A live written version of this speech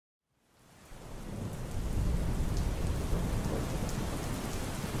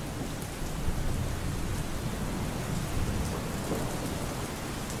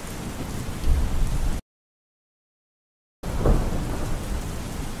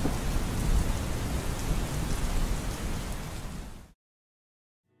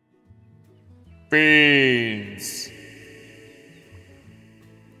Beans.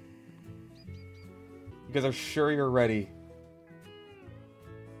 You guys are sure you're ready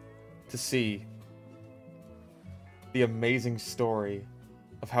to see the amazing story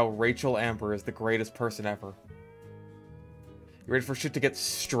of how Rachel Amber is the greatest person ever? You ready for shit to get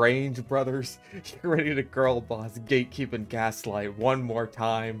strange, brothers? You're ready to girl boss, gatekeep, and gaslight one more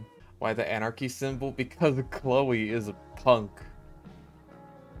time? Why the anarchy symbol? Because Chloe is a punk.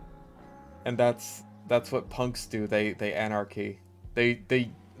 And that's what punks do. They anarchy.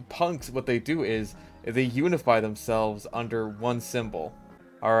 They punks, what they do is they unify themselves under one symbol.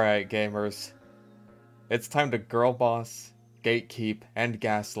 Alright, gamers. It's time to girl boss, gatekeep, and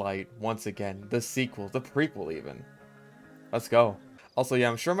gaslight once again. The sequel, the prequel even. Let's go. Also, yeah,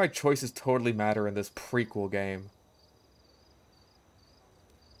 I'm sure my choices totally matter in this prequel game.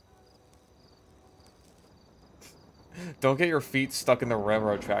 Don't get your feet stuck in the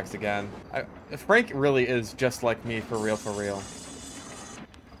railroad tracks again. Frank really is just like me, for real, for real.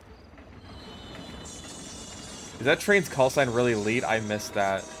 Is that train's call sign really lead? I missed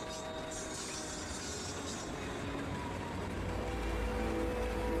that.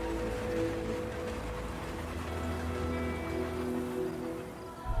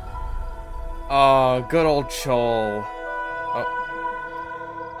 Oh, good old Chol. Oh.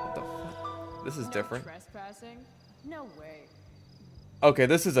 What the fuck? This is different. Trespassing? No way. Okay,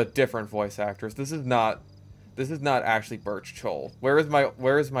 this is a different voice actress. This is not actually Birch Chol. Where is my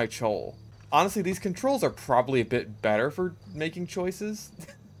Chol? Honestly, these controls are probably a bit better for making choices.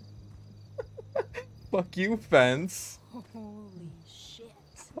 Fuck you, Fence. Holy shit.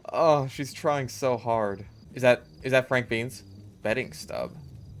 Oh, she's trying so hard. Is that Frank Beans? Betting stub.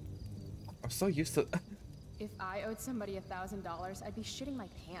 I'm so used to. If I owed somebody $1,000, I'd be shitting my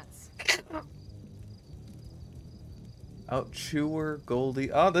pants. Oh, Chewer,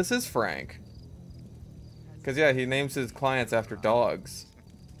 Goldie. Oh, this is Frank. Cause yeah, he names his clients after dogs.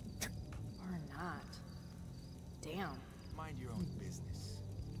 Or not. Damn. Mind your own business.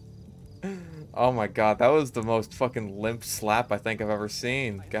 Oh my god, that was the most fucking limp slap I think I've ever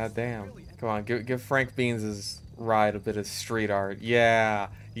seen. God damn. Come on, give Frank Beans' ride a bit of street art. Yeah.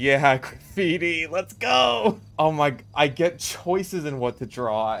 Yeah, graffiti. Let's go. Oh my, I get choices in what to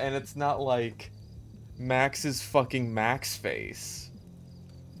draw, and it's not like Max's fucking Max face.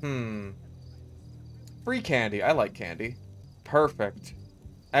 Free candy. I like candy. Perfect.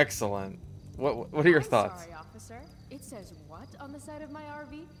 Excellent. What are your thoughts? Sorry, officer. It says what on the side of my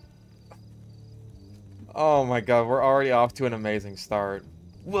RV? Oh my god, we're already off to an amazing start.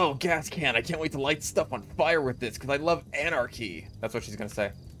 Whoa, gas can. I can't wait to light stuff on fire with this, because I love anarchy. That's what she's gonna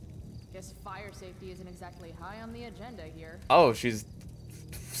say. Guess fire safety isn't exactly high on the agenda here. Oh, she's...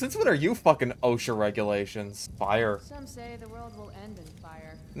 Since when are you fucking OSHA regulations? Fire. Some say the world will end in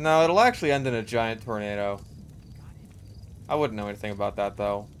fire. No, it'll actually end in a giant tornado. I wouldn't know anything about that,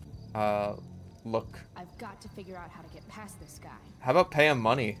 though. Look. I've got to figure out how to get past this guy. How about pay him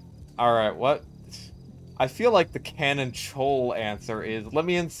money? Alright, what? I feel like the canon Chol answer is, let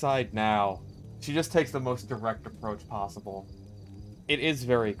me inside now. She just takes the most direct approach possible. It is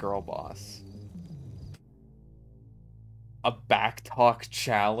very girl boss. A backtalk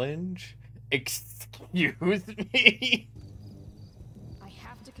challenge? Excuse me? I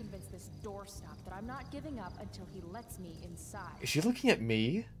have to convince this doorstop that I'm not giving up until he lets me inside. Is she looking at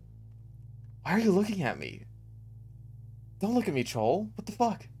me? Why are you looking at me? Don't look at me, Chol. What the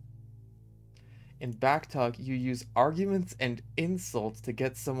fuck? In backtalk, you use arguments and insults to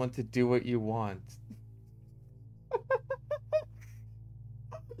get someone to do what you want.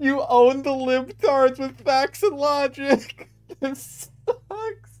 You own the libtards with facts and logic. This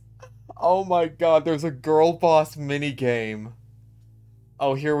sucks. Oh my god, there's a girl boss minigame.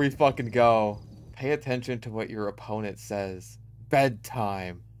 Oh, here we fucking go. Pay attention to what your opponent says.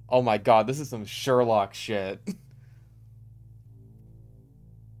 Bedtime. Oh my god, this is some Sherlock shit.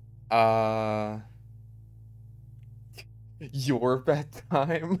 Your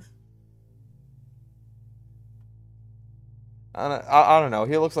bedtime? I don't know.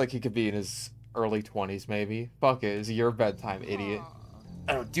 He looks like he could be in his early 20s, maybe. Fuck it. It's your bedtime, idiot.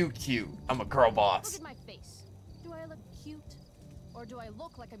 I don't do cute. I'm a girl boss. Look at my face. Do I look cute? Or do I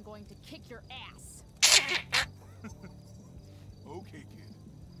look like I'm going to kick your ass? Okay, kid.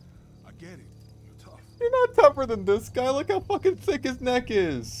 I get it. You're tough. You're not tougher than this guy. Look how fucking thick his neck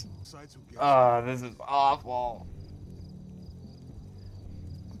is. This is awful.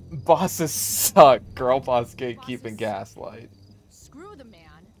 Bosses suck. Girl boss gatekeep and gaslight. Screw the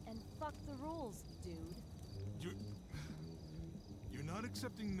man and fuck the rules, dude. You're not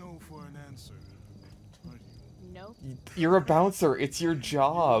accepting no for an answer, are you? Nope. You're a bouncer. It's your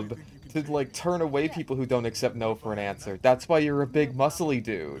job. To, like, turn away people who don't accept no for an answer. That's why you're a big, muscly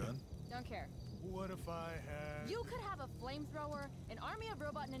dude. Don't care. What if I had... You could have a flamethrower, an army of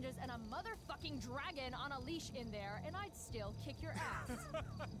robot ninjas, and a motherfucking dragon on a leash in there, and I'd still kick your ass.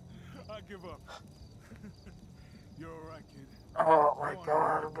 I give up. You're alright, kid. Oh my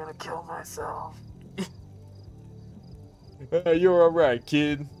god, I'm gonna kill myself. You're alright,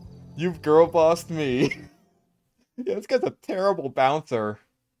 kid. You've girl bossed me. Yeah, this guy's a terrible bouncer.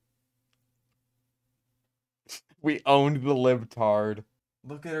 We owned the libtard.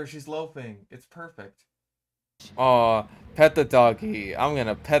 Look at her, she's loafing. It's perfect. Aw, pet the doggy. I'm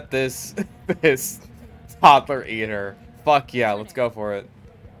gonna pet this this toddler eater. Fuck yeah, let's go for it.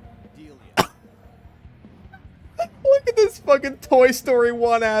 Look at this fucking Toy Story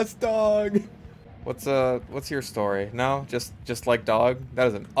 1 ass dog. What's your story? No, just like dog. That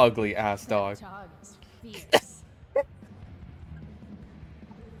is an ugly ass dog.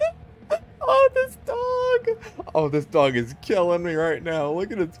 Oh, this dog. Oh, this dog is killing me right now.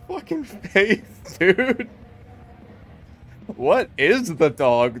 Look at its fucking face, dude. What is the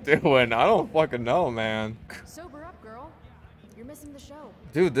dog doing? I don't fucking know, man. Sober up, girl. You're missing the show.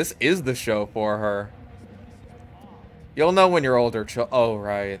 Dude, this is the show for her. You'll know when you're older, oh,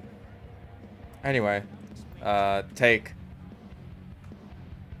 right. Anyway, take.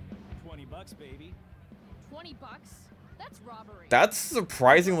 $20, baby. $20? That's robbery. That's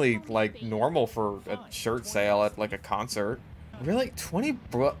surprisingly, like, normal for a shirt sale at, like, a concert. Really? 20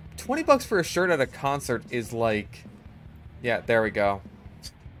 bucks for a shirt at a concert is, like... Yeah, there we go.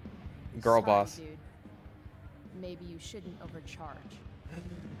 Girl Sorry, boss. Dude. Maybe you shouldn't overcharge.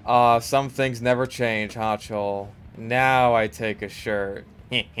 Some things never change, huh, Chol? Now I take a shirt.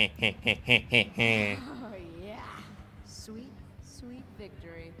 Oh, yeah. Sweet, sweet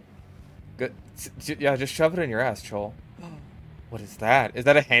victory. Good. Yeah, just shove it in your ass, Chol. What is that? Is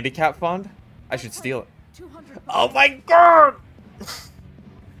that a handicap fund? I should steal it. 200. Oh my god!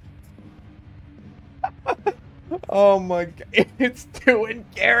 Oh my god. It's too in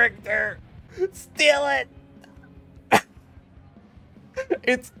character. Steal it!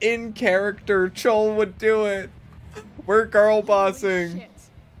 It's in character. Chol would do it. We're girl bossing. Shit.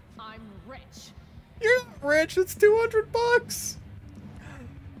 I'm rich. You're not rich. It's 200 bucks.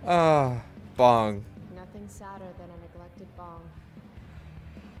 Bong. Nothing sadder than a neglected bong.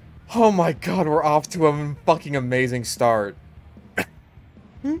 Oh my god, we're off to a fucking amazing start.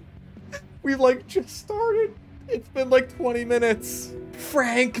 We've like just started. It's been like 20 minutes.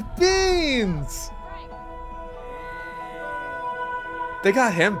 Frank Beans! Frank. They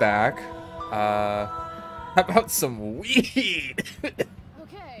got him back. How about some weed?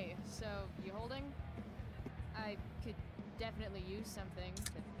 Okay, so you holding? I could definitely use something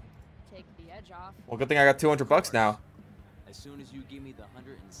to take the edge off. Well, good thing I got 200 bucks now. As soon as you give me the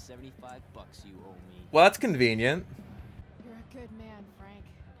 $175 you owe me. Well, that's convenient. You're a good man, Frank.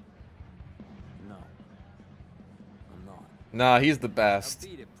 No. I'm not. Nah, he's the I'll best.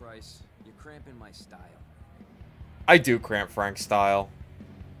 beat it, Price. You're cramping my style. I do cramp Frank's style.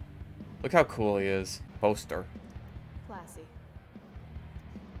 Look how cool he is. Poster. Classy.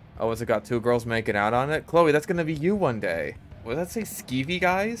 Oh, has it got 2 girls making out on it? Chloe, that's gonna be you one day. What does that say? Skeevy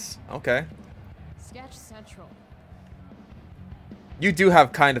guys? Okay. Sketch Central. You do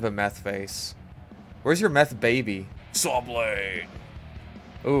have kind of a meth face. Where's your meth baby? Sawblade.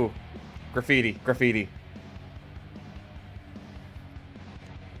 Ooh. Graffiti. Graffiti.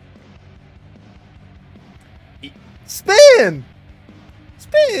 Spin!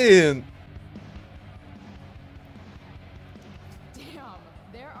 Spin! Damn,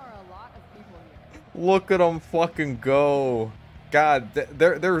 there are a lot of people here. Look at them fucking go. God,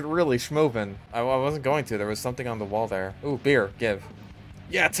 they're really schmoving. I wasn't going to. There was something on the wall there. Ooh, beer. Give.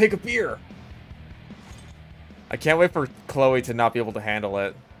 Yeah, take a beer. I can't wait for Chloe to not be able to handle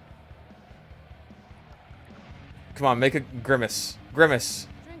it. Come on, make a grimace. Grimace.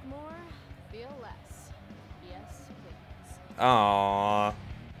 Drink more, feel less. Yes, please. Aww.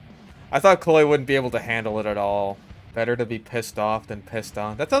 I thought Chloe wouldn't be able to handle it at all. Better to be pissed off than pissed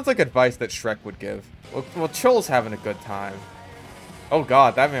on. That sounds like advice that Shrek would give. Well, Chol's having a good time. Oh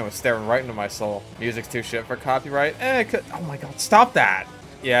god, that man was staring right into my soul. Music's too shit for copyright. Oh my god, stop that!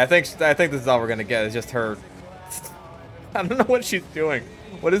 Yeah, I think this is all we're gonna get. Is just her. I don't know what she's doing.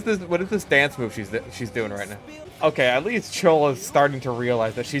 What is this dance move she's doing right now? Okay, at least Chol is starting to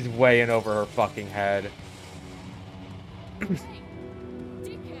realize that she's way in over her fucking head.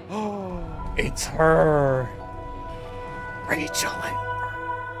 Oh, it's her. Rachel.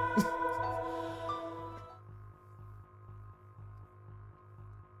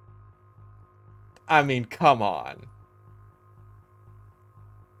 I mean, come on.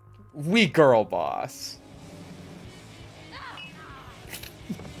 We girl boss.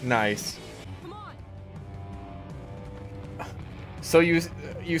 Nice. Come on. So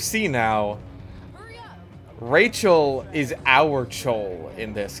you see now, Hurry up. Rachel is our Chol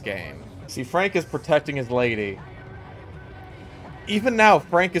in this game. See, Frank is protecting his lady. Even now,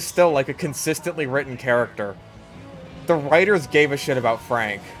 Frank is still like a consistently written character. The writers gave a shit about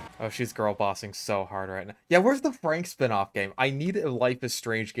Frank. Oh, she's girl bossing so hard right now. Yeah, where's the Frank spin-off game? I need a Life is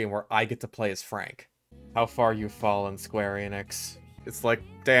Strange game where I get to play as Frank. How far you've fallen, Square Enix. It's like,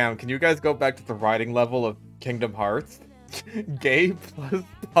 damn, can you guys go back to the writing level of Kingdom Hearts? Gay plus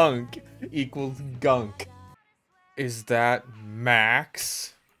punk equals gunk. Is that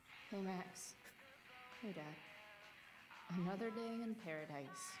Max? Hey, Max. Hey, Dad. Another day in paradise.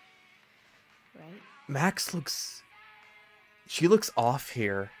 Right? Max looks... She looks off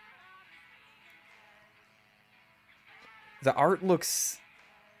here. The art looks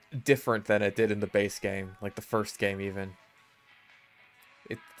different than it did in the base game. Like the first game, even.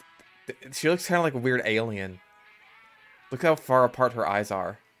 She looks kind of like a weird alien. Look how far apart her eyes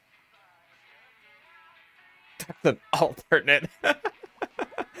are. That's an alternate.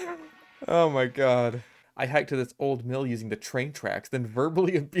 Oh my god. I hiked to this old mill using the train tracks, then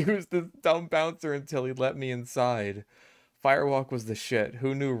verbally abused this dumb bouncer until he let me inside. Firewalk was the shit.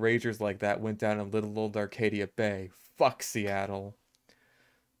 Who knew ragers like that went down in little old Arcadia Bay? Fuck Seattle.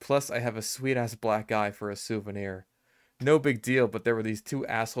 Plus, I have a sweet-ass black eye for a souvenir. No big deal, but there were these two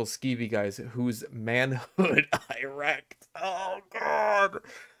asshole skeevy guys whose manhood I wrecked. Oh, God.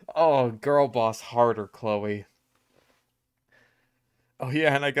 Oh, girl boss harder, Chloe. Oh,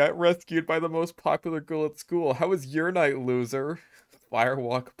 yeah, and I got rescued by the most popular girl at school. How was your night, loser?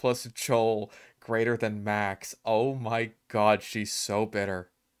 Firewalk plus Chol greater than Max. Oh, my God, she's so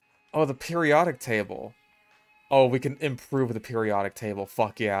bitter. Oh, the periodic table. Oh, we can improve the periodic table.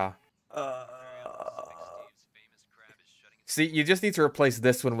 Fuck yeah. See, you just need to replace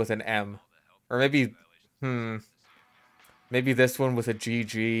this one with an M. Or maybe, maybe this one with a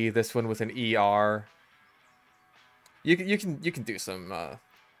GG, this one with an ER. You can do some you can do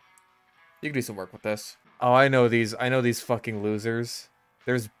some work with this. Oh, I know these fucking losers.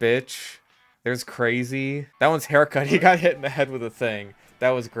 There's bitch. There's crazy. That one's haircut. He got hit in the head with a thing. That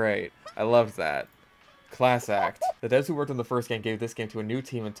was great. I loved that. Class act. The devs who worked on the first game gave this game to a new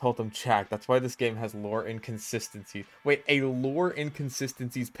team and told them check. That's why this game has lore inconsistencies. Wait, a lore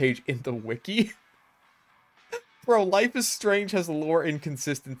inconsistencies page in the wiki? Bro, Life is Strange has lore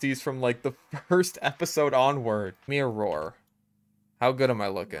inconsistencies from like the first episode onward. Give me a roar. How good am I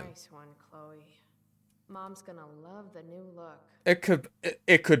looking? Nice one, Chloe. Mom's gonna love the new look.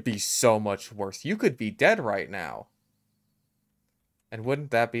 It could be so much worse. You could be dead right now. And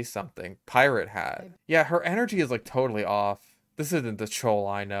wouldn't that be something? Pirate hat. Yeah, her energy is like totally off. This isn't the Chol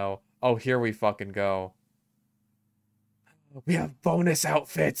I know. Oh, here we fucking go. We have bonus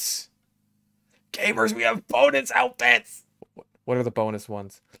outfits. Gamers, we have bonus outfits. What are the bonus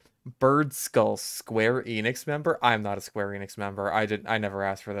ones? Bird Skull, Square Enix member? I'm not a Square Enix member. I never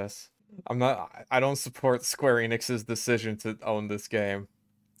asked for this. I don't support Square Enix's decision to own this game.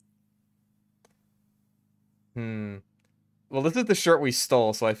 Well, this is the shirt we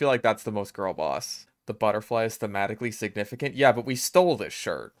stole, so I feel like that's the most girl boss. The butterfly is thematically significant. Yeah, but we stole this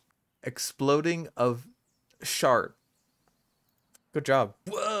shirt. Exploding of shart. Good job.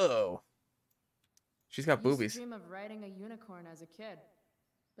 Whoa. She's got boobies. I used to dream of riding a unicorn as a kid,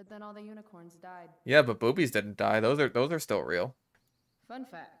 but then all the unicorns died. Yeah, but boobies didn't die. Those are still real. Fun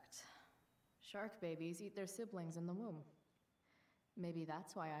fact. Shark babies eat their siblings in the womb. Maybe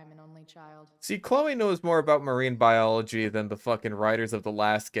that's why I'm an only child. See, Chloe knows more about marine biology than the fucking writers of the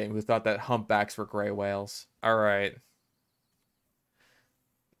last game who thought that humpbacks were gray whales. Alright.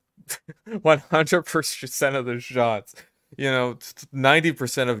 100% of the shots. You know,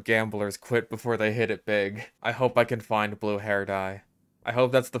 90% of gamblers quit before they hit it big. I hope I can find blue hair dye. I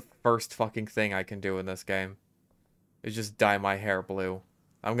hope that's the first fucking thing I can do in this game. Is just dye my hair blue.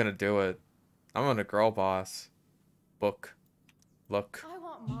 I'm gonna do it. I'm gonna girl boss. Book. Look. I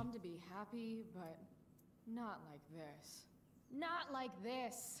want Mom to be happy, but not like this. Not like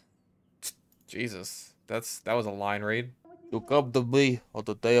this. Jesus. That was a line read. You come to me on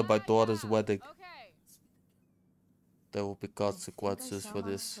the day of my daughter's wedding. Okay. There will be consequences for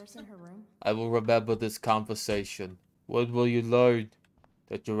this. In her room? I will remember this conversation. When will you learn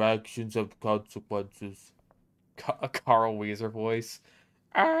that your actions have consequences? A Carl Weezer voice.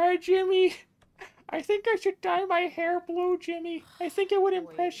 Jimmy. I think I should dye my hair blue, Jimmy. I think it would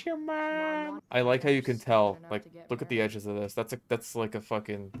impress your mom. I like how you can tell. Like, look at the edges of this. That's like a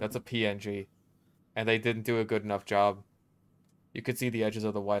fucking... That's a PNG. And they didn't do a good enough job. You could see the edges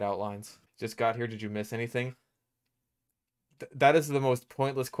of the white outlines. Just got here, did you miss anything? That is the most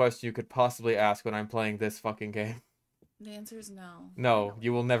pointless question you could possibly ask when I'm playing this fucking game. The answer is no. No,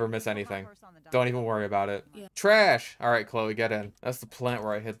 you will never miss anything. Don't even worry about it. Yeah. Trash! Alright, Chloe, get in. That's the plant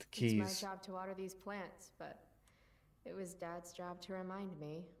where I hid the keys. It's my job to water these plants, but it was Dad's job to remind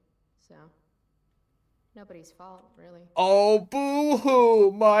me, so nobody's fault, really. Oh,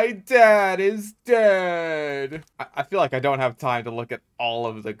 boo-hoo! My dad is dead! I feel like I don't have time to look at all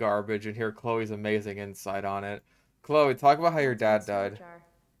of the garbage and hear Chloe's amazing insight on it. Chloe, talk about how your dad died.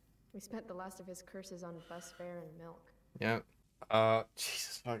 We spent the last of his curses on bus fare and milk. Yep.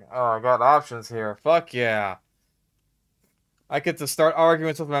 Jesus fucking. Oh, I got options here. Fuck yeah. I get to start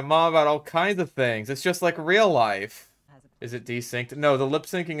arguments with my mom about all kinds of things. It's just like real life. Is it desynced? No, the lip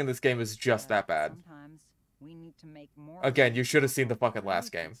syncing in this game is just that bad. Again, you should have seen the fucking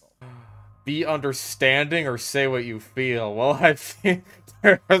last game. Be understanding or say what you feel. Well, I think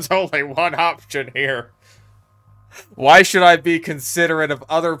there's only one option here. Why should I be considerate of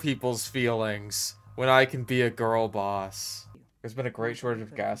other people's feelings when I can be a girl boss? There's been a great shortage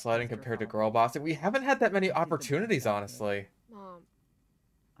of gaslighting compared to girl bossing. We haven't had that many opportunities, honestly. Mom.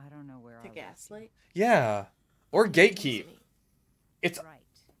 I don't know where To gaslight? Yeah. Or gatekeep. It's...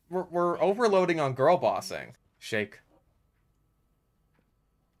 We're overloading on girl bossing. Shake.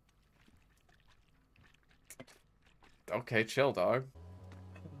 Okay, chill, dog.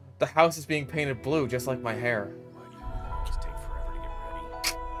 The house is being painted blue, just like my hair. Why do you always take forever to get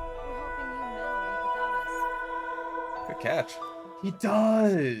ready? We're hoping you know without us. Good catch. He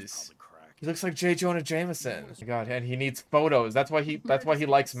does. He looks like J. Jonah Jameson. Oh my God, and he needs photos. That's why he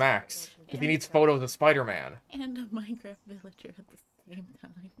likes Max. Because he needs photos of Spider-Man. And a Minecraft villager at the same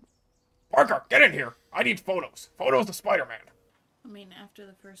time. Parker, get in here. I need photos. Photos of Spider-Man. I mean, after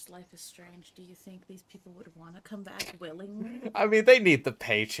the first Life is Strange, do you think these people would want to come back willingly? I mean, they need the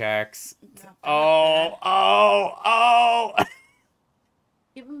paychecks. Not Oh, bad. oh, oh!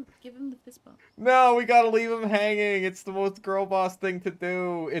 Give him the fist bump. No, we gotta leave him hanging. It's the most girl boss thing to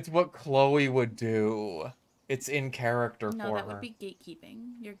do. It's what Chloe would do. It's in character No, for that her. would be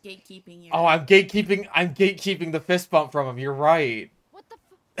gatekeeping. You're gatekeeping your... Oh, I'm gatekeeping the fist bump from him. You're right. What the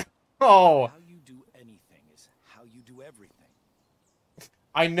f- Oh, How you do anything is how you do everything.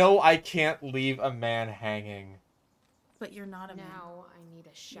 I know I can't leave a man hanging. But you're not a man. Now I need a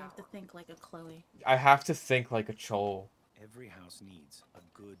You shower. have to think like a Chloe. I have to think like a chol. Every house needs a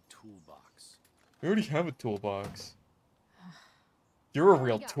good toolbox. We already have a toolbox. You're a I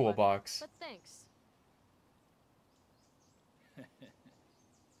real got one, toolbox. But thanks.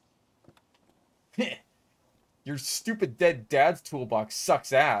 Your stupid dead dad's toolbox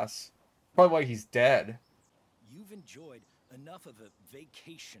sucks ass. Probably why he's dead. You've enjoyed enough of a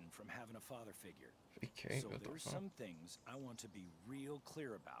vacation from having a father figure. Okay, So what the there's fuck? some things I want to be real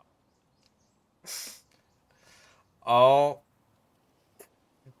clear about. Oh.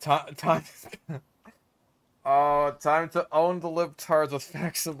 Time. Oh, time to own the libtards with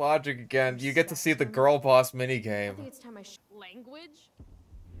facts and logic again. You get to see the girl boss I minigame. think it's time I language?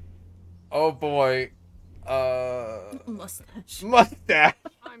 Oh boy. Mustache. Mustache.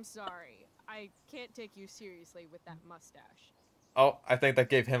 I'm sorry. I can't take you seriously with that mustache. Oh, I think that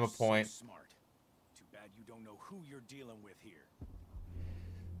gave him a point. So smart. Too bad you don't know who you're dealing with here.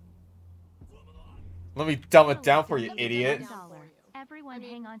 Let me dumb it down for you, Let me idiot. dumb it down for you. Everyone I mean,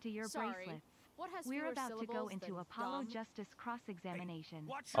 hang on to your sorry. bracelets. What has We're fewer about to go syllables into than Apollo dumb? Justice cross-examination.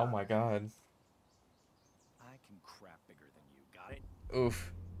 Watch Oh out. my god. I can crap bigger than you. Got it?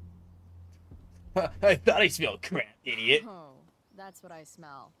 Oof. I thought I smelled crap, idiot. Oh, that's what I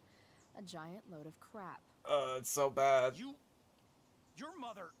smell. A giant load of crap. It's so bad. Your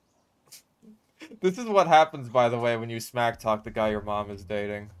mother. This is what happens, by the way, when you smack talk the guy your mom is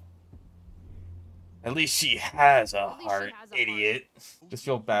dating. At least she has a At least she heart, has a heart. idiot. Just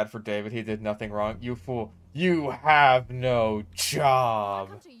feel bad for David. He did nothing wrong. You fool. You have no I job.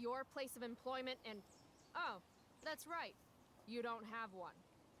 come to your place of employment and... Oh, that's right. You don't have one.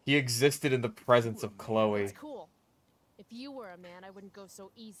 He existed in the presence of Chloe. That's cool. If you were a man, I wouldn't go so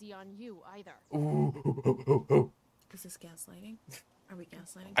easy on you either. Ooh. Is this gaslighting? Are we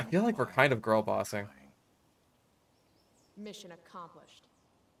gaslighting? I feel like we're kind of girl bossing. Mission accomplished.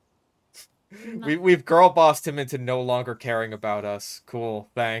 We've girl bossed him into no longer caring about us. Cool,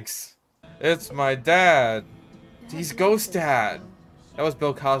 thanks. It's my dad. He's Ghost Dad. That was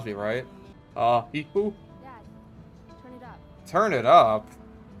Bill Cosby, right? Who? Dad, turn it up. Turn it up.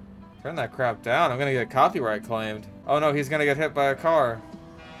 Turn that crap down. I'm gonna get copyright claimed. Oh no, he's gonna get hit by a car.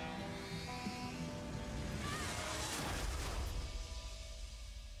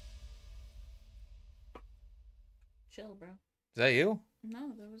 Chill, bro. Is that you?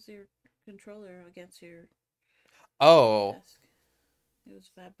 No, that was your controller against your Oh. desk. It was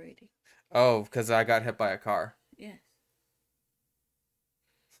vibrating. Oh, because I got hit by a car. Yes.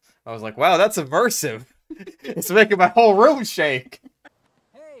 I was like, wow, that's immersive. It's making my whole room shake.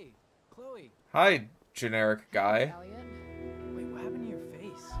 Hey, Chloe. Hi, generic guy. Elliot? Wait, what happened to your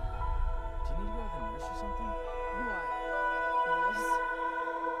face? Do you need to go to the nurse or something? What? This?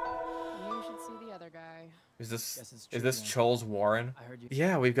 You should see the other guy. Is Guess this it's is true this then. Chol's Warren? I heard you.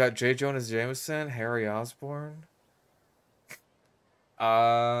 Yeah, we've got J. Jonah Jameson, Harry Osborn.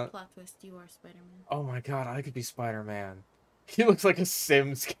 Plot twist, you are Spider-Man. Oh my god, I could be Spider-Man. He looks like a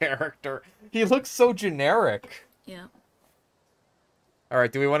Sims character. He looks so generic. Yeah.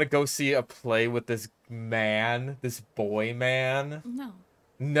 Alright, do we want to go see a play with this man? This boy man? No.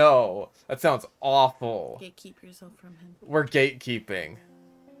 No, that sounds awful. Gatekeep yourself from him. We're gatekeeping.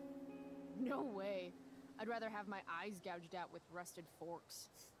 No way. I'd rather have my eyes gouged out with rusted forks.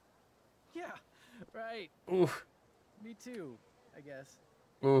 Yeah, right. Oof, Me too, I guess.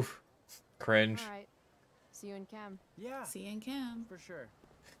 oof. Cringe. Alright. See you in chem. Yeah, See and Cam. for sure.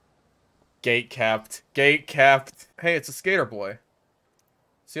 Gate kept. Gate kept. Hey, it's a skater boy.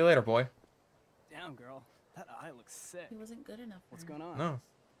 See you later, boy. Damn, girl. That eye looks sick. He wasn't good enough. What's for him. going on?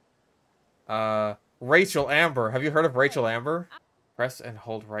 No. Rachel Amber. Have you heard of Rachel Amber? Press and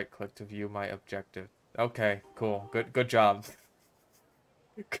hold right click to view my objective. Okay, cool. Good job.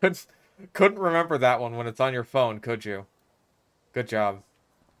 Couldn't remember that one when it's on your phone, could you? Good job.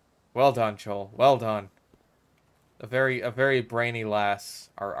 Well done, Chol. Well done. A very brainy lass,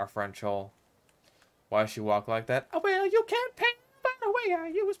 our friend Chol. Why she walk like that? Oh well, you can't pay by the way I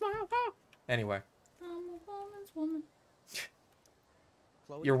use my phone. Anyway, I'm a woman's woman.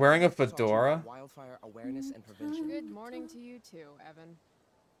 Chloe, you're wearing a talk to you about fedora? Wildfire awareness and prevention. Good morning to you too, Evan.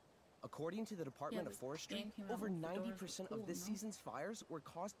 According to the Department Yeah, of the Forestry, game came out over when fedoras 90% were of cool, this no? season's fires were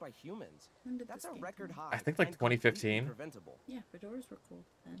caused by humans. When did That's this a game record come out? high. I think like and completely 2015. Preventable. Yeah, fedoras were cool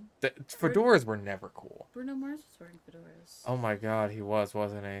then. The fedoras were never cool. Bruno Mars was wearing fedoras. Oh my god, he was,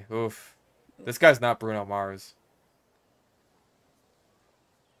 wasn't he? Oof. This guy's not Bruno Mars.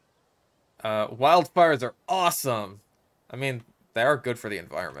 Wildfires are awesome. I mean, they are good for the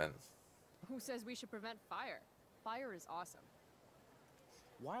environment. Who says we should prevent fire? Fire is awesome.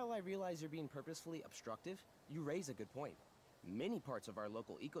 While I realize you're being purposefully obstructive, you raise a good point. Many parts of our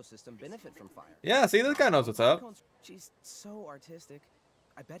local ecosystem benefit from fire. Yeah, see, this guy knows what's up. She's so artistic.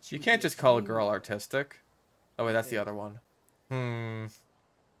 I bet she You would can't be just call a extremely girl proud. artistic. Oh wait, that's the other one.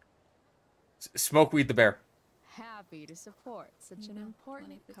 Smokeweed the bear. Happy to support such an No,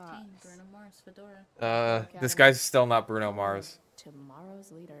 important 2015, cause. Bruno Mars fedora. This guy's still not Bruno Mars.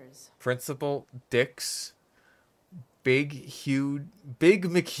 Tomorrow's leaders. Principal Dix, Big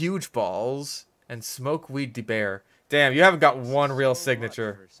McHuge Balls, and Smokeweed the bear. Damn, you haven't got one real So much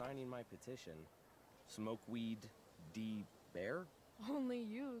signature. for signing my petition. Smokeweed D bear? Only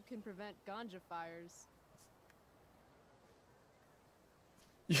you can prevent ganja fires.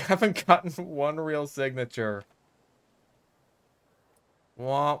 You haven't gotten one real signature.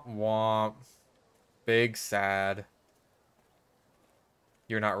 Womp womp. Big sad.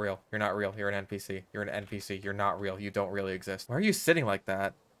 You're not real. You're not real. You're an NPC. You're an NPC. You're not real. You don't really exist. Why are you sitting like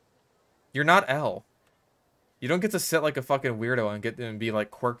that? You're not L. You don't get to sit like a fucking weirdo and be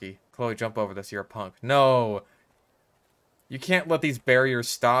like quirky. Chloe, jump over this. You're a punk. No. You can't let these barriers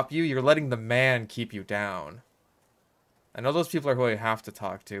stop you. You're letting the man keep you down. I know those people are who I have to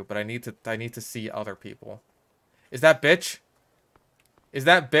talk to, but I need to see other people. Is that bitch? Is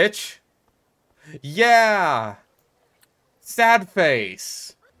that bitch? Yeah! Sad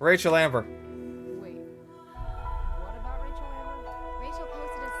face. Rachel Amber. Wait. What about Rachel Amber? Rachel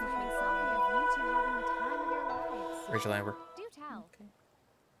posted a slamming selfie of you two having the time of your lives. Rachel Amber. Do tell.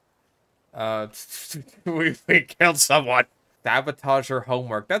 We killed someone. Sabotage her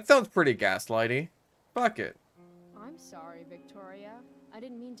homework. That sounds pretty gaslighty. Fuck it. I'm sorry, Victoria. I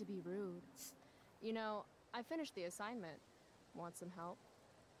didn't mean to be rude. You know, I finished the assignment. Want some help?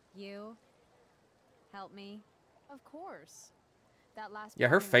 You help me. Of course. That last Yeah,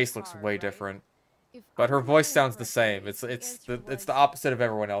 her problem was face looks hard, way right? different. If But I her voice remember sounds the correctly, same. It's the answer it's the was opposite of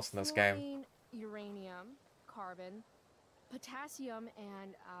everyone else in this game. fluorine, uranium, carbon, potassium,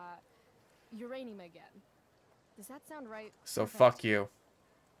 and uranium again. Does that sound right? So Perfect. fuck you.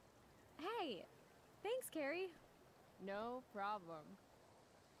 Hey, thanks, Carrie. No problem.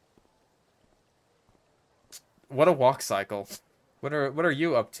 What a walk cycle. What are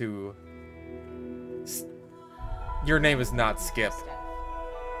you up to? Your name is not Skip. Steph,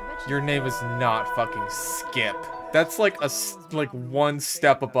 I bet Your name is not fucking Skip. That's like like one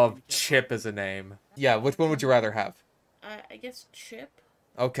step above Chip as a name. Yeah, which one would you rather have? I guess Chip.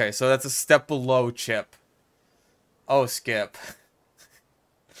 Okay, so that's a step below Chip. Oh, Skip.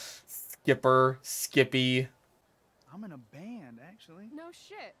 Skipper, Skippy. I'm in a band, actually. No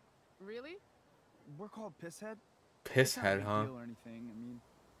shit. Really? We're called Pisshead. It's not a Pisshead, big huh? deal or anything.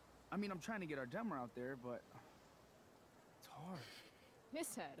 I mean, I'm trying to get our demo out there, but it's hard.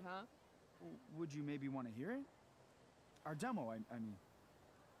 Misshead, huh? Would you maybe want to hear it? Our demo, I mean.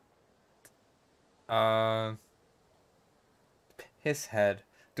 Pisshead.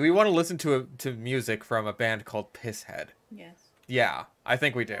 Do we want to listen to music from a band called Pisshead? Yes. Yeah, I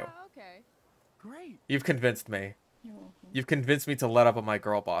think we do. Yeah, okay. Great. You've convinced me. You're welcome. You've convinced me to let up on my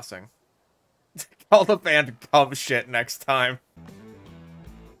girl bossing. Call the band cum shit next time.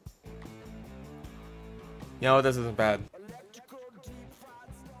 You know what? This isn't bad.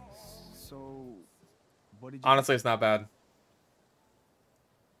 So, what did you Honestly, it's not bad.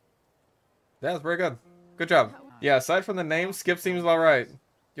 Yeah, it's pretty good. Good job. Yeah, aside from the name, Skip seems alright.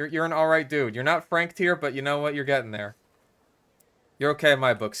 You're an alright dude. You're not Frank tier, but you know what? You're getting there. You're okay in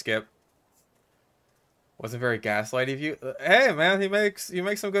my book, Skip. Wasn't very gaslighty of you. Hey, man, you make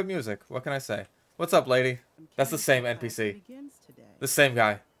some good music. What can I say? What's up, lady? That's the same NPC. The same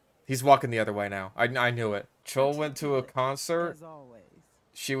guy. He's walking the other way now. I knew it. Chol went to a concert.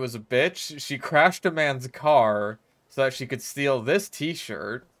 She was a bitch. She crashed a man's car so that she could steal this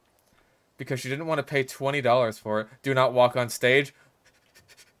t-shirt because she didn't want to pay $20 for it. Do not walk on stage.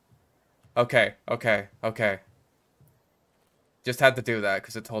 Okay. Just had to do that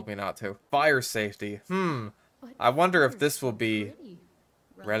because it told me not to. Fire safety. I wonder if this will be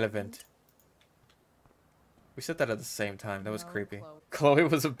relevant. We said that at the same time. That was creepy. Chloe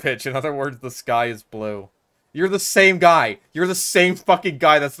was a bitch. In other words, the sky is blue. You're the same guy. You're the same fucking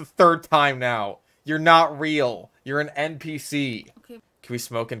guy. That's the third time now. You're not real. You're an NPC. Okay. Can we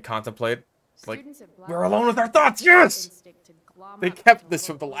smoke and contemplate? Like, we're alone with our thoughts. Yes! They kept this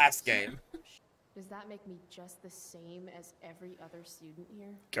from the last game. Does that make me just the same as every other student here?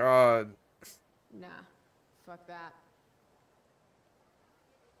 God. Nah. Fuck that.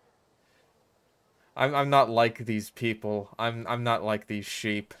 I'm not like these people. I'm not like these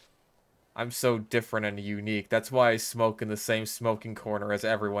sheep. I'm so different and unique. That's why I smoke in the same smoking corner as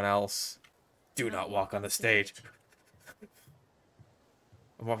everyone else. Do not walk on the stage.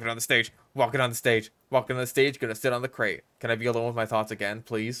 I'm walking on the stage. Walking on the stage. Walking on the stage. Gonna sit on the crate. Can I be alone with my thoughts again,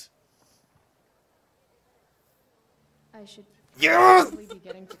 please? I should Yes! probably be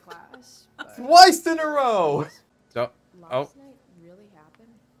getting to class. But Twice in a row! So, last night really happened?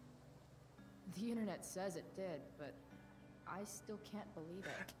 The internet says it did, but I still can't believe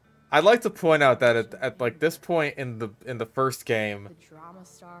it. I'd like to point out that at like this point in the first game, The drama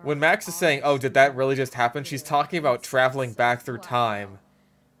star when Max is saying, "Oh, did that really just happen?" she's talking about traveling back through time.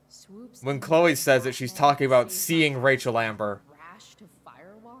 swoops When in Chloe and says it, she's talking about saves seeing my Rachel Amber. Rash to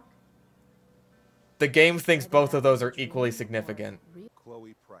firewalk? The game thinks both of those are equally significant.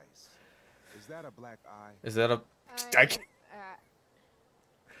 Chloe Price. Is that a black eye? Is that a... I, I can't-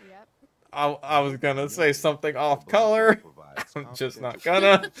 yep. I was gonna say something off color. I'm just not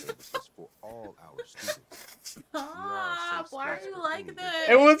gonna. For all our students. Stop! Why are you like It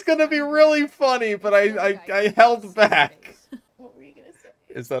this? was gonna be really funny, but I held back. What were you gonna say?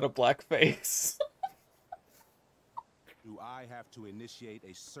 Is that a black face? Do I have to initiate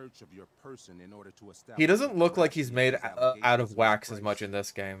a search of your person in order to establish? He doesn't look like he's made out of wax as much in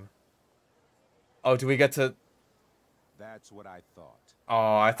this game. Oh, do we get to... That's what I thought.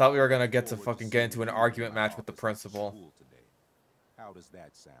 Oh, I thought we were gonna get to fucking get into an argument match with the principal. How does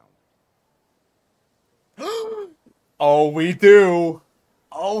that sound? Oh, we do!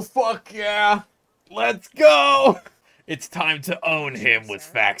 Oh, fuck yeah! Let's go! It's time to own him with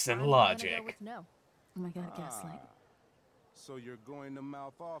facts and logic. No. Oh my god, gaslight. So you're going to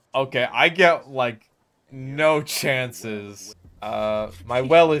mouth off? Okay, I get, like, no chances. My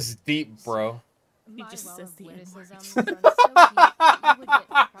well is deep, bro. He just says the N-word. runs so deep that you would get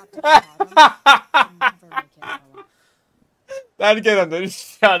trapped at the bottom and never make it out. That'd get him to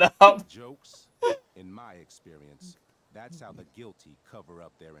shut up. Jokes, in my experience, that's how the guilty cover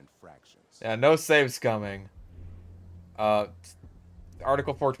up their infractions. Yeah, no saves coming.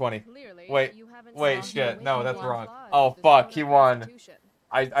 Article 420. Clearly, Wait, you haven't wait, solved shit. the No, wicked that's one's wrong. lies Oh, with the fuck, he Southern won. Constitution.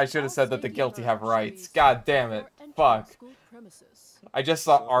 I should have said that the All guilty state have universities rights. God damn it. or entering Fuck. school premises. I just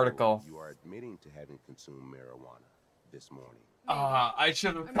saw So, article. You are admitting to having consumed marijuana this morning. I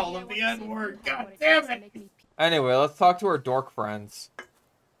should have I mean, called yeah, him what the I'm saying N-word. is how God what it damn does to it. make me Anyway, let's talk to our dork friends.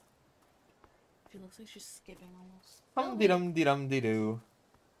 She looks like she's skipping almost. Hum-de-dum-de-dum-de-doo.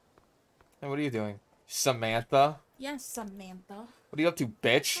 Hey, what are you doing? Samantha? Yes, Samantha. What are you up to,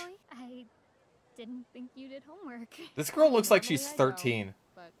 bitch? I didn't think you did homework. This girl looks like she's Normally I 13.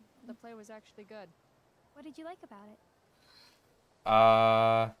 But the play was actually good. What did you like about it?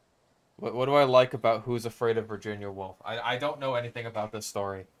 What do I like about Who's Afraid of Virginia Woolf? I don't know anything about this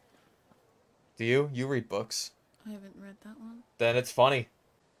story. Do you? You read books. I haven't read that one. Then it's funny.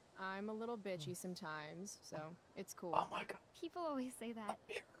 I'm a little bitchy sometimes, so it's cool. Oh my god. People always say that.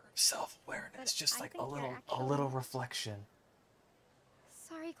 Self-awareness, But just I like think a you're little actually- reflection.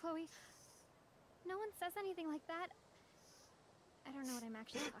 Sorry, Chloe. No one says anything like that. I don't know what I'm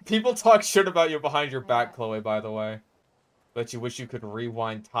actually talking People about. talk shit about you behind your back, bet. Chloe, by the way. Bet you wish you could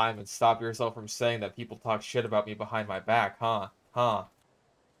rewind time and stop yourself from saying that people talk shit about me behind my back, huh? Huh?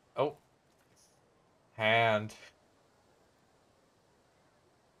 Oh. Hand.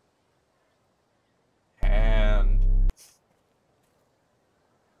 Hand.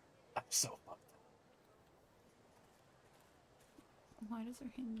 I'm so fucked Why does her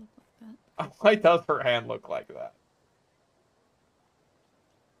hand look like that? up. Why does her hand look like that?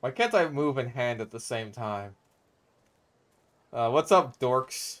 Why can't I move and hand at the same time? What's up,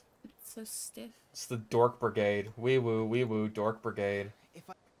 dorks? It's so stiff. It's the Dork Brigade. Wee woo, Dork Brigade. If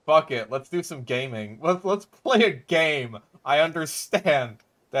I Fuck it, let's do some gaming. Let's play a game. I understand.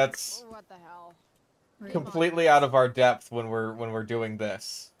 That's What the hell? Right. completely out of our depth when we're doing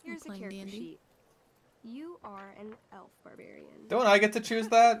this. Here's a playing character D&D. sheet. You are an elf barbarian. Don't I get to choose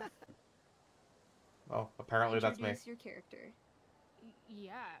that? Oh, apparently that's me. Introduce your character.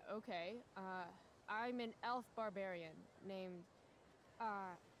 Yeah, okay. I'm an elf barbarian named,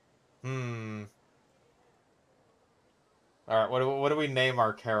 Alright, what do we name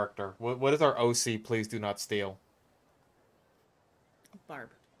our character? What is our OC, please do not steal? Barb.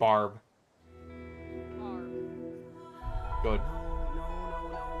 Barb. Barb. Good.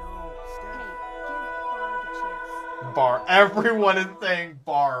 No. Steph. Hey, give Barb a chance. Barb. Everyone is saying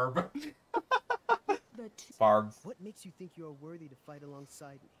Barb. The Barb. What makes you think you are worthy to fight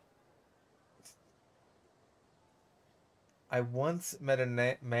alongside me? I once met a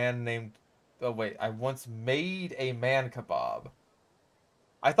man named... Oh, wait. I once made a man kebab.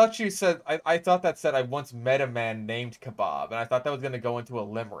 I thought you said... I thought that said I once met a man named Kebab, and I thought that was going to go into a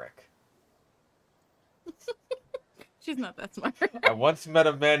limerick. She's not that smart. I once met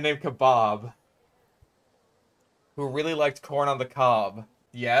a man named Kebab who really liked corn on the cob.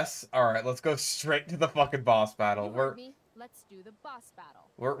 Yes? Alright, let's go straight to the fucking boss battle. You heard me. Let's do the boss battle.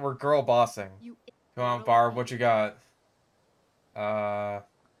 We're girl bossing. You Come on, Barb, what you got?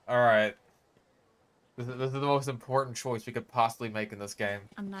 Alright. This is the most important choice we could possibly make in this game.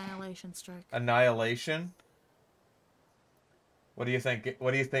 Annihilation strike. Annihilation? What do you think?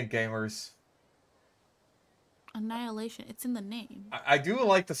 What do you think, gamers? Annihilation. It's in the name. I do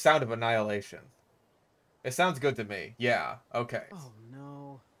like the sound of annihilation. It sounds good to me. Yeah, okay. Oh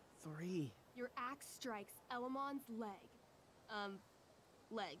no. 3. Your axe strikes Elamon's leg.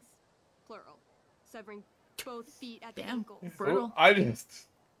 Legs. Plural. Severing both feet at the Damn. ankles. Brutal. Ooh, I just...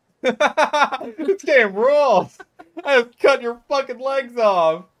 This game rules! I just cut your fucking legs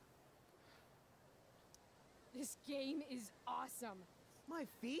off! This game is awesome. My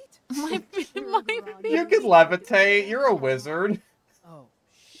feet? My You can levitate, you're a wizard. Oh,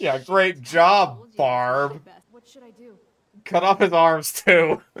 Yeah, great job, Told you, Barb. it's the best. What should I do? Cut off his arms,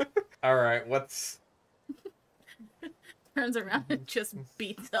 too. Alright, what's... Turns around and just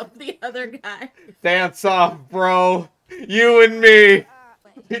beats up the other guy. Dance off, bro! You and me!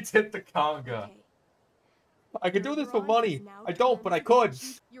 It's hit the conga. Okay. I could do this for Durgaron money. is now I don't, but I could.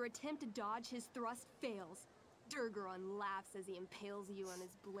 Your attempt to dodge his thrust fails. Durgaron laughs as he impales you on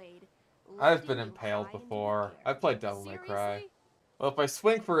his blade. I've been lifting you impaled high into the before. air. I've played Devil May Cry. Seriously? Well, if I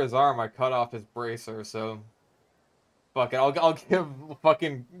swing for his arm, I cut off his bracer, so... Fuck it, I'll give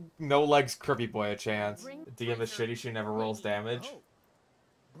fucking No Legs Crippy Boy a chance. DM is shitty, she never rolls damage. Oh,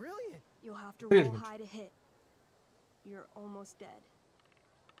 brilliant. You'll have to roll high to hit. You're almost dead.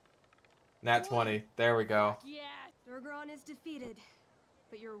 Nat 20, there we go. Yeah. Durgaron is defeated.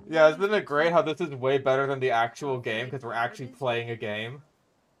 But you're Yeah, willing isn't to it great keep how this is way better than the actual game, because we're actually playing a game?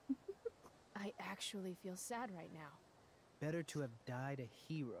 I actually feel sad right now. Better to have died a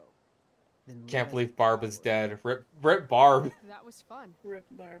hero than Can't live as believe a Barb is coward. dead. Rip Barb. That was fun. Rip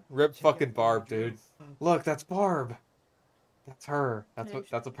Barb. Rip Check fucking out Barb, Drew. dude. Look, that's Barb. That's her. There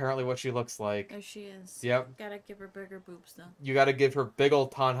That's apparently what she looks like. There she is. Yep. Gotta give her bigger boobs though. You gotta give her big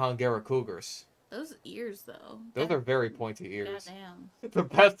old Tanhangera cougars. Those ears though. Those are very pointy ears. Goddamn. The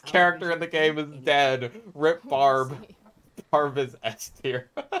best character in the game is dead. Rip Barb. Honestly. Barb is S tier.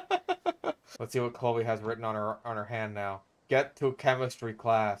 Let's see what Chloe has written on her hand now. Get to chemistry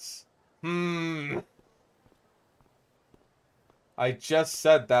class. I I just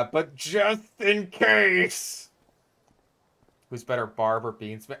said that, but just in case. Who's better, Barb or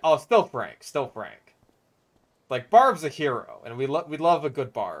Beansman? Oh, still Frank. Still Frank. Like, Barb's a hero, and we love a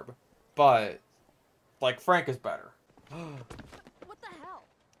good Barb. But, like, Frank is better. What the hell?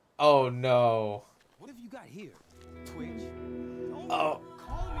 Oh, no. What have you got here? Twitch? Oh.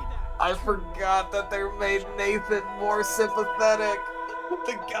 Call me that. I forgot that they made Nathan more sympathetic.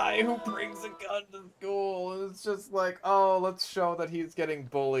 The guy who brings a gun to school. It's just like, oh, let's show that he's getting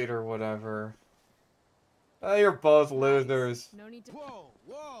bullied or whatever. You're both losers. No need to.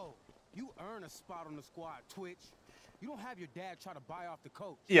 Whoa! You earn a spot on the squad, Twitch. You don't have your dad try to buy off the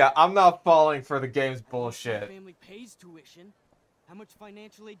coach. Yeah, I'm not falling for the game's bullshit. Family pays tuition. How much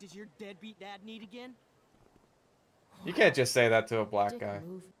financial aid does your deadbeat dad need again? You can't just say that to a black guy.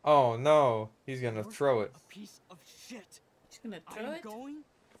 Oh no, he's gonna throw it. A piece of shit. He's gonna throw it? Going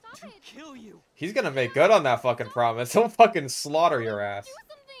to kill you. He's gonna make good on that fucking promise. He'll fucking slaughter your ass. Do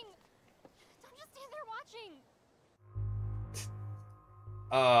something! Don't just stand there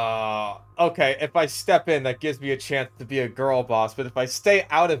watching! Okay, if I step in, that gives me a chance to be a girl boss, but if I stay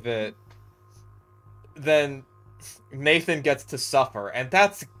out of it, then Nathan gets to suffer, and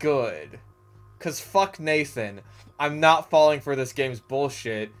that's good. Cause fuck Nathan. I'm not falling for this game's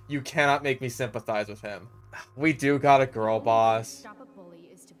bullshit. You cannot make me sympathize with him. We do got a girl boss. Stop a bully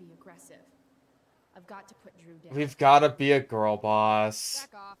is to be aggressive. I've got to put Drew down. We've gotta be a girl boss.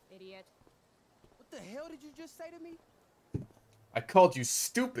 Back off, idiot. What the hell did you just say to me? I called you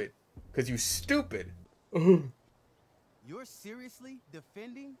stupid. Cause you stupid. You're seriously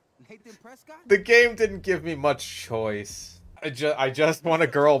defending Nathan Prescott? The game didn't give me much choice. I just want to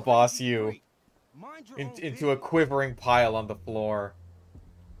girl boss you into a quivering pile on the floor.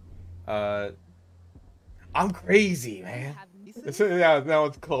 I'm crazy, man. Yeah, now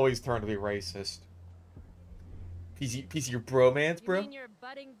it's Chloe's turn to be racist. Piece of your bromance, bro? You mean your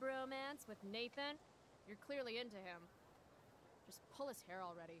budding bromance with Nathan? You're clearly into him. Just pull his hair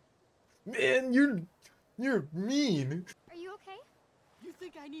already. Man, you're mean. Are you okay? You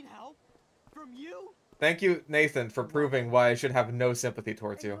think I need help? From you? Thank you, Nathan, for proving why I should have no sympathy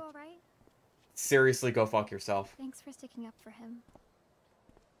towards you. Are you alright? Seriously, go fuck yourself. Thanks for sticking up for him.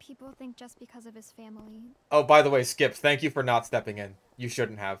 People think just because of his family. Oh, by the way, Skips, thank you for not stepping in. You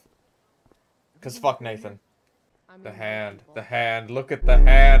shouldn't have. Cause fuck Nathan. The hand. The hand. Look at the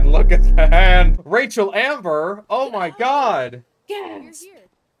hand. Look at the hand. Rachel Amber. Oh my god. Yes.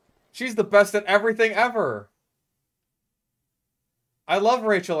 She's the best at everything ever. I love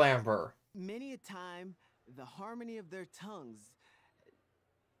Rachel Amber. Many a time, the harmony of their tongues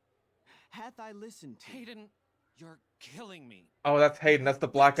hath I listened to. Hayden, you're killing me. Oh, that's Hayden. That's the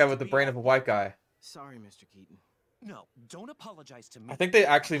black guy with the brain of a white guy. Sorry, Mr. Keaton. No, don't apologize to me. I think they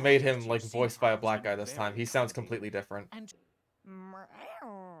actually made him, like, voiced by a black guy this time. He sounds completely different.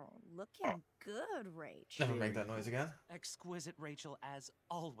 Looking good, Rach. Never make that noise again. Exquisite Rachel, as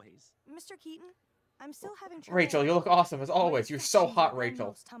always. Mr. Keaton, I'm still having trouble. Rachel, you look awesome as always. You're so hot,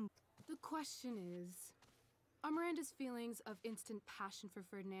 Rachel. The question is, are Miranda's feelings of instant passion for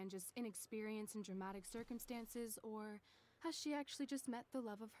Ferdinand just inexperience in dramatic circumstances, or has she actually just met the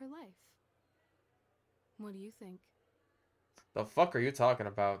love of her life? What do you think? The fuck are you talking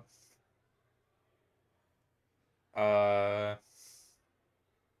about?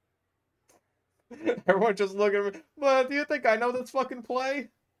 Everyone just look at me. But do you think I know this fucking play?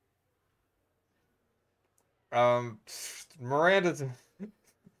 Miranda's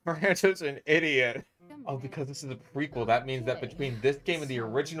an idiot. Oh, because this is a prequel, that means that between this game and the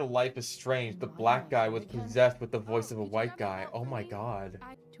original Life is Strange, the black guy was possessed with the voice of a white guy. Oh my god.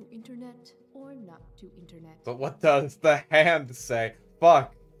 To internet or not to internet. But what does the hand say?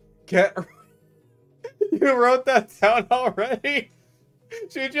 Fuck. Get... You wrote that down already?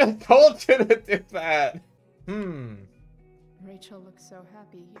 She just told you to do that. Rachel looks so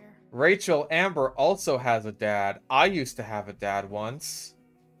happy here. Rachel Amber also has a dad. I used to have a dad once.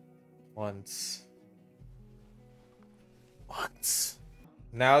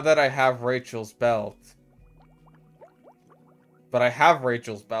 Now that I have Rachel's belt. But I have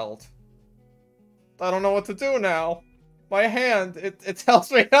Rachel's belt. I don't know what to do now. My hand, it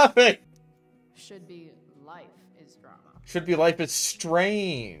tells me nothing. Should be life is drama. Should be life is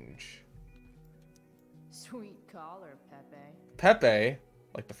strange. Sweet caller, Pepe. Pepe?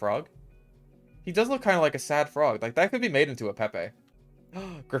 Like the frog? He does look kind of like a sad frog. Like, that could be made into a Pepe.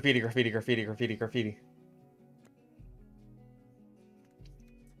 Graffiti, graffiti, graffiti, graffiti, graffiti.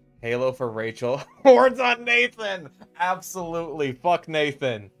 Halo for Rachel. Hordes on Nathan! Absolutely. Fuck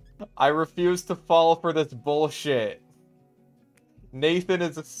Nathan. I refuse to fall for this bullshit. Nathan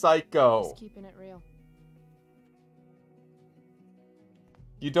is a psycho. Just keeping it real.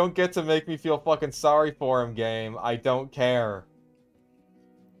 You don't get to make me feel fucking sorry for him, game. I don't care.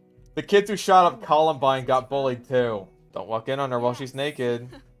 The kids who shot up Columbine got bullied too. Don't walk in on her while she's naked.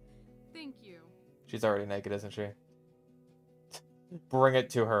 Thank you. She's already naked, isn't she? Bring it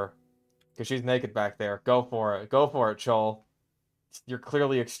to her. Because she's naked back there. Go for it. Go for it, Chol. You're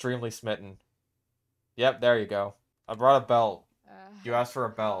clearly extremely smitten. Yep, there you go. I brought a belt. You asked for a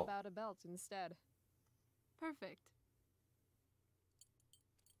belt. How about a belt instead? Perfect.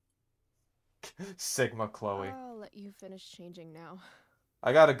 Sigma Chloe. I'll let you finish changing now.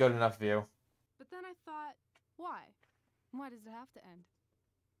 I got a good enough view. But then I thought, why? Why does it have to end?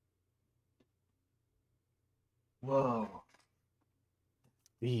 Whoa.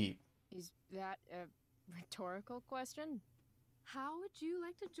 Deep. Is that a rhetorical question? How would you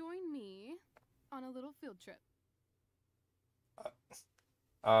like to join me on a little field trip?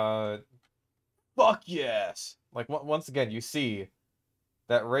 Fuck yes! Like, once again, you see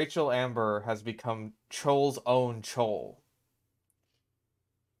that Rachel Amber has become Chol's own Chol.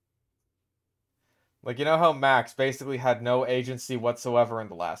 Like, you know how Max basically had no agency whatsoever in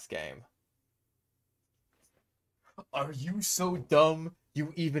the last game? Are you so dumb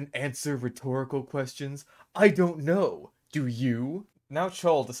you even answer rhetorical questions? I don't know. Do you? Now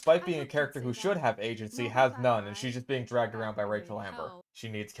Chol, despite being a character who should have agency, has none, and she's just being dragged around by Rachel Amber. She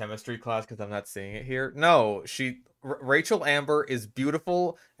needs chemistry class because I'm not seeing it here. No, Rachel Amber is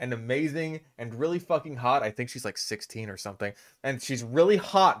beautiful and amazing and really fucking hot. I think she's like 16 or something. And she's really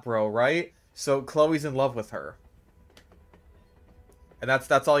hot, bro, right? So Chloe's in love with her. And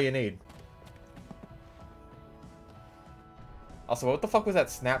that's all you need. Also, what the fuck was that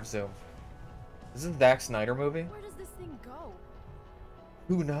snap zoom? Is this a Zack Snyder movie? Where does this thing go?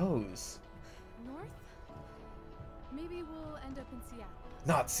 Who knows? North? Maybe we'll end up in Seattle.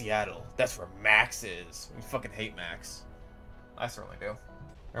 Not Seattle. That's where Max is. We fucking hate Max. I certainly do.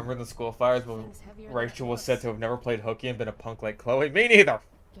 Remember in the school fires when Rachel was said to have never played hooky and been a punk like Chloe? Me neither!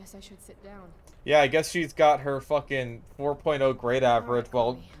 Guess I should sit down. Yeah, I guess she's got her fucking 4.0 grade average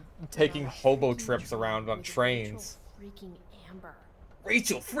while taking hobo trips around on trains. Freaking Amber.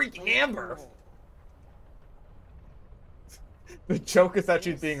 Rachel freaking Amber! The joke is that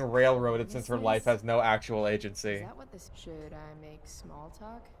she's being railroaded since her life has no actual agency. Is that what this... Should I make small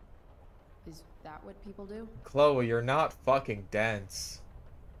talk? Is that what people do? Chloe, you're not fucking dense.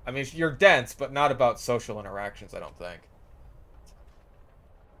 I mean, you're dense, but not about social interactions, I don't think.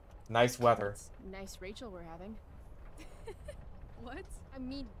 Nice weather. It's nice Rachel we're having. What? I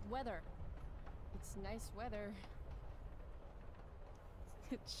mean, weather. It's nice weather.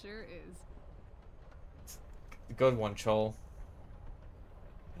 It sure is. Good one, Chol.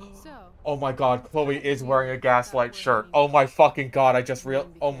 So, oh my god, Chloe is wearing a Gaslight shirt. Oh my fucking god, I just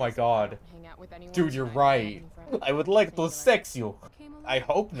oh my god. Dude, you're right. I would like to sex you. I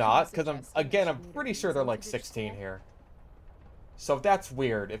hope not, because I'm pretty sure they're like 16 here. So that's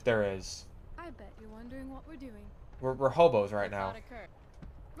weird, if there is. I bet you're wondering what we're doing. We're hobos right now.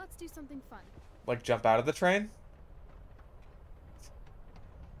 Let's do something fun. Like jump out of the train?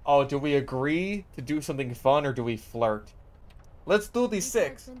 Oh, do we agree to do something fun or do we flirt? Let's do the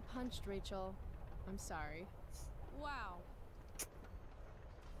 6. Been punched, Rachel. I'm sorry. Wow.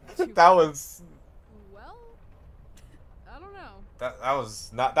 That was... Well, I don't know. That was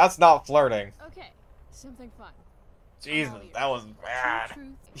not... That's not flirting. Okay, something fun. Jesus, that was bad.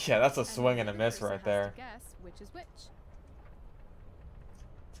 Yeah, that's a swing and a miss right there. Guess which is which.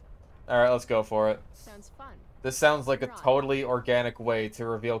 Alright, let's go for it. Sounds fun. This sounds like a totally organic way to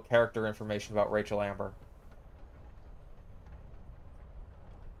reveal character information about Rachel Amber.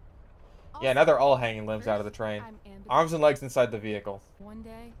 Yeah, now they're all hanging limbs out of the train. Arms and legs inside the vehicle. One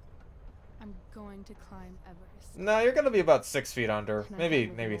day, I'm going to climb Everest. No, you're gonna be about 6 feet under. Maybe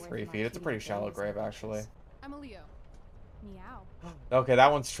 3 feet. It's a pretty shallow grave, actually. I'm a Leo. Meow. Okay,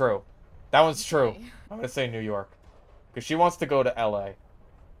 that one's true. That one's true. I'm gonna say New York. Because she wants to go to LA.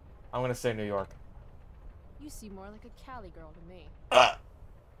 I'm gonna say New York. You seem more like a Cali girl to me.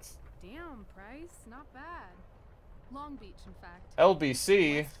 Damn, Price. Not bad. Long Beach, in fact.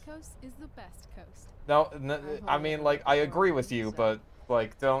 LBC. West Coast is the best coast. No, I mean, like, I agree with you, but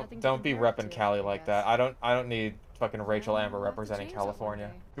like, don't be repping Cali like that. I don't need fucking Rachel Amber representing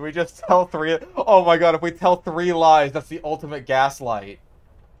California. Do we just tell 3? Oh my god, if we tell 3 lies, that's the ultimate gaslight.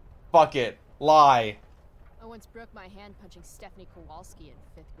 Fuck it, lie. I once broke my hand punching Stephanie Kowalski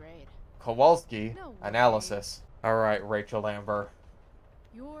in 5th grade. Kowalski? No Analysis. Alright, Rachel Amber.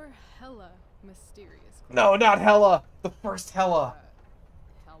 You're hella mysterious. No, not Hella! The first Hella!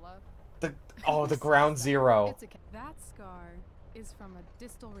 Hella? The ground zero. That scar is from a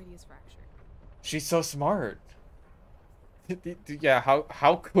distal radius fracture. She's so smart. Yeah,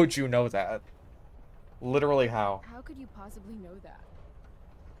 how could you know that? Literally how? How could you possibly know that?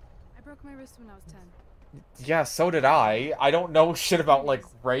 I broke my wrist when I was 10. Yeah, so did I. I don't know shit about, like,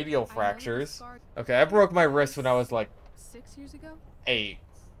 radial fractures. Okay, I broke my wrist when I was, like... 6 years ago? 8.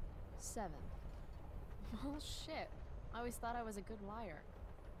 7. Well, shit. I always thought I was a good liar.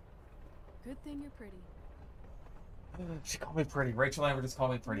 Good thing you're pretty. She called me pretty. Rachel Amber just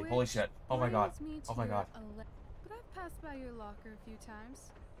called me pretty. Holy shit. Oh my god. Oh my god. But I've passed by your locker a few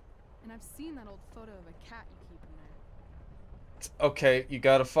times, and I've seen that old photo of a cat you keep in there. Okay, you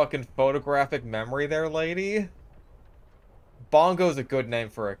got a fucking photographic memory there, lady? Bongo's a good name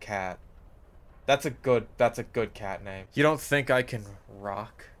for a cat. That's a good cat name. You don't think I can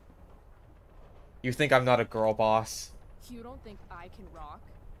rock? You think I'm not a girl boss? You don't think I can rock?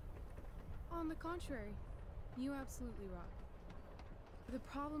 On the contrary, you absolutely rock. The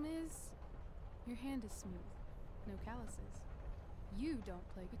problem is, your hand is smooth, no calluses. You don't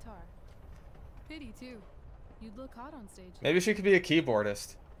play guitar. Pity too. You'd look hot on stage. Maybe she could be a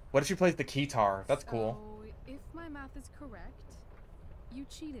keyboardist. What if she plays the keytar? That's cool. So, if my math is correct, you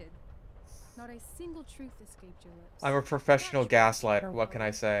cheated. Not a single truth escaped your lips. I'm a professional gaslighter. What can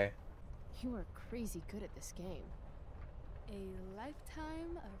I say? You are crazy good at this game. A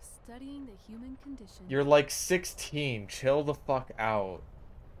lifetime of studying the human condition. You're like 16. Chill the fuck out.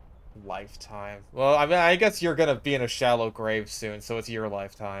 Lifetime. Well, I mean, I guess you're gonna be in a shallow grave soon, so it's your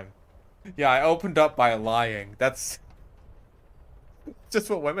lifetime. Yeah, I opened up by lying. That's just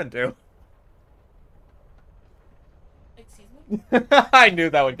what women do. Excuse me? I knew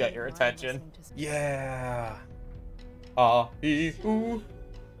that would get your attention. Yeah. Ah-ee-ooh.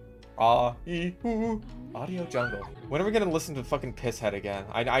 Ah-ee-ooh. Audio jungle. When are we gonna listen to fucking Pisshead again?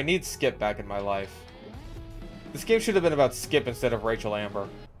 I need Skip back in my life. This game should have been about Skip instead of Rachel Amber.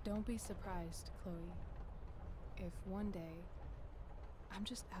 Don't be surprised, Chloe, if one day I'm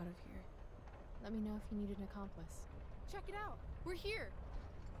just out of here. Let me know if you need an accomplice. Check it out. We're here.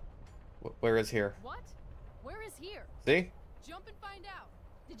 Where is here? What? Where is here? See? Jump and find out.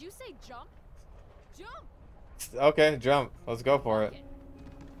 Did you say jump? Jump! Okay, jump. Let's go for it.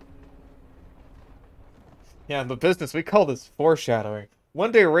 Yeah, in the business, we call this foreshadowing.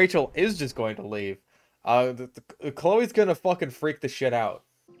 One day Rachel is just going to leave. Chloe's gonna fucking freak the shit out.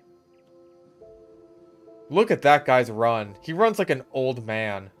 Look at that guy's run. He runs like an old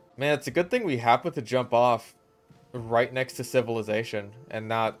man. Man, it's a good thing we happen to jump off right next to civilization and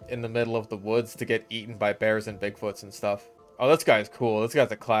not in the middle of the woods to get eaten by bears and Bigfoots and stuff. Oh, this guy's cool. This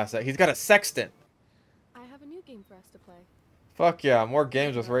guy's a class act. He's got a sextant. I have a new game for us to play. Fuck yeah, more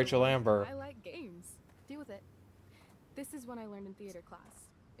games with Rachel Amber. I like games. Deal with it. This is one I learned in theater class.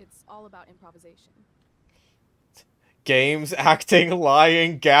 It's all about improvisation. Games, acting,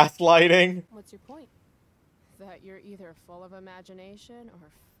 lying, gaslighting. What's your point? That you're either full of imagination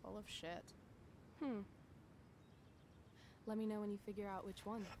or full of shit. Let me know when you figure out which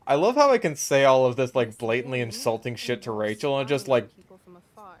one. I love how I can say all of this, like, blatantly insulting shit to Rachel and just, like,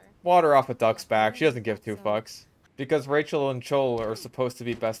 water off a duck's back. She doesn't give two fucks. Because Rachel and Chol are supposed to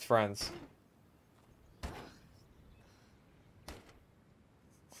be best friends.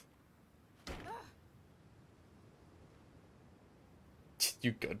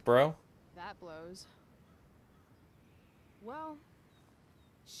 You good, bro? That blows. Well,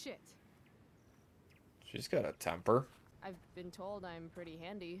 shit. She's got a temper. I've been told I'm pretty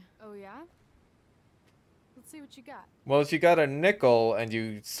handy. Oh yeah? Let's see what you got. Well, if you got a nickel and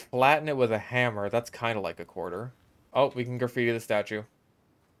you flatten it with a hammer, that's kind of like a quarter. Oh, we can graffiti the statue.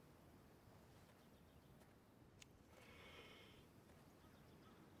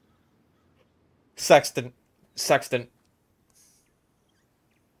 Sextant. Sextant.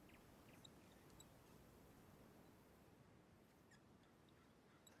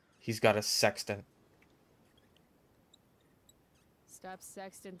 He's got a sextant. Stop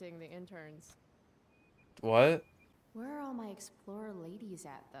sextanting the interns. What? Where are all my explorer ladies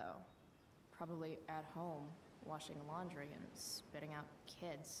at, though? Probably at home, washing laundry and spitting out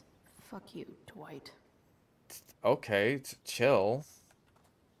kids. Fuck you, Dwight. Okay, chill.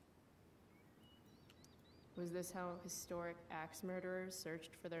 Was this how historic axe murderers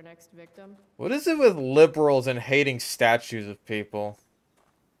searched for their next victim? What is it with liberals and hating statues of people?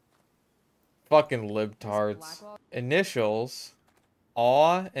 Fucking libtards. Initials.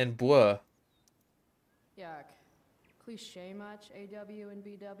 Aw and blah. Yuck. Cliche much, AW and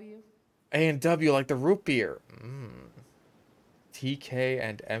BW? A and W like the root beer. TK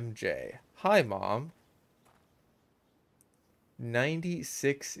and MJ. Hi, Mom.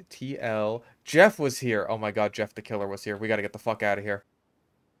 96 TL. Jeff was here. Oh my god, Jeff the Killer was here. We gotta get the fuck out of here.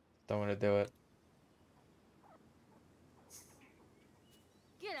 Don't want to do it.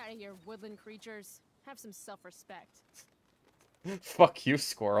 out of here, woodland creatures. Have some self-respect. Fuck you,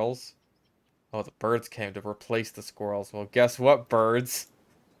 squirrels. Oh, the birds came to replace the squirrels. Well, guess what, birds?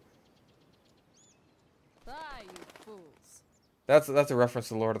 Ah, you fools. That's a reference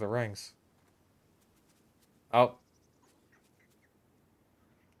to Lord of the Rings. Oh.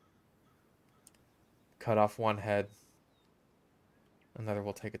 Cut off one head. Another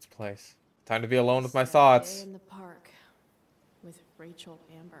will take its place. Time to be alone with my thoughts. Day in the park with Rachel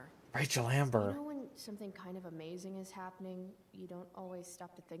Amber. Rachel Amber. You know when something kind of amazing is happening, you don't always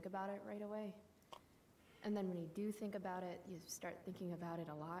stop to think about it right away? And then when you do think about it, you start thinking about it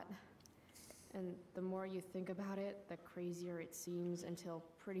a lot. And the more you think about it, the crazier it seems until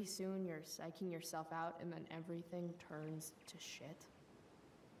pretty soon you're psyching yourself out and then everything turns to shit.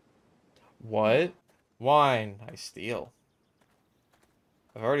 What? Wine. I steal.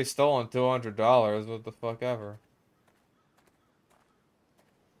 I've already stolen $200. What the fuck ever.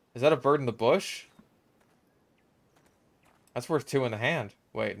 Is that a bird in the bush? That's worth 2 in the hand.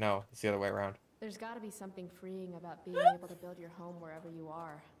 Wait, no. It's the other way around. There's got to be something freeing about being able to build your home wherever you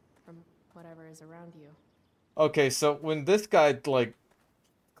are, from whatever is around you. Okay, so when this guy, like,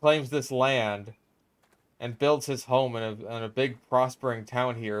 claims this land and builds his home in a big prospering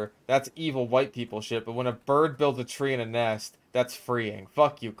town here, that's evil white people shit, but when a bird builds a tree in a nest, that's freeing.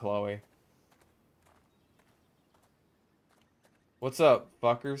 Fuck you, Chloe. What's up,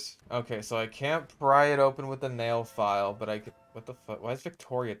 fuckers? Okay, so I can't pry it open with a nail file, but I could... What the fuck? Why is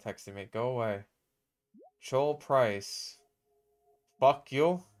Victoria texting me? Go away. Chol Price. Fuck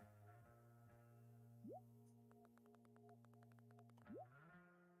you.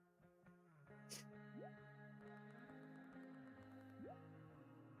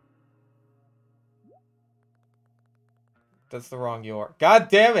 That's the wrong your. God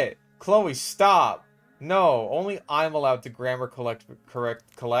damn it! Chloe, stop! No, only I'm allowed to grammar collect. Fuck.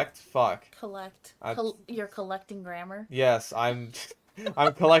 Collect. You're collecting grammar? Yes, I'm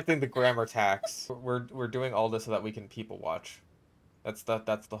collecting the grammar tax. We're doing all this so that we can people watch. That's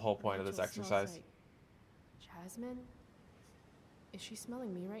the whole point of this exercise. Like Jasmine? Is she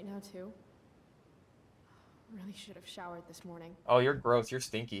smelling me right now too? Really should have showered this morning. Oh, you're gross. You're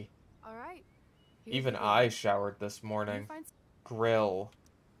stinky. All right. Even I showered this morning. Grill.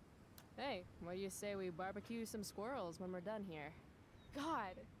 Hey, what do you say we barbecue some squirrels when we're done here?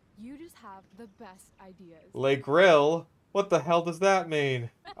 God, you just have the best ideas. Le grill? What the hell does that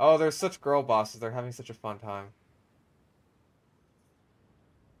mean? Oh, they're such girl bosses. They're having such a fun time.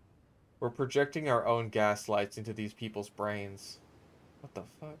 We're projecting our own gaslights into these people's brains. What the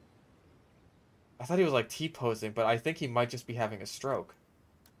fuck? I thought he was like T-posing, but I think he might just be having a stroke.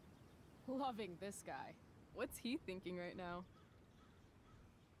 Loving this guy. What's he thinking right now?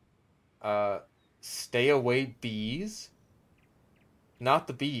 Stay away bees? Not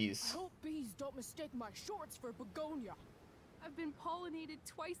the bees. I hope bees don't mistake my shorts for begonia. I've been pollinated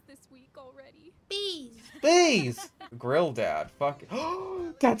twice this week already. Bees! Bees! Grill Dad. Fuck.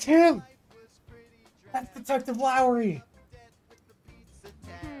 That's him! That's Detective Lowry!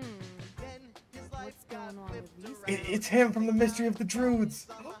 What's going on with these? It's him from the Mystery of the Droods!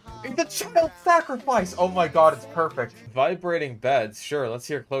 It's a child sacrifice! Oh my god, it's perfect. Vibrating beds. Sure, let's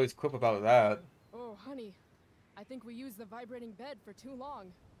hear Chloe's quip about that. Oh, honey. I think we used the vibrating bed for too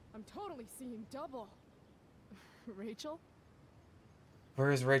long. I'm totally seeing double. Rachel?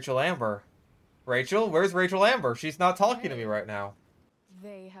 Where's Rachel Amber? Rachel? Where's Rachel Amber? She's not talking to me right now.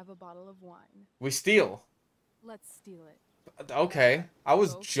 They have a bottle of wine. We steal. Let's steal it. Okay. I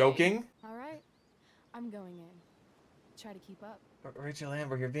was joking. All right. I'm going in. Try to keep up. Rachel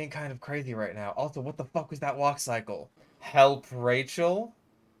Amber, you're being kind of crazy right now. Also, what the fuck was that walk cycle? Help Rachel?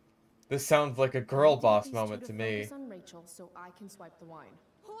 This sounds like a girl boss moment to me. Focus on Rachel so I can swipe the wine.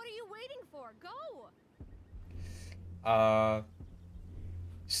 What are you waiting for? Go!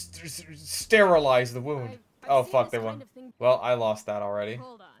 Sterilize the wound. Oh fuck, they won. Well, I lost that already.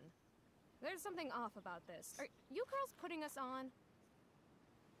 Hold on. There's something off about this. Are you girls putting us on?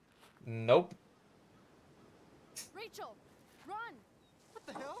 Nope. Rachel, run! What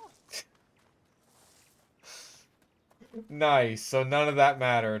the hell? Nice, so none of that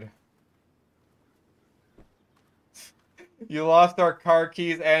mattered. You lost our car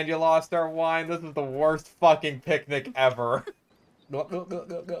keys and you lost our wine. This is the worst fucking picnic ever. Y'all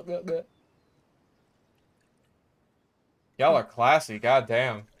are classy,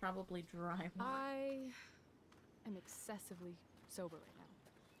 goddamn. Probably dry. I am excessively sober right now.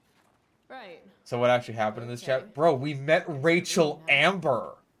 Right. So what actually happened in this chat? Bro, we met Rachel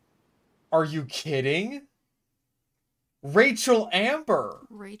Amber. Are you kidding? Rachel Amber.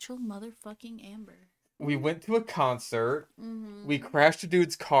 Rachel motherfucking Amber. We went to a concert. Mm-hmm. We crashed a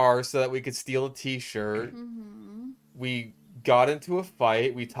dude's car so that we could steal a t-shirt. Mm-hmm. We got into a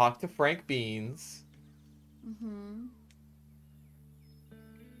fight. We talked to Frank Beans. Mm-hmm.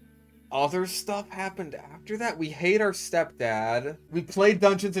 Other stuff happened after that. We hate our stepdad. We played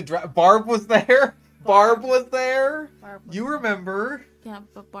Dungeons and Dragons. Barb was there. Barb was there. Barb was You remember? Yeah,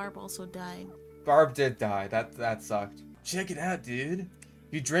 but Barb also died. Barb did die. That sucked. Check it out, dude.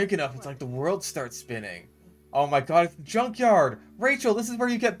 If you drink enough, it's like the world starts spinning. Oh my god, it's the junkyard! Rachel, this is where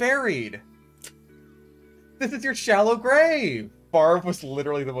you get buried! This is your shallow grave! Barb was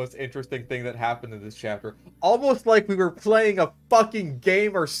literally the most interesting thing that happened in this chapter. Almost like we were playing a fucking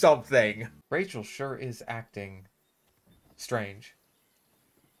game or something! Rachel sure is acting strange.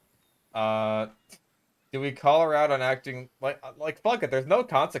 Do we call her out on acting like fuck it, there's no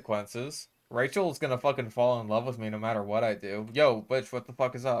consequences. Rachel's gonna fucking fall in love with me no matter what I do. Yo, bitch, what the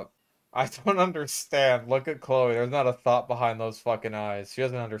fuck is up? I don't understand. Look at Chloe. There's not a thought behind those fucking eyes. She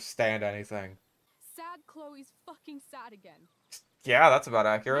doesn't understand anything. Sad Chloe's fucking sad again. Yeah, that's about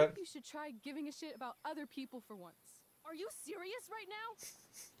accurate. Maybe you should try giving a shit about other people for once. Are you serious right now?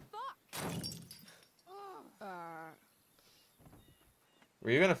 Fuck!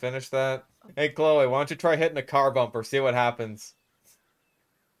 Were you gonna finish that? Hey, Chloe, why don't you try hitting a car bumper, see what happens.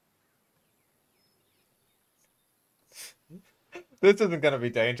 This isn't gonna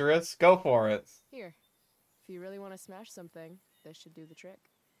be dangerous. Go for it. Here. If you really want to smash something, this should do the trick.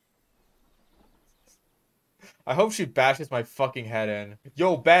 I hope she bashes my fucking head in.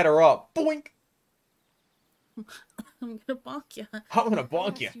 Yo, batter up. Boink! I'm gonna bonk you. I'm gonna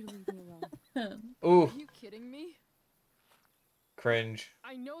bonk you. Ooh. Are you kidding me? Cringe.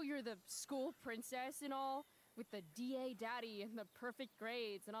 I know you're the school princess and all, with the DA daddy and the perfect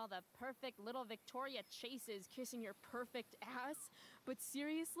grades and all the perfect little Victoria chases kissing your perfect ass, but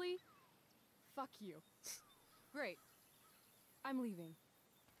seriously? Fuck you. Great. I'm leaving.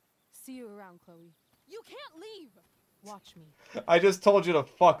 See you around, Chloe. You can't leave! Watch me. I just told you to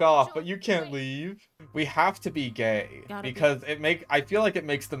fuck off, but you can't leave. We have to be gay because I feel like it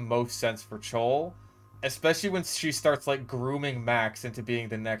makes the most sense for Chol, especially when she starts like grooming Max into being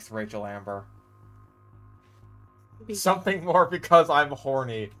the next Rachel Amber. Something more because I'm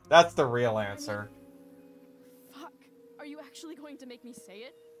horny. That's the real answer. Fuck. Are you actually going to make me say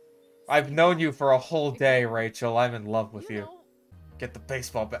it? I've known you for a whole day, Rachel. I'm in love with you. Get the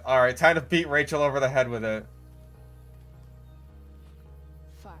baseball bat. Alright, time to beat Rachel over the head with it.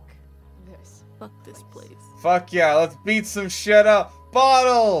 Fuck this. Fuck this place. Fuck yeah, let's beat some shit up.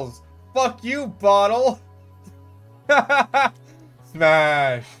 Bottles! Fuck you, bottle!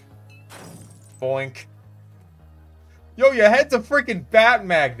 Smash! Boink. Yo, your head's a freaking bat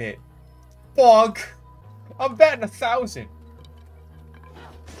magnet. Bonk. I'm batting 1,000.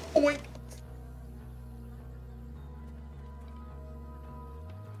 Boink.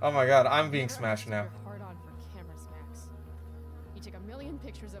 Oh my god, I'm being smashed now. Hard on for cameras, Max. You took 1,000,000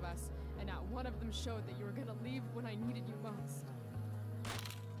 pictures of us, and not one of them showed that you were gonna leave when I needed you most.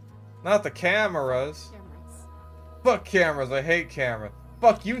 Not the cameras. Fuck cameras, I hate cameras.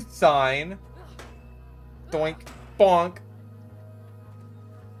 Fuck you, sign. Doink. Bonk.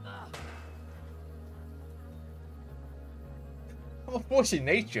 I'm a force in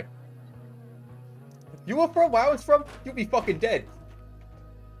nature. If you were from where I was from, you'd be fucking dead.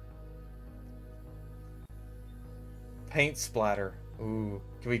 Paint splatter. Ooh.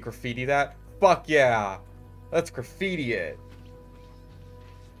 Can we graffiti that? Fuck yeah. Let's graffiti it.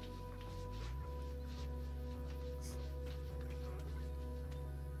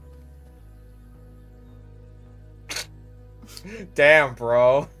 Damn,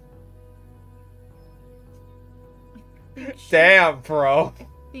 bro. Damn, bro. I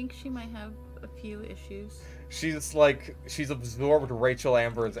think she might have a few issues. She's like, she's absorbed Rachel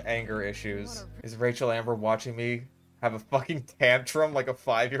Amber's anger issues. Is Rachel Amber watching me have a fucking tantrum like a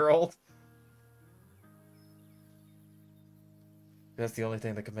 5-year-old? That's the only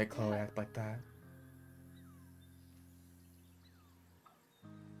thing that could make Chloe act like that.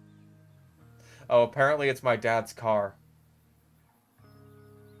 Oh, apparently it's my dad's car.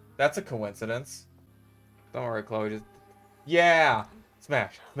 That's a coincidence. Don't worry, Chloe. Just... Yeah!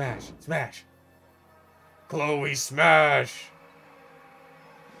 Smash, smash, smash. Chloe, smash!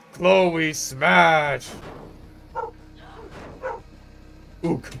 Chloe, smash!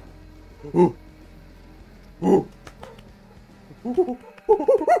 Ook. Ooh. Ooh.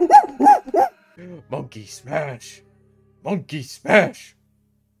 Monkey smash! Monkey smash!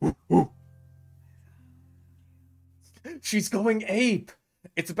 Ooh, ooh. She's going ape!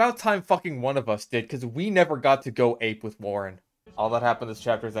 It's about time fucking one of us did, because we never got to go ape with Warren. All that happened this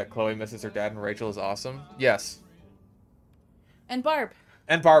chapter is that Chloe misses her dad and Rachel is awesome. Yes. And Barb.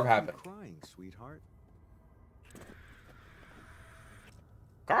 And Barb happened. Crying, sweetheart.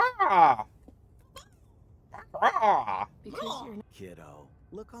 Ah! Ah! Because you're Kiddo,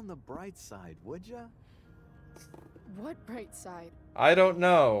 look on the bright side, would ya? What bright side? I don't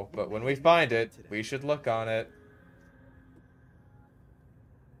know, but when we find it, we should look on it.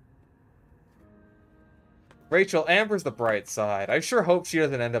 Rachel, Amber's the bright side. I sure hope she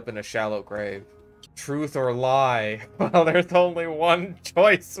doesn't end up in a shallow grave. Truth or lie? Well, there's only one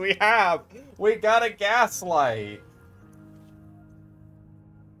choice we have. We gotta gaslight.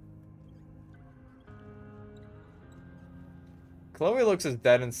 Chloe looks as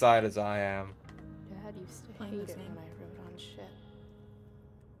dead inside as I am. Dad used to hate it when I wrote on shit.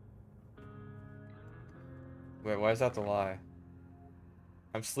 Wait, why is that the lie?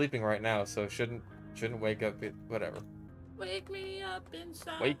 I'm sleeping right now, so shouldn't wake up. Whatever. Wake me up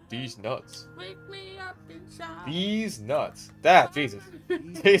inside. Wake these nuts. Wake me up inside. These nuts. Dad, Jesus.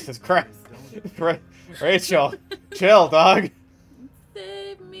 Jesus Christ. Rachel, chill, dog.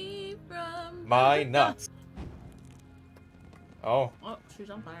 Save me from My nuts. Oh. Oh, she's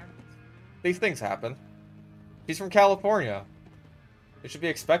on fire. These things happen. She's from California. It should be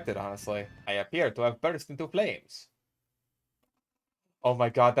expected, honestly. I appear to have burst into flames. Oh my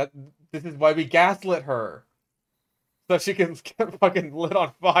god, this is why we gaslit her. So she can get fucking lit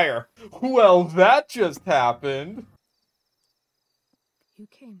on fire. Well, that just happened. You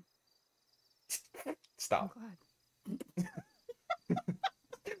came. Stop. I'm glad.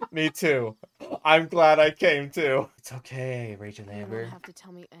 Me too. I'm glad I came too. It's okay, Rachel You Amber. don't have to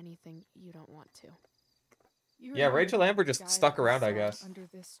tell me anything you don't want to. You Yeah, remember Rachel Amber the just guy stuck that around, I sat guess. Under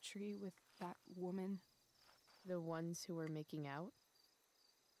this tree with that woman. The ones who were making out?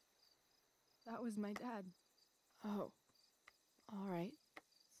 That was my dad. Oh. Alright.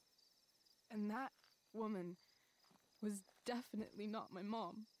 And that woman was definitely not my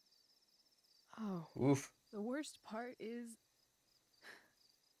mom. Oh. Oof. The worst part is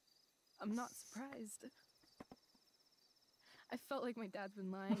I'm not surprised. I felt like my dad's been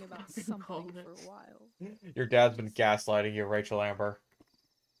lying about something for a while. Your dad's been gaslighting you, Rachel Amber.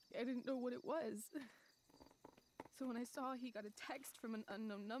 I didn't know what it was. So when I saw he got a text from an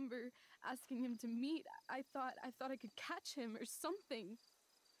unknown number asking him to meet, I thought I could catch him or something.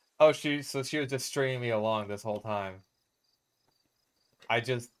 Oh, so she was just stringing me along this whole time.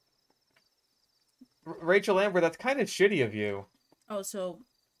 Rachel Amber, that's kind of shitty of you. Oh, so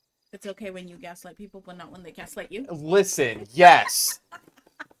it's okay when you gaslight people, but not when they gaslight you? Listen, yes!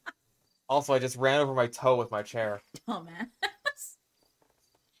 Also, I just ran over my toe with my chair. Oh, man.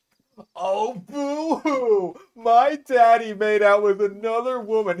 Oh, boo-hoo! My daddy made out with another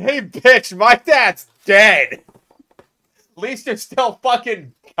woman. Hey, bitch, my dad's dead! At least you still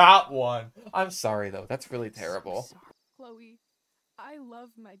fucking got one. I'm sorry, though. That's really terrible. So Chloe, I love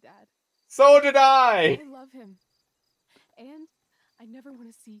my dad. So did I! I love him. And I never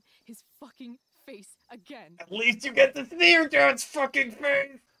want to see his fucking face again. At least you get to see your dad's fucking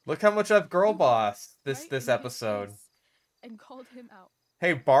face! Look how much I've girl bossed this episode. And called him out.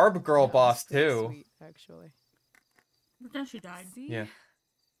 Hey, Barb girl boss too. Sweet, actually. But then she died. See? Yeah.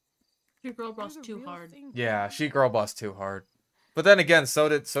 She girl bossed too hard. Yeah, she girl bossed too hard. But then again, so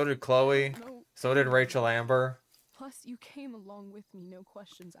did Chloe. No. So did Rachel Amber. Plus, you came along with me, no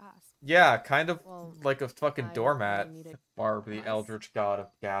questions asked. Yeah, kind of Well, like a fucking I doormat. needed- Barb, the eldritch god of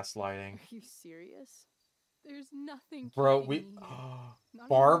gaslighting. Are you serious? There's nothing. Bro, keeping me. Not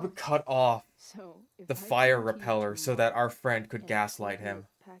Barb even- cut off So, if the I fire come to you repeller so tomorrow that our friend could and gaslight tell you him.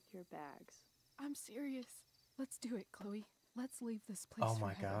 to Pack your bags. I'm serious. Let's do it, Chloe. Let's leave this place. Oh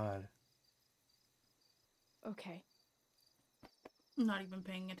my forever. god. Okay. I'm not even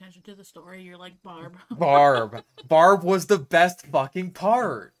paying attention to the story. You're like, Barb. Barb. Barb was the best fucking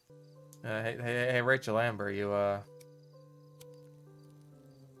part. Hey, Rachel Amber, you're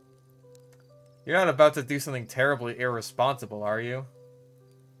not about to do something terribly irresponsible, are you?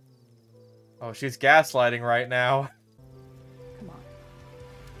 Oh, she's gaslighting right now. Come on.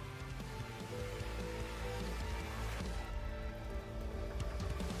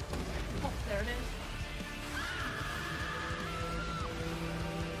 Oh, there it is.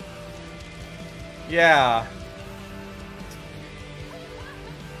 Yeah.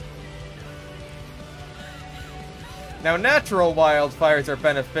 Now, natural wildfires are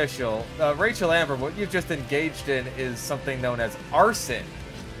beneficial. Rachel Amber, what you've just engaged in is something known as arson.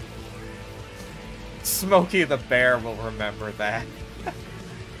 Smokey the Bear will remember that.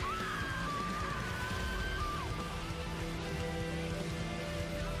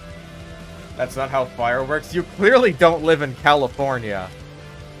 That's not how fire works. You clearly don't live in California.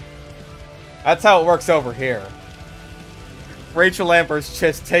 That's how it works over here. Rachel Amber's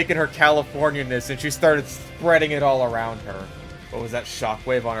just taken her Californianness and she started spreading it all around her. What was that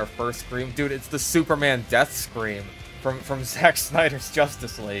shockwave on her first scream? Dude, it's the Superman death scream from Zack Snyder's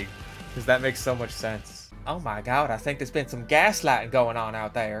Justice League. Because that makes so much sense. Oh my god, I think there's been some gaslighting going on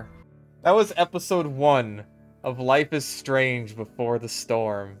out there. That was episode 1 of Life is Strange Before the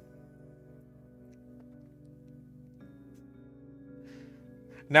Storm.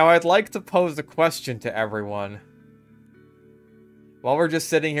 Now I'd like to pose a question to everyone. While we're just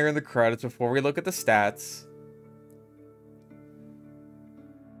sitting here in the credits before we look at the stats.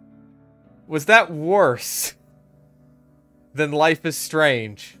 Was that worse than Life is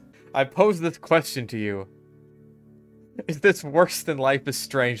Strange? I pose this question to you. Is this worse than Life is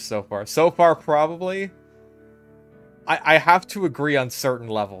Strange so far? So far, probably. I have to agree on certain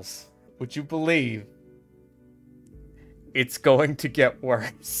levels. Would you believe it's going to get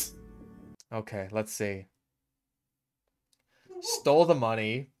worse? Okay, let's see. Stole the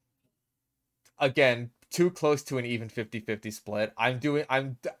money. Again, too close to an even 50-50 split.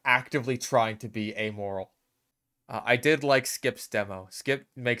 I'm actively trying to be amoral. I did like Skip's demo. Skip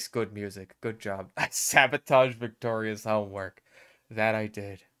makes good music. Good job. I sabotaged Victoria's homework. That I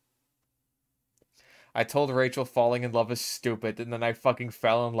did. I told Rachel falling in love is stupid, and then I fucking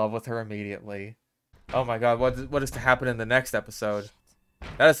fell in love with her immediately. Oh my god, what is to happen in the next episode?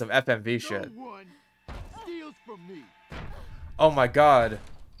 That is some FMV shit. No one steals from me. Oh my god.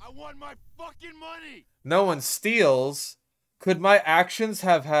 I want my fucking money. No one steals? Could my actions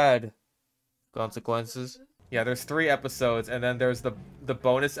have had consequences? Yeah, there's 3 episodes, and then there's the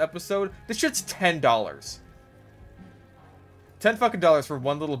bonus episode. This shit's $10. $10 fucking for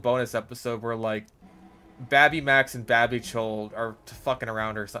one little bonus episode where, like, Babby Max and Babby Chol are fucking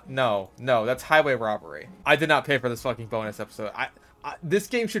around or something. No, that's highway robbery. I did not pay for this fucking bonus episode. This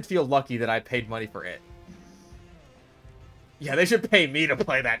game should feel lucky that I paid money for it. Yeah, they should pay me to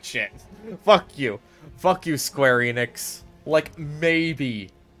play that shit. Fuck you. Fuck you, Square Enix. Like, maybe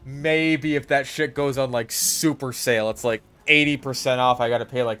if that shit goes on, like, super sale, it's like 80% off, I gotta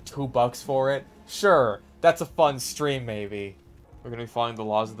pay like $2 for it. Sure, that's a fun stream, maybe. We're gonna be following the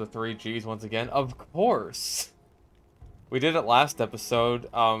laws of the 3 Gs once again. Of course. We did it last episode,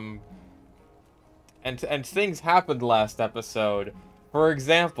 and things happened last episode. For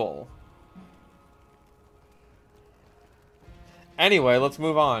example. Anyway, let's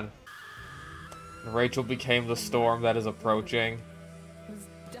move on. Rachel became the storm that is approaching.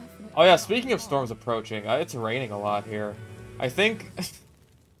 Oh yeah, speaking of storms approaching, it's raining a lot here. I think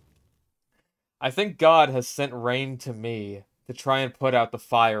God has sent rain to me to try and put out the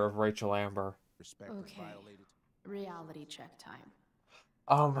fire of Rachel Amber. Okay, reality check time.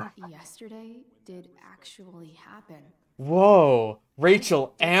 What yesterday did actually happen. Whoa,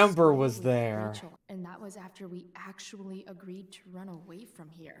 Rachel Amber was there. Rachel, and that was after we actually agreed to run away from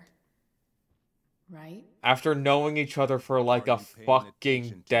here. Right? After knowing each other for like a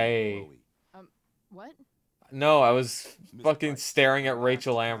fucking day. What? No, I was fucking staring at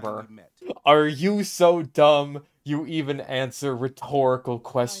Rachel Amber. Are you so dumb you even answer rhetorical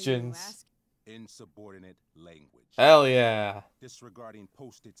questions? Insubordinate language. Hell yeah. Disregarding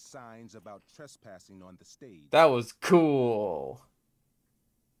posted signs about trespassing on the stage. That was cool.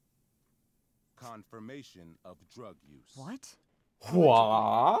 Confirmation of drug use. What?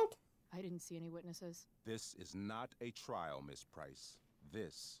 What? I didn't see any witnesses. This is not a trial, Miss Price.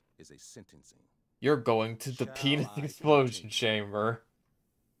 This is a sentencing. You're going to the penis explosion chamber.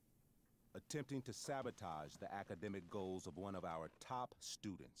 Attempting to sabotage the academic goals of one of our top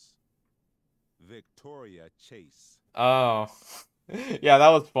students, Victoria Chase. Oh. Yeah, that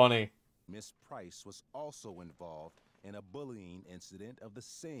was funny. Miss Price was also involved in a bullying incident of the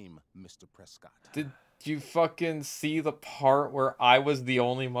same Mr. Prescott. Did you fucking see the part where I was the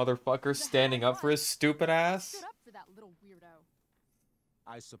only motherfucker standing up for his stupid ass? Stood up for that little weirdo.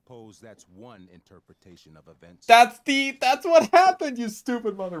 I suppose that's one interpretation of events. That's what happened, you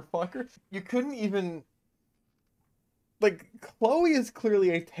stupid motherfucker. You couldn't even... Like, Chloe is clearly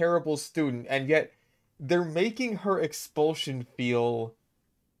a terrible student, and yet they're making her expulsion feel...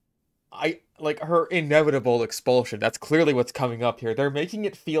 like, her inevitable expulsion. That's clearly what's coming up here. They're making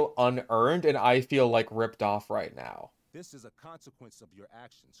it feel unearned, and I feel, like, ripped off right now. This is a consequence of your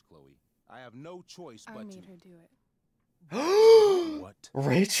actions, Chloe. I have no choice but I made her do it. What?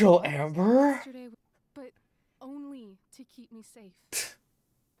 Rachel Amber? Yesterday, but only to keep me safe.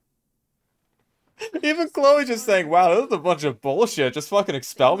 Even Chloe just saying, wow, this is a bunch of bullshit. Just fucking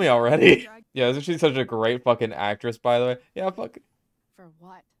expel me already. Yeah, isn't she such a great fucking actress, by the way? Yeah, fuck. For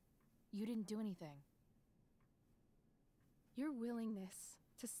what? You didn't do anything. Your willingness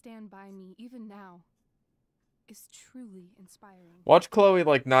to stand by me, even now, is truly inspiring. Watch Chloe,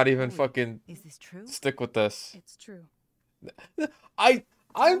 like, not even fucking Is this true? stick with this. It's true.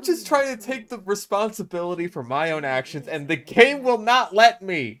 I'm just trying to take the responsibility for my own actions, and the game will not let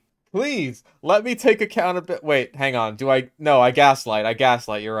me. Please, let me take accountability. Wait, hang on. No, I gaslight.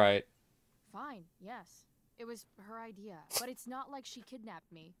 You're right. Fine, yes. It was her idea, but it's not like she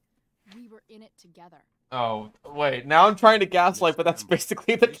kidnapped me. We were in it together. Oh, wait. Now I'm trying to gaslight, but that's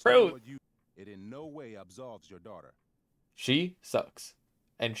basically the truth. It in no way absolves your daughter. She sucks.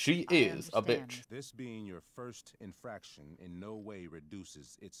 And she is a bitch. This being your first infraction in no way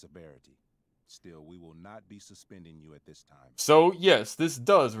reduces its severity. Still, we will not be suspending you at this time. So, yes, this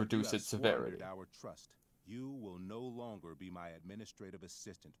does reduce its severity. Our trust. You will no longer be my administrative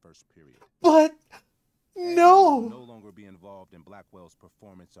assistant first period. But no. You will no longer be involved in Blackwell's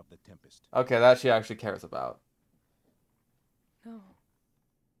performance of The Tempest. Okay, that she actually cares about. No.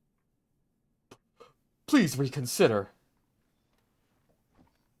 Please reconsider.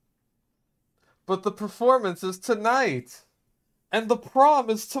 But the performance is tonight. And the prom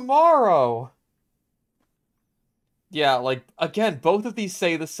is tomorrow. Yeah, like, again, both of these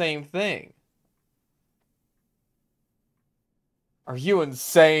say the same thing. Are you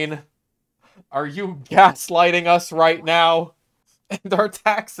insane? Are you gaslighting us right now? And our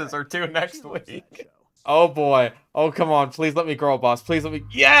taxes are due next week. Oh boy. Oh, come on. Please let me girl boss. Please let me.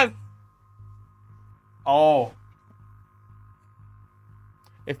 Yes! Oh.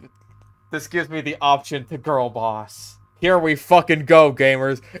 If this gives me the option to girl boss. Here we fucking go,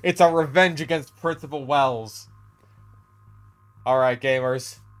 gamers. It's a revenge against Principal Wells. Alright,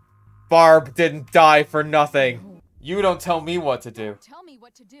 gamers. Barb didn't die for nothing. You don't tell me what to do. Tell me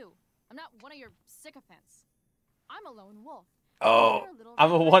what to do. I'm not one of your sycophants. I'm a lone wolf. Oh,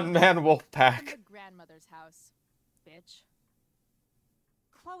 I'm a one-man wolf pack. Grandmother's house, bitch.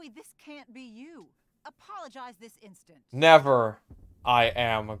 Chloe, this can't be you. Apologize this instant. Never. I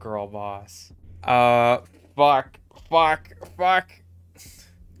am a girl boss. Fuck.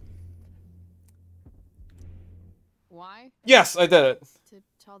 Why? Yes, I did it. To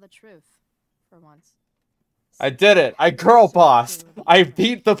tell the truth, for once. I did it. I girl bossed. I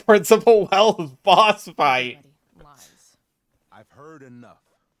beat the Principal Wells boss fight. I've heard enough.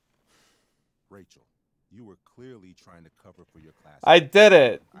 Rachel, you were clearly trying to cover for your class. I did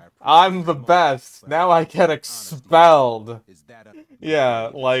it. I'm the best. Now I get expelled. Yeah,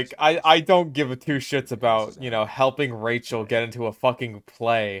 like, I don't give a two shits about, you know, helping Rachel get into a fucking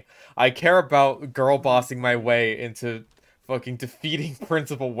play. I care about girl bossing my way into fucking defeating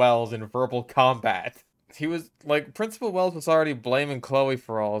Principal Wells in verbal combat. He was, like, Principal Wells was already blaming Chloe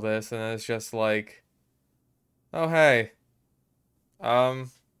for all this, and it's just like, oh, hey.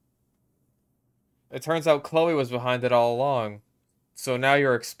 It turns out Chloe was behind it all along. So now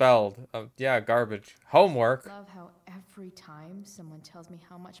you're expelled. Yeah, garbage. Homework. Love how every time someone tells me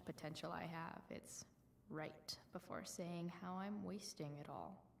how much potential I have, it's right before saying how I'm wasting it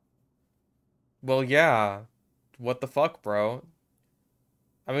all. Well, yeah. What the fuck, bro?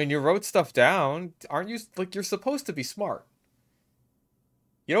 I mean, you wrote stuff down. Aren't you, like, you're supposed to be smart.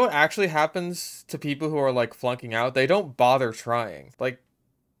 You know what actually happens to people who are, like, flunking out? They don't bother trying. Like,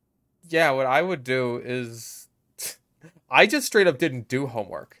 yeah, what I would do is... I just straight up didn't do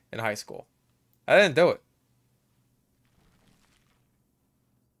homework in high school. I didn't do it.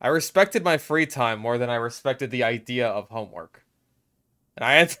 I respected my free time more than I respected the idea of homework. And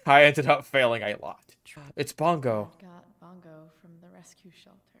I ended up failing a lot. It's Bongo. Got Bongo from the rescue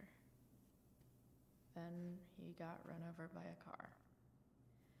shelter. Then he got run over by a car.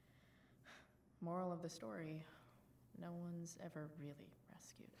 Moral of the story, no one's ever really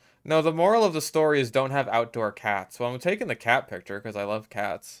rescued. No, the moral of the story is don't have outdoor cats. Well, I'm taking the cat picture because I love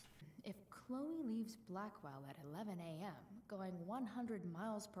cats. If Chloe leaves Blackwell at 11 a.m., going 100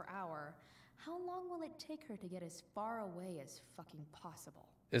 miles per hour, how long will it take her to get as far away as fucking possible?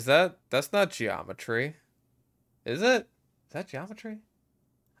 That's not geometry. Is it? Is that geometry?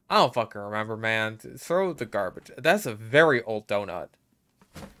 I don't fucking remember, man. Throw the garbage. That's a very old donut.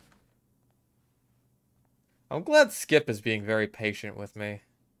 I'm glad Skip is being very patient with me.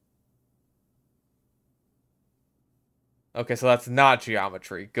 Okay, so that's not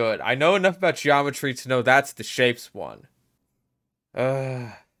geometry. Good. I know enough about geometry to know that's the shapes one.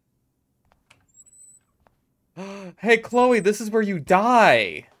 Hey, Chloe, this is where you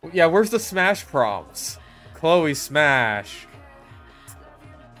die. Yeah, where's the Smash prompts? Chloe, smash.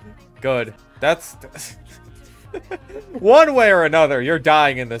 Good. That's... One way or another, you're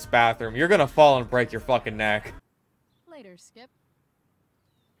dying in this bathroom. You're gonna fall and break your fucking neck. Later, Skip.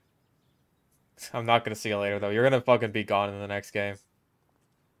 I'm not gonna see you later, though. You're gonna fucking be gone in the next game.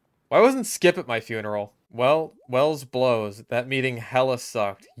 Why wasn't Skip at my funeral? Well, Wells blows. That meeting hella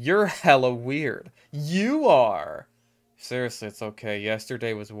sucked. You're hella weird. You are! Seriously, it's okay.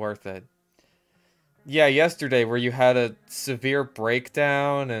 Yesterday was worth it. Yeah, yesterday, where you had a severe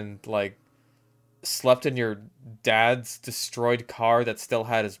breakdown and, like, slept in your dad's destroyed car that still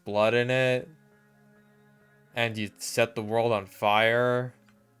had his blood in it. And you set the world on fire.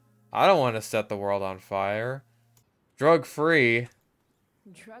 I don't want to set the world on fire. Drug-free.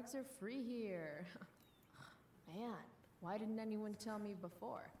 Drugs are free here. Man, why didn't anyone tell me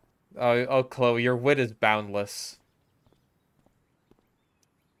before? Oh, Chloe, your wit is boundless.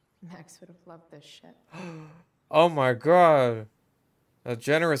 Max would have loved this shit. Oh my god. A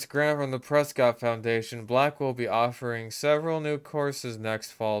generous grant from the Prescott Foundation. Black will be offering several new courses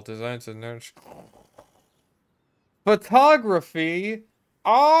next fall designed to nurture photography.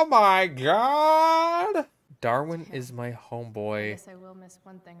 Oh my god. Darwin is my I homeboy. guess I will miss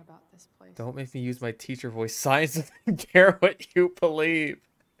one thing about this place. Don't make me use my teacher voice. Science doesn't care what you believe.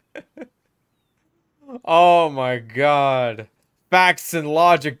 Oh my god. Facts and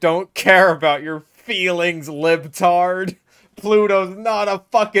logic don't care about your feelings, libtard. Pluto's not a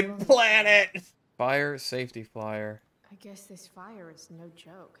fucking planet. Fire safety flyer. I guess this fire is no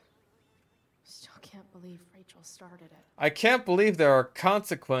joke. Still can't believe Rachel started it. I can't believe there are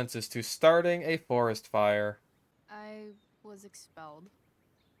consequences to starting a forest fire. I was expelled.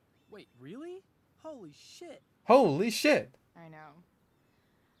 Wait, really? Holy shit. Holy shit. I know.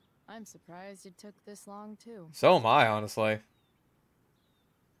 I'm surprised it took this long, too. So am I, honestly.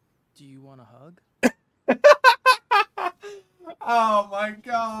 Do you want a hug? Oh my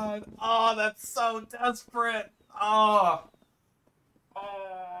god. Oh, that's so desperate. Oh.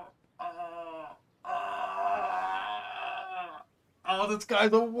 Oh, this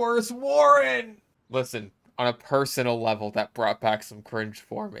guy's the worst, Warren! Listen, on a personal level, that brought back some cringe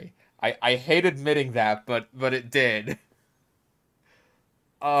for me. I hate admitting that, but it did.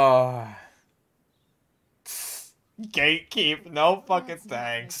 Gatekeep, no fucking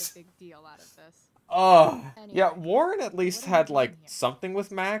thanks. Make a big deal out of this. Yeah, Warren at least had, like, something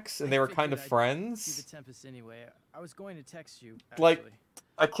with Max, and they were kind of See friends. the Tempest anyway. I was going to text you, Like, actually.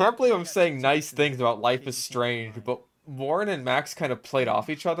 I can't believe I'm saying nice things about Life is Strange, but Warren and Max kind of played off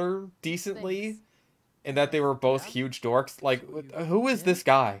each other decently, in that they were both huge dorks. Like, who is this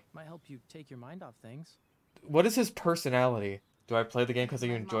guy? Might help you take your mind off things. What is his personality? Do I play the game because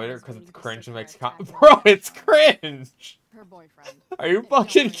you enjoyed it or because it's cringe and makes Bro, it's cringe! Her boyfriend. Are you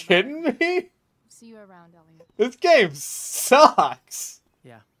fucking kidding me? See you around, Elliot. This game sucks!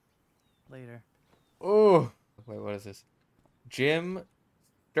 Yeah. Later. Oh. Wait, what is this? Jim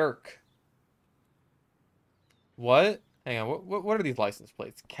Dirk. What? Hang on, what are these license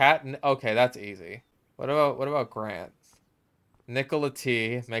plates? Okay, that's easy. What about Grant? Nicola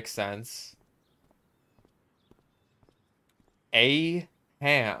T, makes sense. A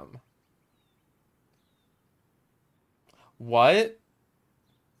Ham. What?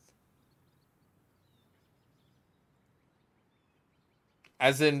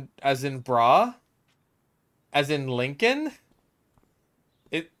 As in bra? As in Lincoln?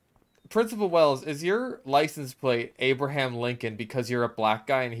 Principal Wells, is your license plate Abraham Lincoln because you're a black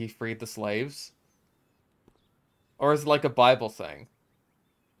guy and he freed the slaves? Or is it like a Bible thing?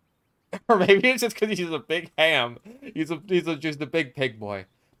 Or maybe it's just because he's a big ham. He's just a big pig boy.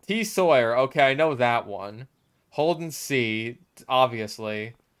 T. Sawyer, okay, I know that one. Holden C,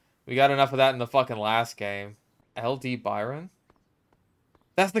 obviously. We got enough of that in the fucking last game. L.D. Byron?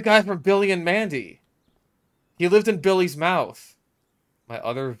 That's the guy from Billy and Mandy. He lived in Billy's mouth. My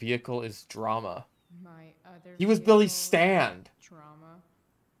other vehicle is drama. He was Billy's stand. Drama.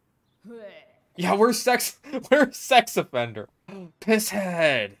 Yeah, we're a sex offender.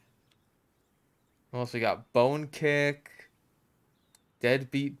 Pisshead. What else we got? Bone Kick.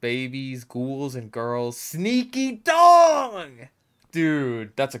 Deadbeat Babies, Ghouls and Girls. Sneaky Dong!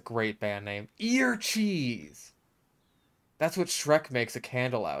 Dude, that's a great band name. Ear Cheese. That's what Shrek makes a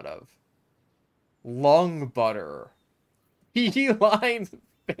candle out of. Lung Butter. Feline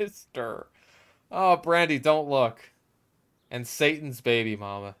Fister. Oh, Brandy, don't look. And Satan's Baby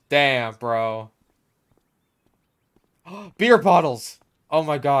Mama. Damn, bro. Beer bottles! Oh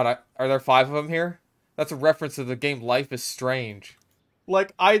my god, are there 5 of them here? That's a reference to the game Life is Strange.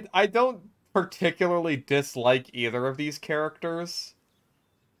 Like, I don't particularly dislike either of these characters.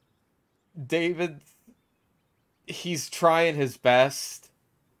 David, he's trying his best.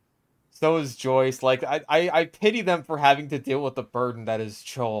 So is Joyce. Like, I pity them for having to deal with the burden that is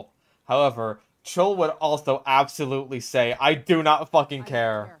Chol. However, Chol would also absolutely say, I do not fucking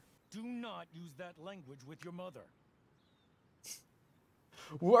care. Do not not use that language with your mother.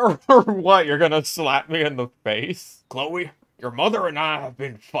 Or what? You're gonna slap me in the face? Chloe, your mother and I have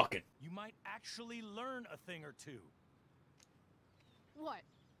been fucking. You might actually learn a thing or two. What?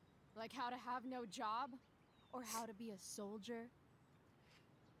 Like how to have no job? Or how to be a soldier?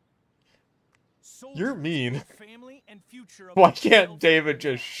 You're mean. Family and future of Why can't David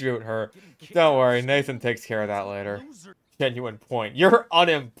just shoot her? Don't worry, Nathan takes care of that later. Genuine point. You're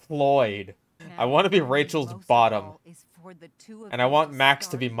unemployed. I want to be Rachel's bottom. And I want Max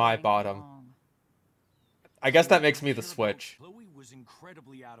to be my bottom. I guess that makes me the switch. Chloe was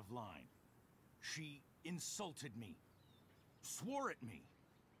incredibly out of line. She insulted me. Swore at me.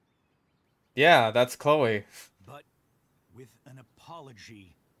 Yeah, that's Chloe. But with an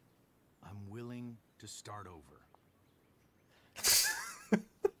apology, I'm willing to start over.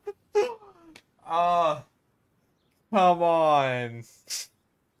 Come on.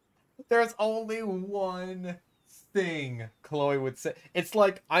 There's only one thing Chloe would say. It's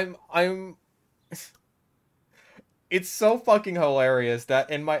like, It's so fucking hilarious that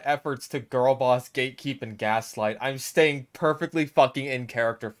in my efforts to girl boss, gatekeep, and gaslight, I'm staying perfectly fucking in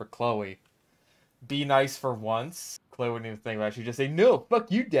character for Chloe. Be nice for once. Chloe wouldn't even think about it. She'd just say, no,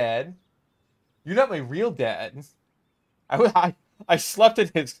 fuck you, Dad. You're not my real dad. I slept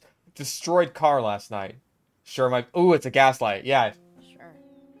in his destroyed car last night. Sure, ooh, it's a gaslight. Yeah. Sure.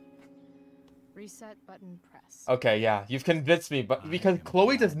 Reset button press. Okay, yeah. You've convinced me, but because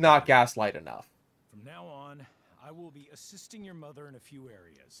Chloe does not gaslight enough. From now on, I will be assisting your mother in a few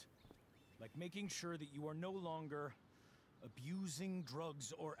areas. Like making sure that you are no longer abusing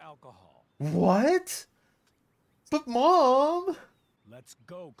drugs or alcohol. What? But Mom! Let's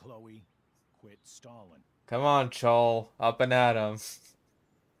go, Chloe. Quit stalling. Come on, Chol. Up and at 'em.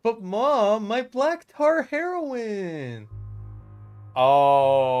 But Mom, my black tar heroin!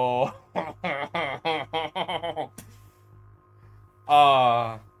 Oh.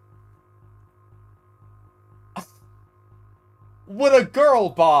 Would a girl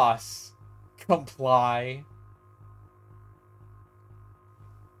boss comply?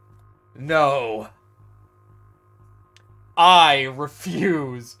 No. I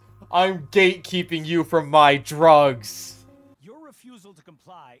refuse. I'm gatekeeping you from my drugs. Your refusal to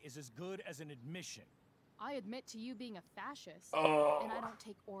comply is as good as an admission. I admit to you being a fascist, Oh. and I don't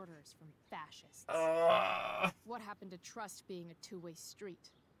take orders from fascists. What happened to trust being a two-way street?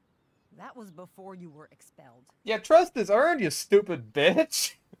 That was before you were expelled. Yeah, trust is earned, you stupid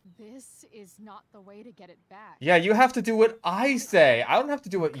bitch. This is not the way to get it back. Yeah, you have to do what I say. I don't have to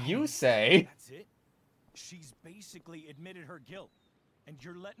do what you say. That's it. She's basically admitted her guilt, and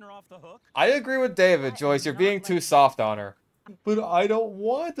you're letting her off the hook? I agree with David, Joyce. You're being too soft on her. But I don't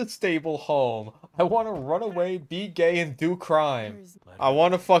want a stable home. I want to run away, be gay, and do crime. I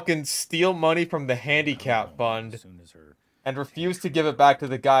want to fucking steal money from the handicap fund and refuse to give it back to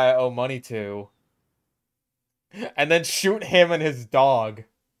the guy I owe money to. And then shoot him and his dog.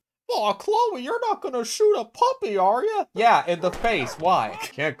 Oh, Chloe, you're not gonna shoot a puppy, are you? Yeah, in the face. Why?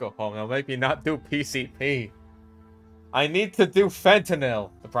 Can't go home. They'll make me not do PCP. I need to do fentanyl.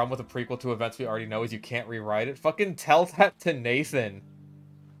 The problem with a prequel to events we already know is you can't rewrite it. Fucking tell that to Nathan.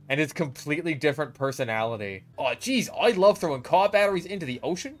 And his completely different personality. Oh, jeez, I love throwing car batteries into the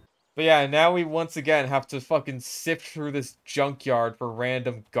ocean. But yeah, now we once again have to fucking sift through this junkyard for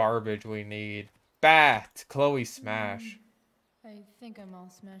random garbage we need. Bat! Chloe smash. I think I'm all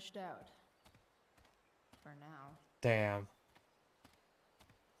smashed out. For now. Damn.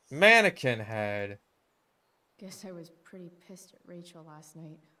 Mannequin head. Guess I was pretty pissed at Rachel last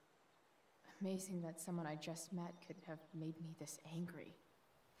night. Amazing that someone I just met could have made me this angry.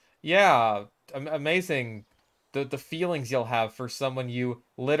 Yeah, amazing the feelings you'll have for someone you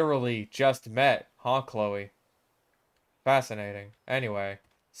literally just met, huh, Chloe? Fascinating. Anyway,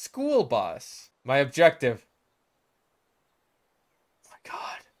 school bus. My objective. Oh my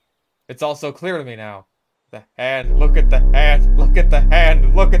god. It's all so clear to me now. The hand, look at the hand, look at the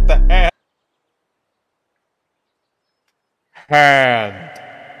hand, look at the hand. Hand.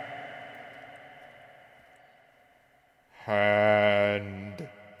 Hand.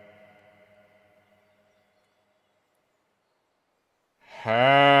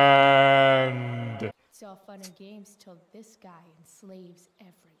 Hand. It's all fun and games till this guy enslaves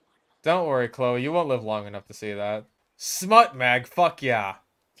everyone. Don't worry, Chloe. You won't live long enough to see that. Smut mag, fuck yeah.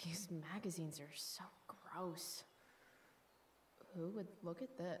 These magazines are so gross. Who would look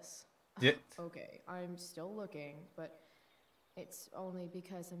at this? Yeah. Okay, I'm still looking, but it's only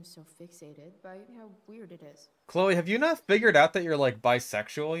because I'm so fixated by how weird it is. Chloe, have you not figured out that you're, like,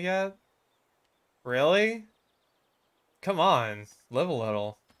 bisexual yet? Really? Come on. Live a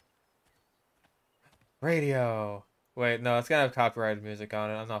little. Radio. Wait, no, it's gonna have copyrighted music on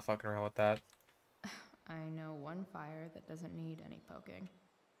it. I'm not fucking around with that. I know one fire that doesn't need any poking.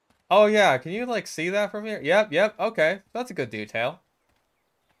 Oh yeah, can you like see that from here? Yep, okay. That's a good detail.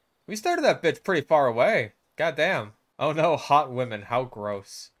 We started that bitch pretty far away. Goddamn. Oh no, hot women, how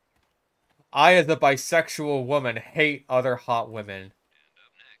gross. I, as a bisexual woman, hate other hot women.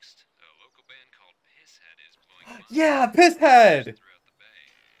 Yeah, Pisshead!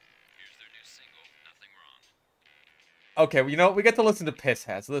 Okay, well, you know what? We get to listen to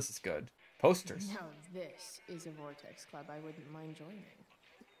Pisshead, so this is good. Posters. Now this is a Vortex Club I wouldn't mind joining.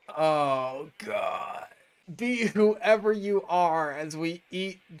 Oh, God. Be whoever you are as we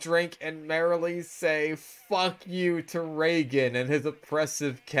eat, drink, and merrily say fuck you to Reagan and his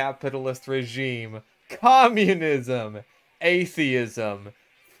oppressive capitalist regime. Communism. Atheism.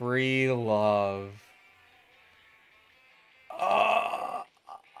 Free love.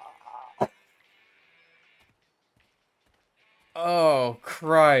 Oh,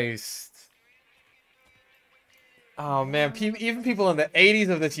 Christ. Oh, man. Even people in the 80s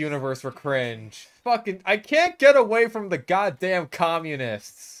of this universe were cringe. Fucking, I can't get away from the goddamn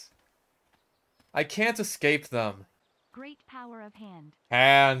communists. I can't escape them. Great power of hand.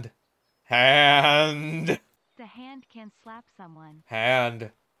 Hand. Hand. The hand can slap someone. Hand.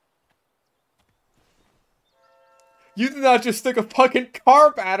 You did not just stick a fucking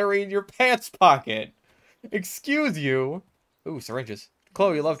car battery in your pants pocket. Excuse you. Ooh, syringes.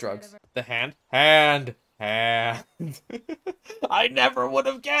 Chloe, you love drugs. The hand. Hand. Hand. I never would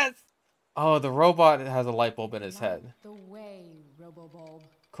have guessed. Oh, the robot has a light bulb in his head. The way, Robobulb.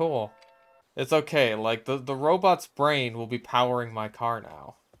 Cool. It's okay. Like, the robot's brain will be powering my car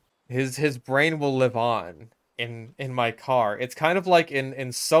now. His brain will live on in my car. It's kind of like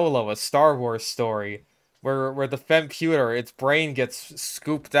in Solo, a Star Wars story, where the femputer, its brain gets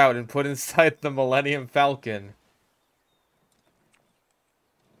scooped out and put inside the Millennium Falcon.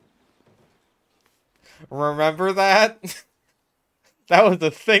 Remember that? That was the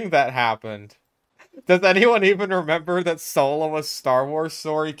thing that happened. Does anyone even remember that Solo, a Star Wars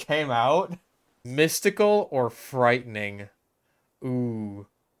story, came out? Mystical or frightening? Ooh.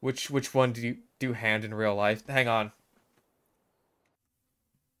 Which one do you do hand in real life? Hang on.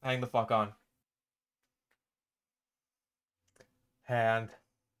 Hang the fuck on. Hand.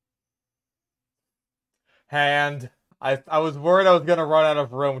 Hand. I was worried I was gonna run out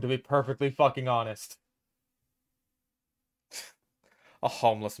of room, to be perfectly fucking honest. A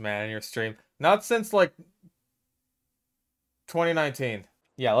homeless man in your stream. Not since, like, 2019.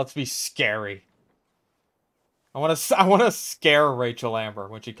 Yeah, let's be scary. I wanna scare Rachel Amber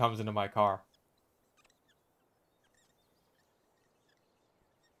when she comes into my car.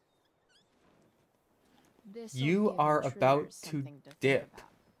 You are about to dip.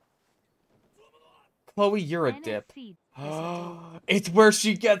 Chloe, you're a dip. It's where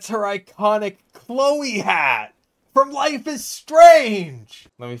she gets her iconic Chloe hat from Life is Strange.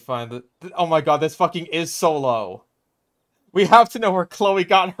 Let me find it. Oh my god, this fucking is Solo. We have to know where Chloe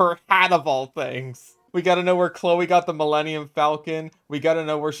got her hat of all things. We gotta know where Chloe got the Millennium Falcon. We gotta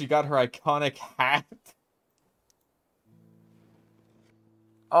know where she got her iconic hat.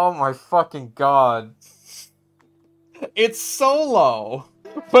 Oh my fucking god. It's Solo!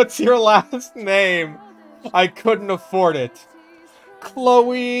 What's your last name? I couldn't afford it.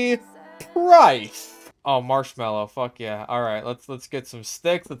 Chloe Price! Oh, marshmallow. Fuck yeah. Alright, let's get some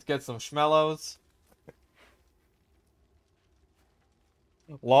sticks. Let's get some schmellows.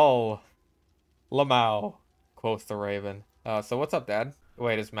 Lol. Lamau, quoth the raven. So what's up, Dad?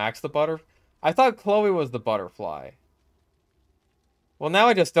 Wait, is Max the butter? I thought Chloe was the butterfly. Well, now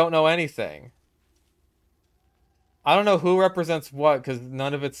I just don't know anything. I don't know who represents what, because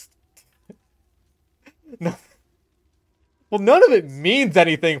none of it's... no. Well, none of it means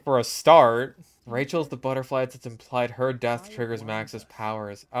anything for a start. Rachel's the butterfly. It's implied her death triggers Max's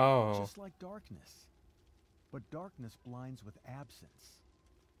powers. Oh. Just like darkness. But darkness blinds with absence.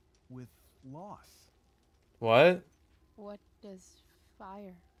 With loss. What? What does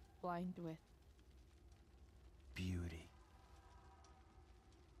fire blind with? Beauty.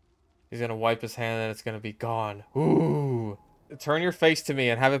 He's gonna wipe his hand and it's gonna be gone. Ooh. Turn your face to me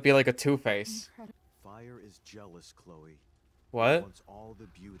and have it be like a Two-Face. Fire is jealous, Chloe. What? It wants all the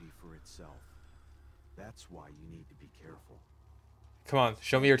beauty for itself. That's why you need to be careful. Come on,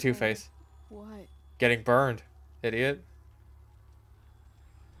 show me your Two-Face. What? Getting burned, idiot.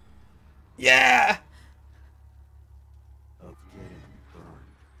 Yeah! Of getting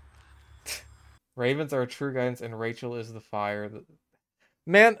burned. Ravens are a true guidance and Rachel is the fire.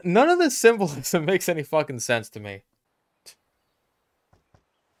 Man, none of this symbolism makes any fucking sense to me.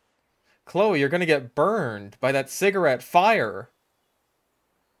 Chloe, you're gonna get burned by that cigarette fire.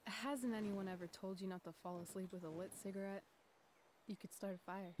 Hasn't anyone ever told you not to fall asleep with a lit cigarette? You could start a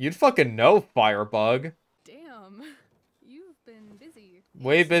fire. You'd fucking know, Firebug. Damn, you've been busy.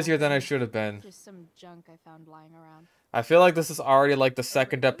 Way busier than I should have been. Just some junk I found lying around. I feel like this is already like the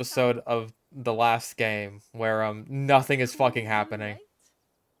second episode of the last game where nothing is fucking happening.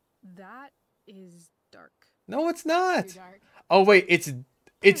 That is dark. No, it's not. Too dark. Oh wait,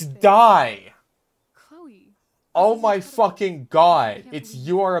 it's die. Chloe. Oh my fucking god. It's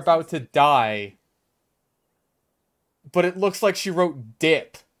you are about to die. But it looks like she wrote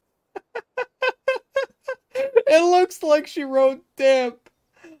dip. It looks like she wrote dip.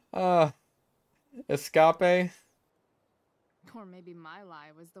 Escape. Or maybe my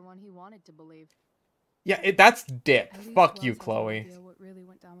lie was the one he wanted to believe. Yeah, that's dip. At least Fuck you, Wells has no Chloe. idea what really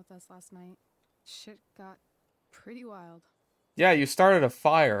went down with us last night. Shit got pretty wild. Yeah, you started a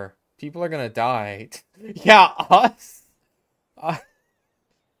fire. People are gonna die. Yeah, us?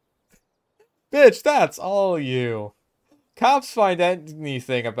 Bitch, that's all you. Cops find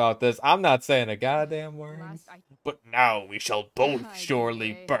anything about this. I'm not saying a goddamn word. But now we shall both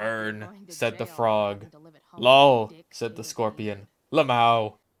surely burn, said the frog. Lol, said the scorpion.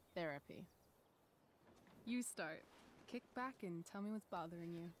 Lamau. Therapy. You start. Kick back and tell me what's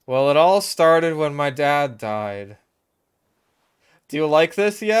bothering you. Well, it all started when my dad died. Do you like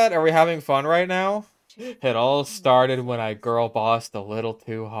this yet? Are we having fun right now? It all started when I girl bossed a little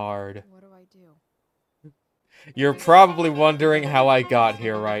too hard. What do I do? You're probably wondering how I got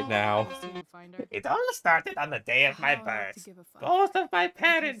here right now. It all started on the day of my birth. Both of my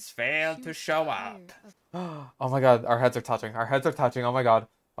parents failed to show up. Oh my god, our heads are touching. Our heads are touching. Oh my god.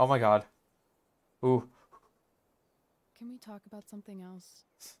 Oh my god. Ooh. Can we talk about something else?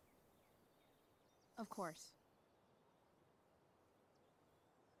 Of course.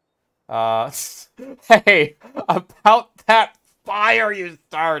 Hey, about that fire you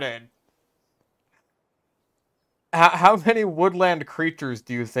started. How many woodland creatures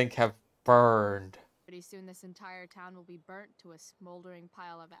do you think have burned? Pretty soon this entire town will be burnt to a smoldering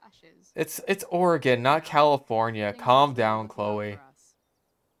pile of ashes. It's Oregon, not California. Calm down, Chloe.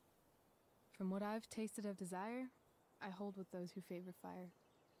 From what I've tasted of desire, I hold with those who favor fire.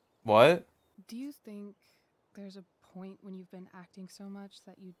 What? Do you think there's a point when you've been acting so much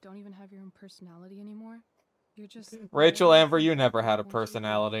that you don't even have your own personality anymore? You're just... Rachel Amber, you never had a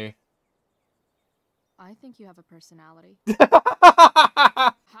personality. I think you have a personality.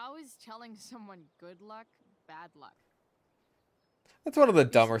 How is telling someone good luck bad luck? That's one of the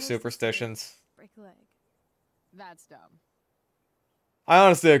dumber superstitions. Break a leg. That's dumb. I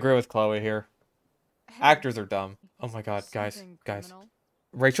honestly agree with Chloe here. Actors are dumb. Oh my god, guys.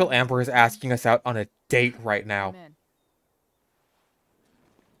 Rachel Amber is asking us out on a date right now.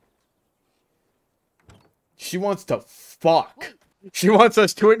 She wants to fuck. She wants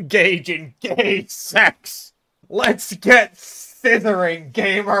us to engage in gay sex. Let's get scissoring,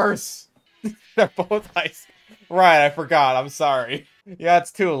 gamers. They're both ice. Right, I forgot. I'm sorry. Yeah,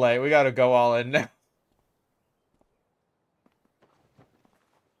 it's too late. We gotta go all in now.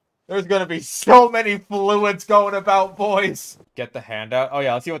 There's gonna be so many fluids going about, boys. Get the hand out. Oh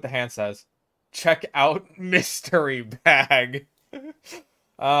yeah, let's see what the hand says. Check out mystery bag.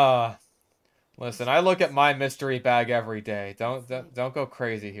 Listen, I look at my mystery bag every day. Don't go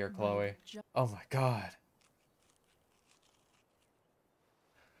crazy here, Chloe. Oh my god.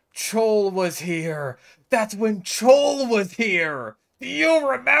 Chol was here. That's when Chol was here. Do you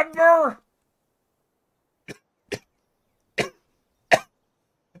remember?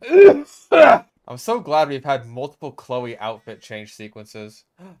 I'm so glad we've had multiple Chloe outfit change sequences.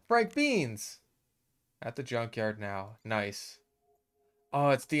 Frank Beans! At the junkyard now. Nice. Oh,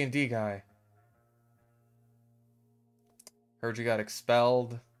 it's D&D guy. Heard you got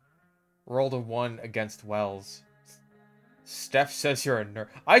expelled. Rolled a 1 against Wells. Steph says you're a nerd.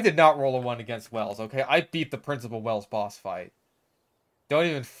 I did not roll a 1 against Wells, okay? I beat the Principal Wells boss fight. Don't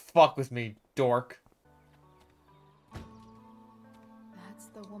even fuck with me, dork. That's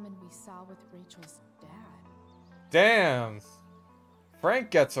the woman we saw with Rachel's dad. Damn.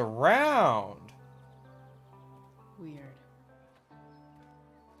 Frank gets around. Weird.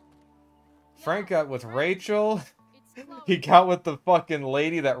 Frank got with Rachel. He got with the fucking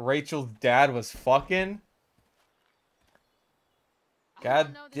lady that Rachel's dad was fucking.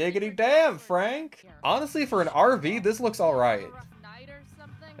 God diggity damn, Frank. Honestly, for an RV, this looks alright.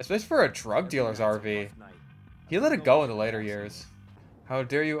 Especially for a drug dealer's RV. He let it go in the later years. How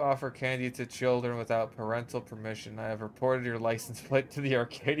dare you offer candy to children without parental permission? I have reported your license plate to the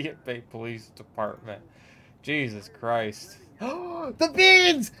Arcadia Bay Police Department. Jesus Christ. The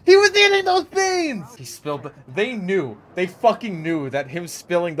beans! He was eating those beans! He spilled the... They knew. They fucking knew that him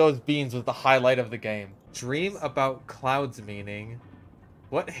spilling those beans was the highlight of the game. Dream about Cloud's meaning.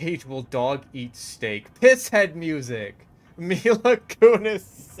 What age will dog eat steak? Pisshead music. Mila Kunis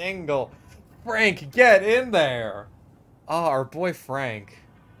single. Frank, get in there! Ah, our boy Frank.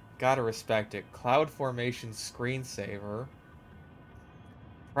 Gotta respect it. Cloud formation screensaver.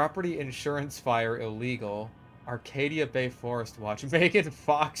 Property insurance fire illegal. Arcadia Bay Forest Watch. Megan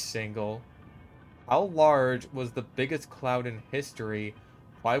Fox single. How large was the biggest cloud in history?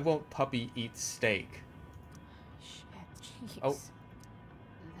 Why won't puppy eat steak? Shit, jeez. Oh.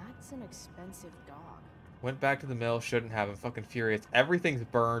 That's an expensive dog. Went back to the mill, shouldn't have. I'm fucking furious. Everything's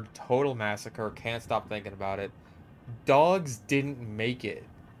burned. Total massacre. Can't stop thinking about it. Dogs didn't make it.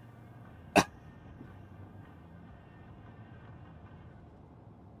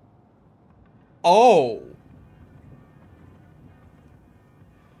 Oh.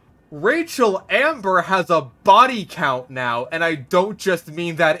 Rachel Amber has a body count now, and I don't just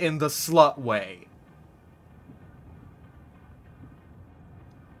mean that in the slut way.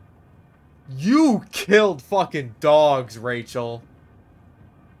 You killed fucking dogs, Rachel.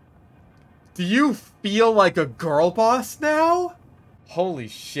 Do you feel like a girl boss now? Holy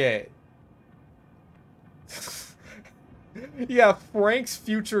shit. Yeah, Frank's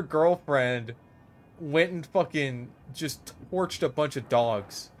future girlfriend went and fucking just torched a bunch of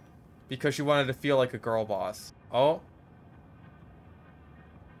dogs because she wanted to feel like a girl boss. Oh.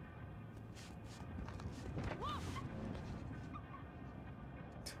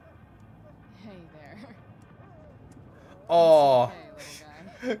 Hey there. Oh.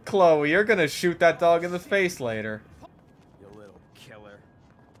 Chloe, you're gonna shoot that dog in the face later. You little killer.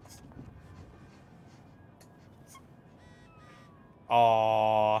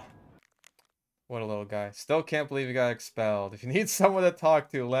 Aww. What a little guy. Still can't believe he got expelled. If you need someone to talk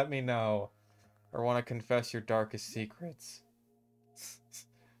to, let me know. Or want to confess your darkest secrets.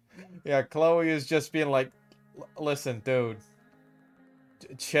 Yeah, Chloe is just being like, listen, dude.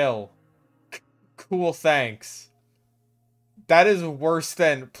 Chill. Cool, thanks. That is worse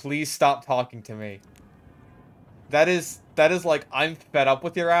than, please stop talking to me. That is like, I'm fed up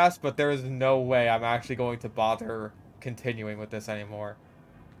with your ass, but there is no way I'm actually going to bother continuing with this anymore.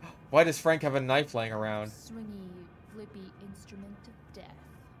 Why does Frank have a knife laying around? Swingy, flippy instrument of death.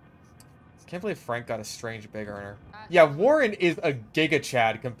 Can't believe Frank got a strange big earner. Yeah, Warren is a Giga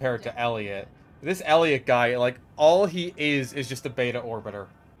Chad compared to Elliot. This Elliot guy, like, all he is just a beta orbiter.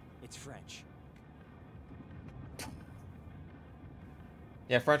 It's French.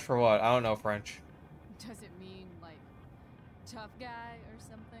 Yeah, French for what? I don't know French. Does it mean, like, tough guy or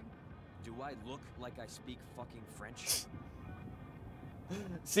something? Do I look like I speak fucking French?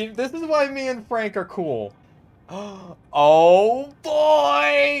 See, this is why me and Frank are cool. Oh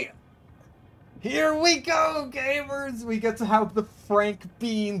boy! Here we go, gamers! We get to have the Frank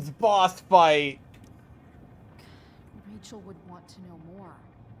Beans boss fight. Rachel would want to know more.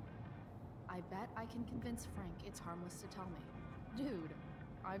 I bet I can convince Frank it's harmless to tell me. Dude,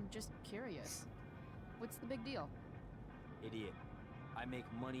 I'm just curious. What's the big deal? Idiot. I make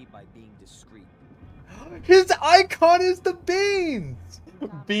money by being discreet. His icon is the beans!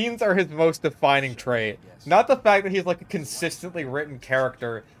 Beans are his most defining trait. Not the fact that he's like a consistently written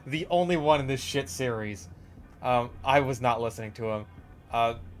character, the only one in this shit series. I was not listening to him.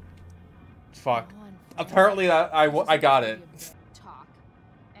 Fuck. Apparently I got it. Talk,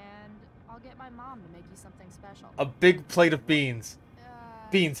 and I'll get my mom to make you something special. A big plate of beans.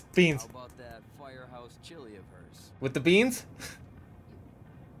 Beans. How about that firehouse chili of hers? With the beans?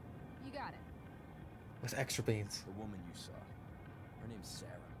 You got it. With extra beans. The woman you saw. Her name's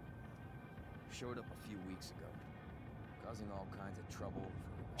Sarah. Showed up a few weeks ago, causing all kinds of trouble.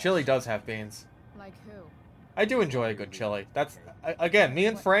 Chili does have beans. Like who? I do enjoy a good chili. That's, again, me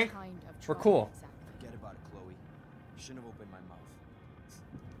and Frank, we're cool. Forget about it, Chloe. You shouldn't have opened my mouth.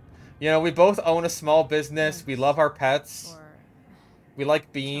 You know, we both own a small business. We love our pets. We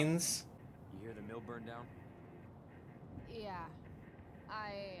like beans. You hear the mill burn down? Yeah.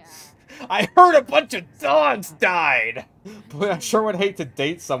 I heard a bunch of dogs died! Boy, I sure would hate to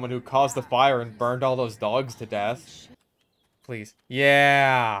date someone who caused the fire and burned all those dogs to death. Please.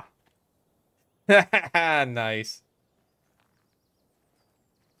 Yeah! Nice.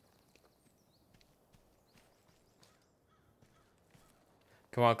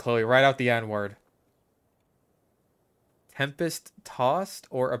 Come on, Chloe, write out the N-word. Tempest tossed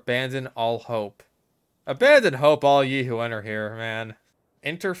or abandon all hope? Abandon hope, all ye who enter here, man.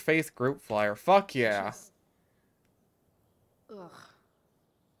 Interfaith group flyer. Fuck yeah. Ugh.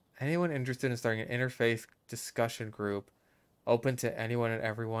 Anyone interested in starting an interfaith discussion group open to anyone and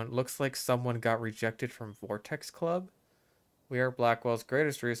everyone? Looks like someone got rejected from Vortex Club. We are Blackwell's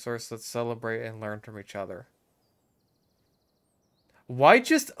greatest resource. Let's celebrate and learn from each other. Why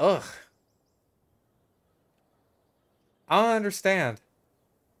just ugh? I don't understand.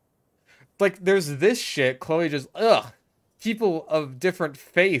 Like, there's this shit. Chloe just ugh. People of different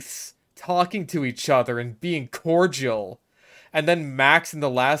faiths talking to each other and being cordial. And then Max in the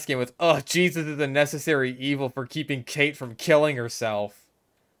last game with, ugh, Jesus is a necessary evil for keeping Kate from killing herself.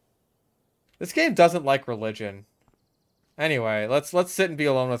 This game doesn't like religion. Anyway, let's sit and be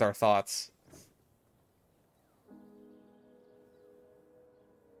alone with our thoughts.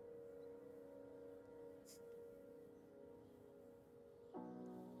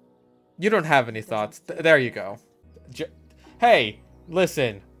 You don't have any thoughts. There you go. Hey,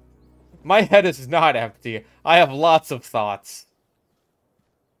 listen. My head is not empty. I have lots of thoughts.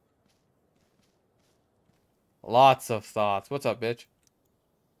 Lots of thoughts. What's up, bitch?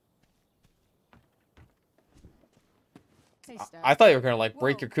 Hey, Steph. I thought you were gonna, like,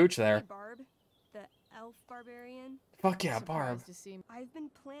 break Whoa. your cooch there. Hey, Barb, the elf barbarian. Fuck yeah, Barb. I've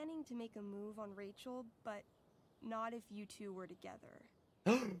been planning to make a move on Rachel, but not if you two were together.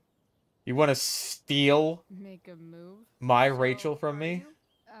 You want to steal Make a move? my Rachel from me?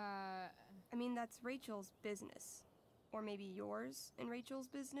 I mean, that's Rachel's business. Or maybe yours and Rachel's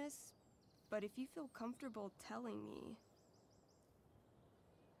business. But if you feel comfortable telling me...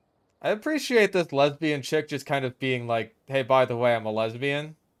 I appreciate this lesbian chick just kind of being like, hey, by the way, I'm a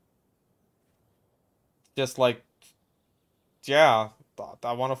lesbian. Just like, yeah,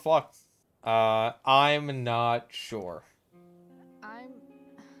 I want to fuck. I'm not sure.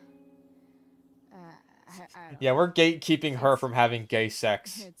 Yeah, we're gatekeeping her from having gay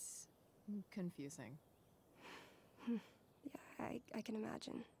sex. It's confusing. Yeah, I can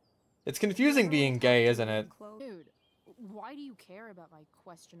imagine. It's confusing being gay, isn't it? Dude, why do you care about my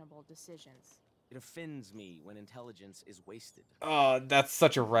questionable decisions? It offends me when intelligence is wasted. Oh, that's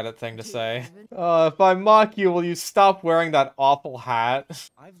such a Reddit thing to say. If I mock you, will you stop wearing that awful hat?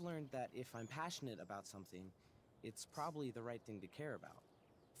 I've learned that if I'm passionate about something, it's probably the right thing to care about.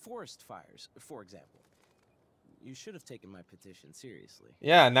 Forest fires, for example. You should have taken my petition seriously.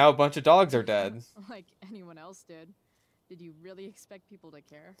 Yeah, now a bunch of dogs are dead. Like anyone else did. Did you really expect people to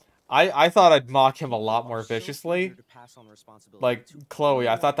care? I thought I'd mock him a lot more viciously. Like, Chloe,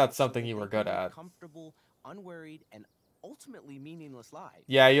 I thought that's something you were good at. Comfortable, unworried, and ultimately meaningless lives.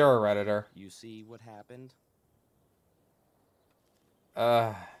 Yeah, you're a Redditor. You see what happened?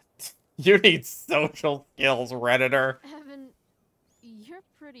 You need social skills, Redditor. Evan, you're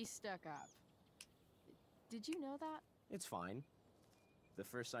pretty stuck up. Did you know that? It's fine. The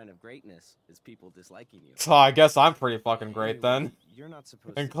first sign of greatness is people disliking you. So I guess I'm pretty fucking great then. You're not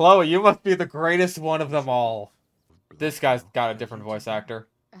supposed And to... Chloe, you must be the greatest one of them all. This guy's got a different voice actor.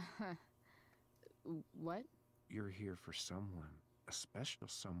 What? You're here for someone. A special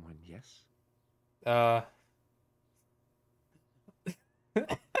someone, yes?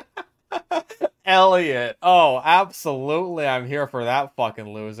 Elliot. Oh, absolutely. I'm here for that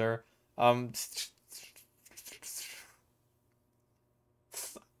fucking loser.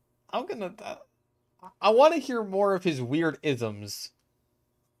 I want to hear more of his weird isms.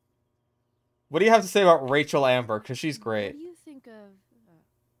 What do you have to say about Rachel Amber? Because she's great. What do you think of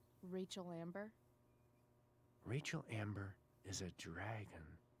Rachel Amber? Rachel Amber is a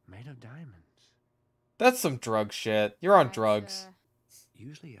dragon made of diamonds. That's some drug shit. You're on drugs.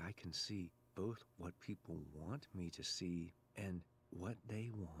 Usually I can see both what people want me to see and what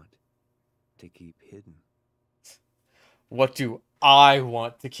they want to keep hidden. What do I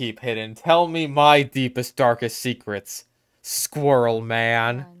want to keep hidden? Tell me my deepest, darkest secrets, Squirrel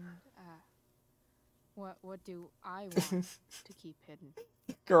Man. What do I want to keep hidden?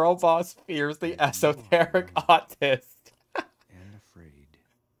 Girl boss fears the esoteric autist. And afraid.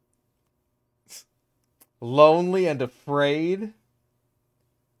 Lonely and afraid?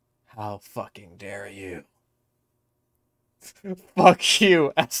 How fucking dare you? Fuck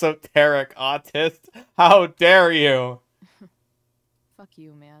you, esoteric autist. How dare you? Fuck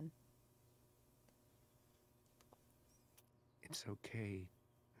you, man. It's okay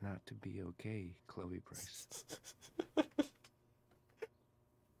not to be okay, Chloe Price.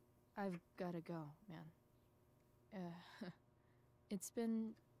 I've gotta go, man. It's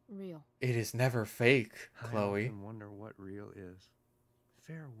been real. It is never fake, Chloe. I often wonder what real is.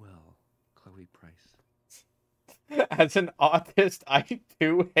 Farewell, Chloe Price. As an autist, I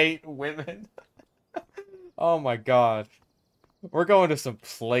do hate women. Oh my god. We're going to some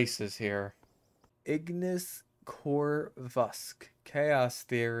places here. Ignis Korvusk. Chaos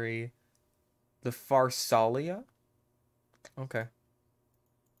Theory. The Pharsalia? Okay.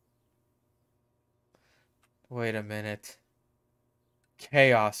 Wait a minute.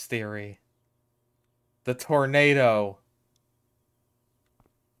 Chaos Theory. The tornado.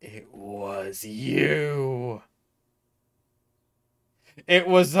 It was you. It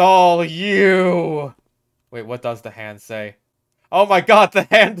was all you. Wait, what does the hand say? Oh my god, the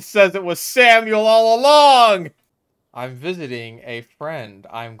hand says it was Samuel all along! I'm visiting a friend.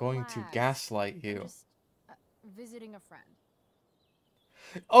 I'm going to gaslight you. Just visiting a friend.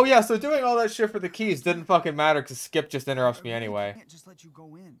 Oh yeah, so doing all that shit for the keys didn't fucking matter because Skip just interrupts me anyway. I can't just let you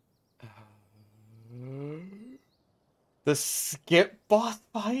go in. The Skip boss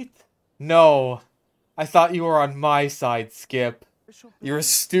fight? No. I thought you were on my side, Skip. You're a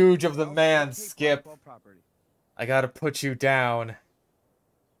stooge of the man, Skip. I gotta put you down.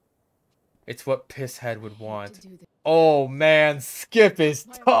 It's what Pisshead would want. Oh man, Skip is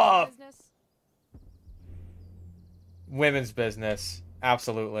tough! Women's business.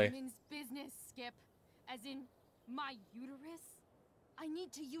 Absolutely. Women's business, Skip. As in, my uterus? I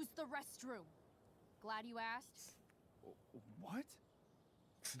need to use the restroom. Glad you asked. What?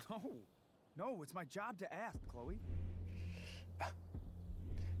 No. No, it's my job to ask, Chloe.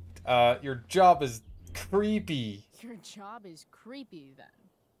 Your job is creepy. Your job is creepy, then.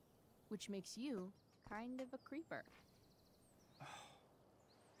 Which makes you kind of a creeper.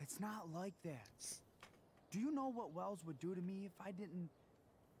 It's not like that. Do you know what Wells would do to me if I didn't,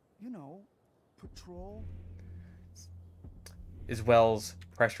 you know, patrol? Is Wells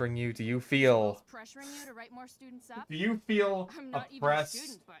pressuring you? Do you feel... Pressuring you to write more students up? Do you feel I'm not oppressed even a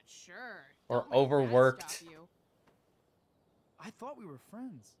student, but sure. or overworked? I thought we were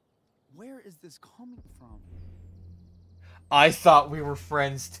friends. Where is this coming from? I thought we were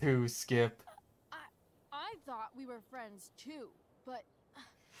friends too, Skip. I thought we were friends too, but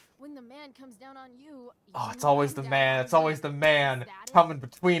when the man comes down on you... Oh, it's always the man. It's always the man coming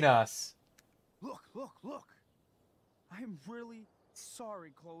between us. Look, look, look. I am really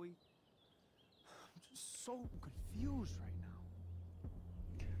sorry, Chloe. I'm just so confused right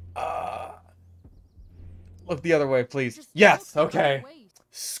now. Look the other way, please. Yes, okay.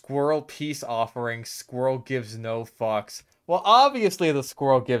 Squirrel peace offering. Squirrel gives no fucks. Well, obviously the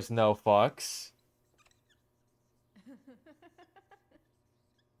squirrel gives no fucks.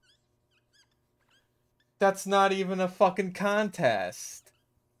 That's not even a fucking contest.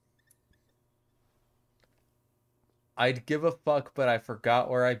 I'd give a fuck, but I forgot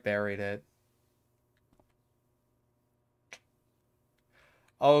where I buried it.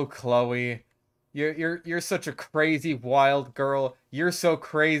 Oh, Chloe. You're such a crazy wild girl. You're so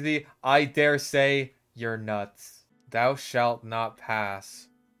crazy, I dare say you're nuts. Thou shalt not pass.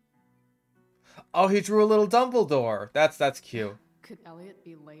 Oh, he drew a little Dumbledore. That's cute. Could Elliot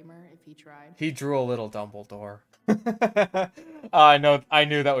be lamer if he tried? He drew a little Dumbledore. I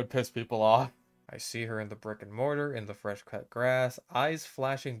knew that would piss people off. I see her in the brick and mortar, in the fresh cut grass, eyes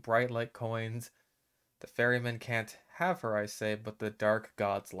flashing bright like coins. The ferryman can't have her, I say, but the dark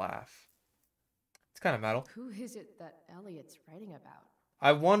gods laugh. It's kind of metal. Who is it that Elliot's writing about?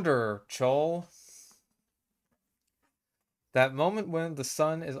 I wonder, Chol. That moment when the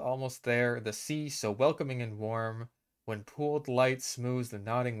sun is almost there, the sea so welcoming and warm, when pooled light smooths the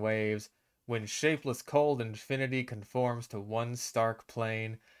nodding waves, when shapeless cold infinity conforms to one stark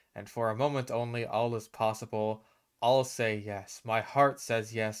plane, and for a moment only all is possible, I'll say yes. My heart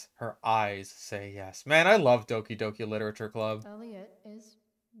says yes. Her eyes say yes. Man, I love Doki Doki Literature Club. Elliot is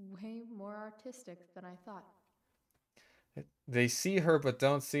way more artistic than I thought. They see her but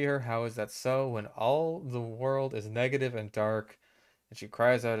don't see her. How is that so? When all the world is negative and dark, and she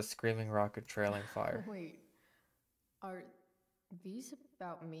cries out a screaming rocket trailing fire. Wait, are these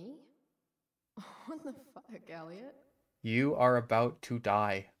about me? What the fuck, Elliot? You are about to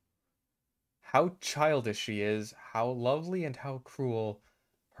die. How childish she is, how lovely and how cruel.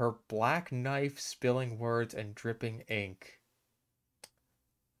 Her black knife spilling words and dripping ink.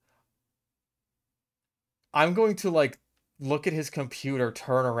 I'm going to, like, look at his computer,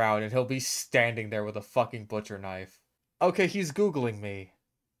 turn around, and he'll be standing there with a fucking butcher knife. Okay, he's Googling me.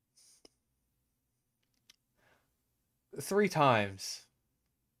 3 times.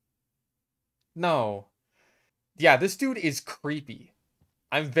 No. Yeah, this dude is creepy.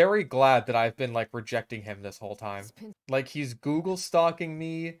 I'm very glad that I've been, like, rejecting him this whole time. Like, he's Google stalking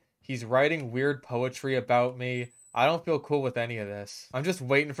me. He's writing weird poetry about me. I don't feel cool with any of this. I'm just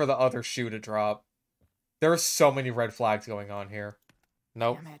waiting for the other shoe to drop. There are so many red flags going on here.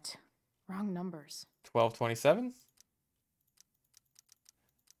 Nope. Damn it. Wrong numbers. 1227?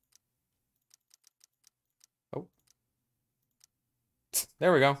 Oh.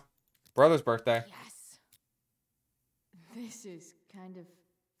 There we go. Brother's birthday. Yes. This is kind of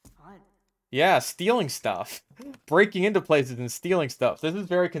fun. Yeah, stealing stuff. Breaking into places and stealing stuff. This is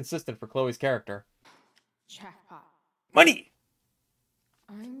very consistent for Chloe's character. Jackpot. Money!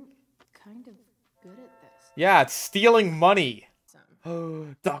 I'm kind of good at this. Yeah, it's stealing money.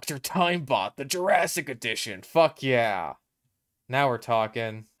 Dr. Timebot, the Jurassic Edition. Fuck yeah. Now we're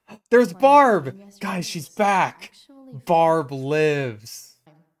talking. There's Barb! Guys, she's back. Barb lives.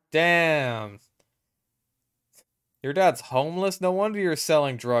 Damn. Your dad's homeless? No wonder you're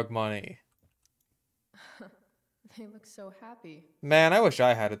selling drug money. They look so happy. Man, I wish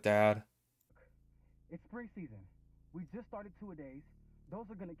I had a dad. It's spring season. We just started 2-a-days. Those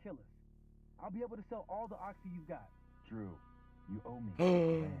are gonna kill us. I'll be able to sell all the oxy you've got. Drew, you owe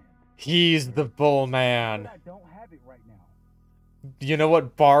me. He's the bull man. But I don't have it right now. You know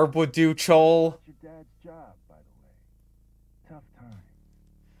what Barb would do, Chol? Your dad's job, by the way. Tough time.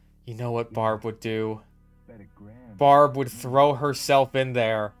 You know what Barb would do? Bet $1,000. Barb would throw herself in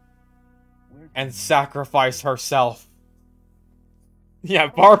there and sacrifice herself. Yeah,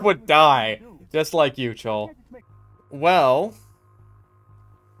 Barb would die. Just like you, Chol. Well,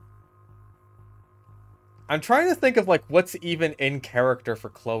 I'm trying to think of, like, what's even in character for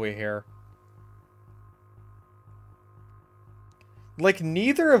Chloe here. Like,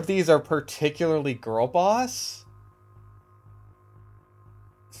 neither of these are particularly girl boss.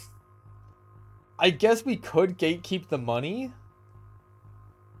 I guess we could gatekeep the money.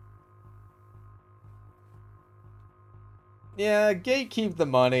 Yeah, gatekeep the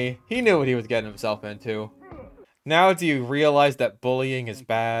money. He knew what he was getting himself into. Now do you realize that bullying is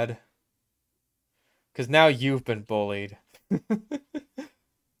bad? Because now you've been bullied.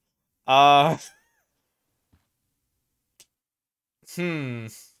 Well,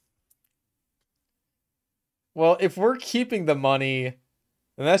 if we're keeping the money,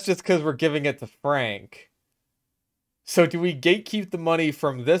 then that's just because we're giving it to Frank. So do we gatekeep the money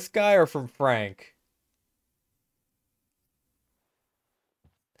from this guy or from Frank?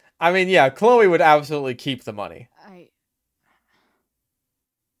 I mean, yeah, Chloe would absolutely keep the money.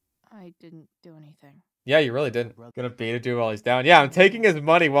 I didn't do anything. Yeah, you really didn't. Gonna beat a dude while he's down. Yeah, I'm taking his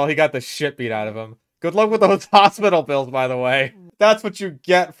money while he got the shit beat out of him. Good luck with those hospital bills, by the way. That's what you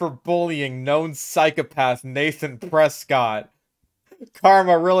get for bullying known psychopath Nathan Prescott.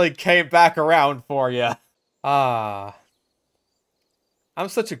 Karma really came back around for you. Ah. I'm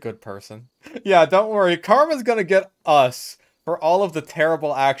such a good person. Yeah, don't worry. Karma's gonna get us for all of the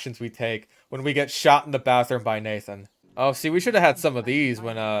terrible actions we take when we get shot in the bathroom by Nathan. Oh, see, we should have had some of these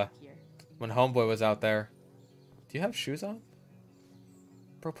when Homeboy was out there. Do you have shoes on?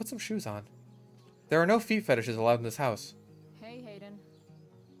 Bro, put some shoes on. There are no feet fetishes allowed in this house. Hey, Hayden.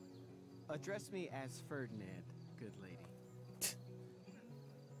 Address me as Ferdinand, good lady.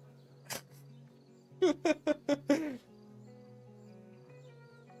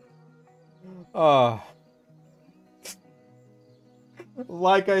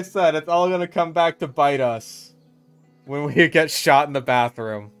 Like I said, it's all gonna come back to bite us when we get shot in the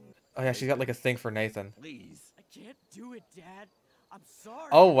bathroom. Oh yeah, she's got like a thing for Nathan. Please. I can't do it, Dad. I'm sorry.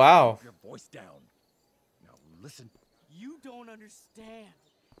 Oh wow. Keep your voice down. Now listen. You don't understand.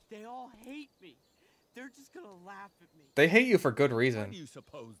 They all hate me. They're just gonna laugh at me. They hate you for good Why reason. do you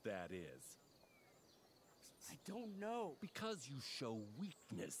suppose that is? I don't know. Because you show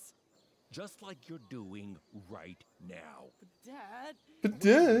weakness. Just like you're doing right now. But Dad. But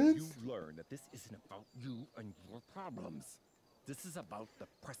Dad. You learn that this isn't about you and your problems. This is about the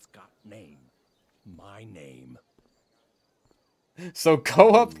Prescott name. My name. So go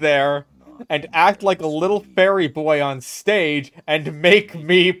up there and act like a little fairy boy on stage and make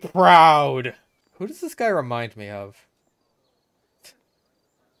me proud. Who does this guy remind me of?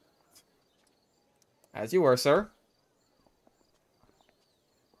 As you were, sir.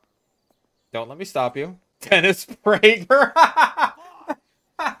 Don't let me stop you. Dennis Prager.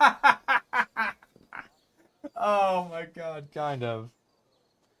 Oh my god, kind of.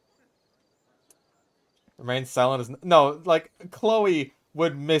 Remain silent as... No, like, Chloe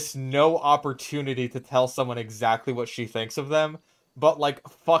would miss no opportunity to tell someone exactly what she thinks of them. But, like,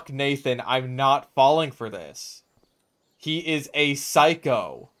 fuck Nathan, I'm not falling for this. He is a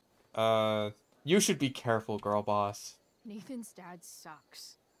psycho. You should be careful, girl boss. Nathan's dad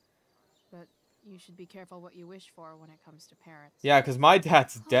sucks. But you should be careful what you wish for when it comes to parents. Yeah, because my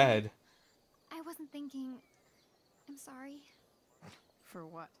dad's dead. I wasn't thinking... I'm sorry. For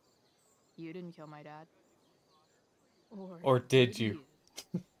what? You didn't kill my dad. Or did you?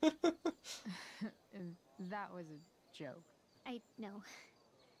 That was a joke. I know.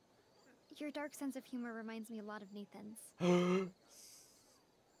 Your dark sense of humor reminds me a lot of Nathan's.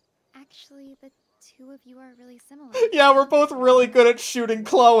 Actually, the two of you are really similar. Yeah, we're both really good at shooting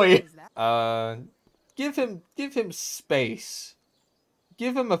Chloe. Give him space.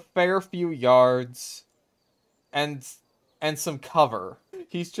 Give him a fair few yards and some cover.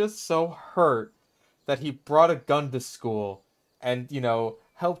 He's just so hurt that he brought a gun to school and, you know,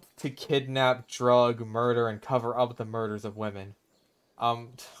 helped to kidnap, drug, murder, and cover up the murders of women.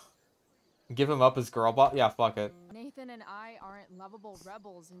 Give him up as girl boss? Yeah, fuck it. Nathan and I aren't lovable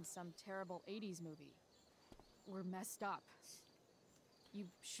rebels in some terrible 80s movie. We're messed up. You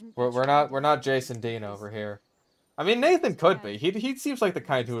shouldn't be We're not Jason Dean over here. I mean, Nathan could be. He seems like the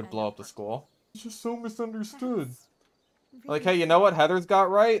kind who would blow up the school. He's just so misunderstood. Like, hey, you know what Heather's got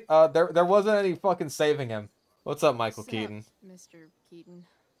right? There wasn't any fucking saving him. What's up, Michael Keaton? Mr. Keaton.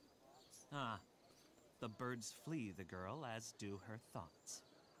 Ah, the birds flee the girl, as do her thoughts.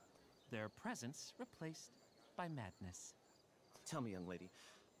 Their presence replaced by madness. Tell me, young lady,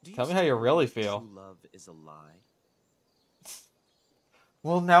 do you Tell me how you really think feel. True love is a lie.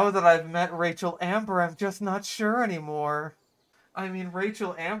 Well, now that I've met Rachel Amber, I'm just not sure anymore. I mean,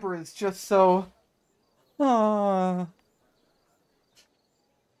 Rachel Amber is just so... I'm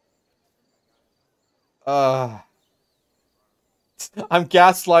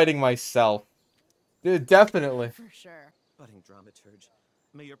gaslighting myself. Definitely. For sure. Budding dramaturge,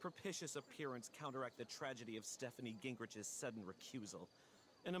 may your propitious appearance counteract the tragedy of Stephanie Gingrich's sudden recusal.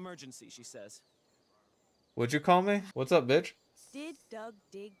 An emergency, she says. Would you call me? What's up, bitch? Did Doug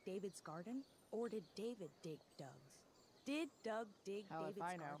dig David's garden, or did David dig Doug's? Did Doug dig David's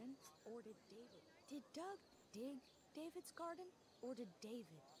garden, or did Doug dig David's garden, or did David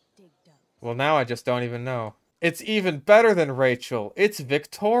dig Doug's? Well, now I just don't even know. It's even better than Rachel. It's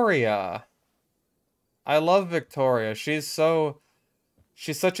Victoria. I love Victoria. She's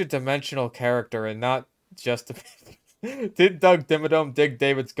such a dimensional character and not just a... Did Doug Dimmadome dig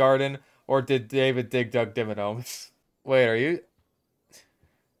David's garden, or did David dig Doug Dimmadome? Wait, are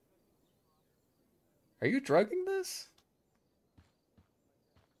you drugging this?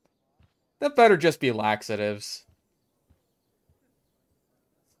 That better just be laxatives.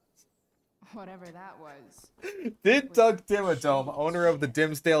 Whatever that was. Did Doug Dimmadome, owner of the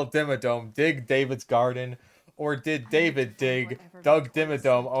Dimsdale Dimmadome, dig David's garden? Or did David dig Doug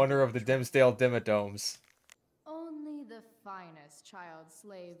Dimmadome, owner of the Dimsdale Dimmadomes? Only the finest child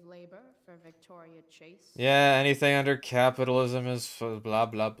slave labor for Victoria Chase. Yeah, anything under capitalism is blah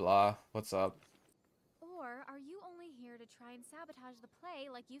blah blah. What's up? Or are you only here to try and sabotage the play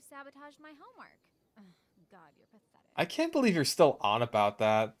like you sabotaged my homework? Ugh, God, you're pathetic. I can't believe you're still on about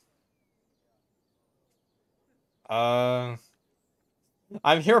that. I'm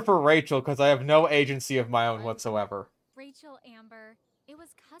here for Rachel because I have no agency of my own whatsoever. Rachel Amber, it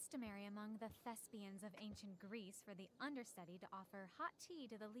was customary among the thespians of ancient Greece for the understudy to offer hot tea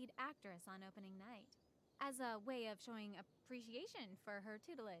to the lead actress on opening night, as a way of showing appreciation for her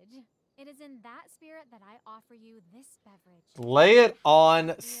tutelage. It is in that spirit that I offer you this beverage. Lay it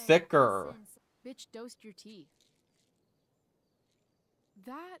on thicker. Bitch, dosed your tea.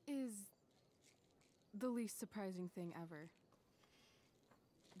 That is the least surprising thing ever.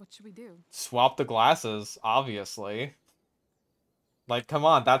 What should we do? Swap the glasses, obviously. Like, come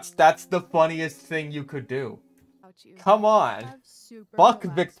on, that's the funniest thing you could do. Come on. Fuck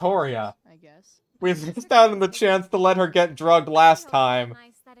Victoria. I guess. We missed out on the chance to let her get drugged last time.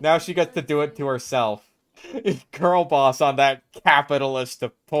 Now she gets to do it to herself. Girl boss on that capitalist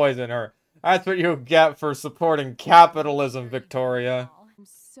to poison her. That's what you get for supporting capitalism, Victoria. I'm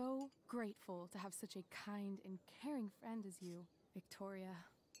so grateful to have such a kind and caring friend as you, Victoria.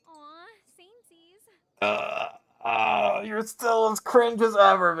 Aw, samesies. You're still as cringe as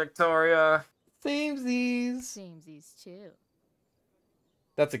ever, Victoria. Samesies. Samesies too.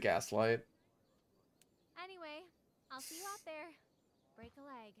 That's a gaslight. Anyway, I'll see you out there. Break a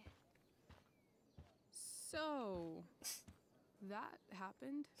leg. So, that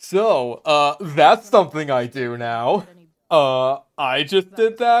happened? So, that's something I do now. I just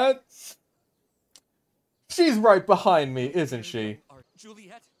did that? She's right behind me, isn't she?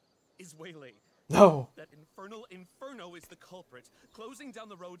 Juliet is waylaid. No. That infernal Inferno is the culprit, closing down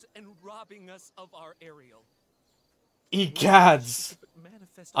the roads and robbing us of our aerial. Egads!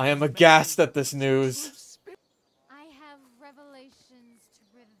 I am aghast at this news. I have revelations to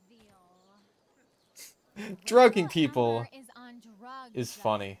reveal. Drugging people Is on drugs. is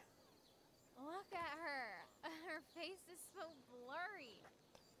funny. Look at her. Her face is so blurry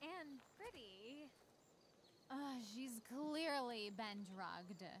and pretty. She's clearly been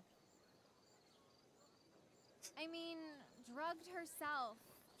drugged. I mean, drugged herself.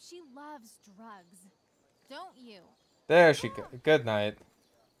 She loves drugs. Don't you? There she goes. Good night.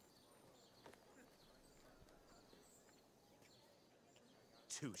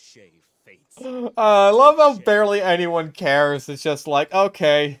 Touche, Fates. I love how barely anyone cares. It's just like,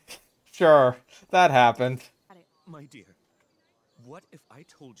 okay, sure, that happened. My dear, what if I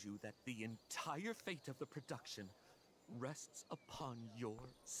told you that the entire fate of the production rests upon your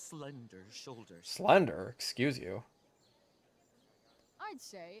slender shoulders? Slender? Excuse you. I'd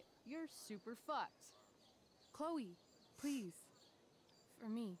say you're super fucked. Chloe, please. For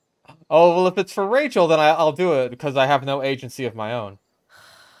me. Oh, well, if it's for Rachel, then I'll do it, because I have no agency of my own.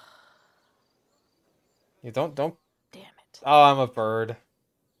 You don't... Damn it. Oh, I'm a bird.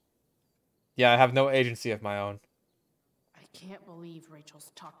 Yeah, I have no agency of my own. I can't believe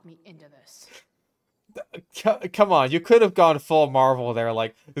Rachel's talked me into this. Come on, you could have gone full Marvel there,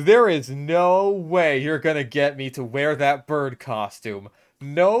 like, there is no way you're gonna get me to wear that bird costume.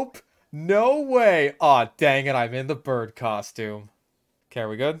 Nope, no way. Aw, dang it, I'm in the bird costume. Okay, are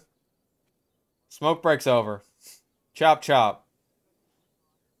we good? Smoke break's over. Chop chop.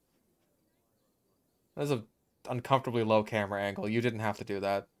 That's an uncomfortably low camera angle. You didn't have to do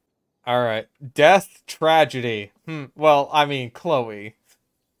that. Alright. Death tragedy. Well, I mean, Chloe.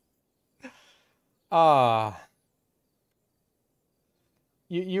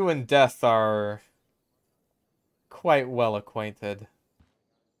 You and Death are quite well acquainted.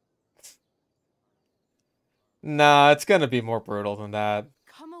 Nah, it's gonna be more brutal than that.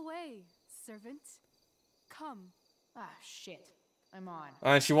 Come away, servant. Come. Ah, shit. I'm on.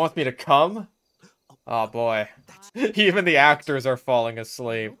 And she wants me to come? Oh boy. Even the actors are falling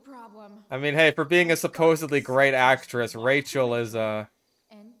asleep. No problem. I mean, hey, for being a supposedly great actress, Rachel is, And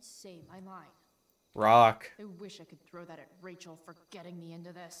say my line. rock. I wish I could throw that at Rachel for getting me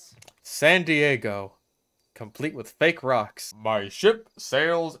into this. San Diego. Complete with fake rocks. My ship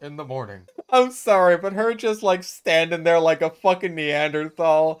sails in the morning. I'm sorry, but her just, like, standing there like a fucking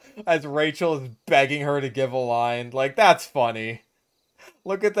Neanderthal as Rachel is begging her to give a line. Like, that's funny.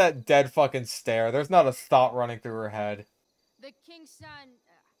 Look at that dead fucking stare. There's not a thought running through her head. The king's son,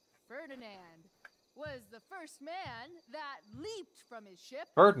 Ferdinand, was the first man that leaped from his ship.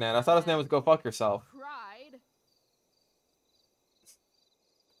 Ferdinand? I thought his name was Go Fuck Yourself. Cried.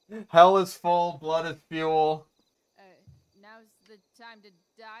 Hell is full, blood is fuel. Now's the time to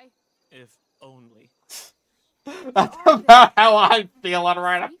die. If only. That's about how I'm feeling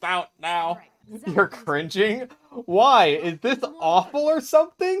right about now. You're cringing? Why? Is this awful or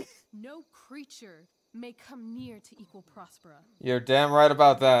something? No creature may come near to equal Prospera. You're damn right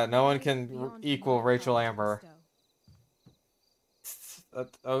about that. No one can equal Rachel Amber.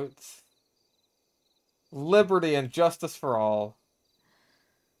 Liberty and justice for all.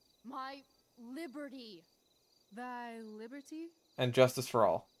 My liberty. Thy liberty? And justice for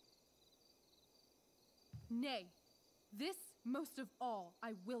all. Nay, this most of all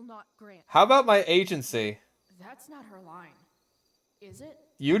I will not grant. How about my agency? That's not her line. Is it?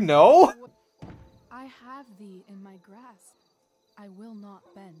 You know? I have thee in my grasp. I will not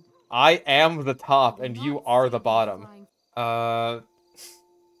bend. I am the top and you are the bottom.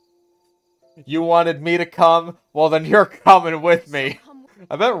 You wanted me to come? Well, then you're coming with me.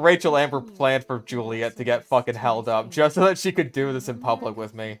 I bet Rachel Amber planned for Juliet to get fucking held up just so that she could do this in public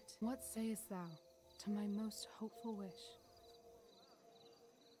with me. What sayest thou to my most hopeful wish?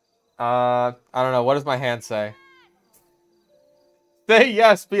 I don't know. What does my hand say? Say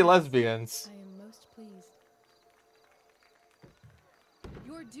yes, be lesbians. I am most pleased.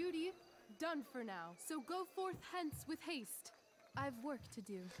 Your duty done for now, so go forth hence with haste. I've work to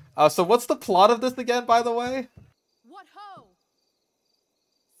do. So what's the plot of this again, by the way? What ho?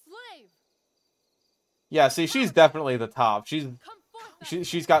 Slave. Yeah, see, she's definitely the top.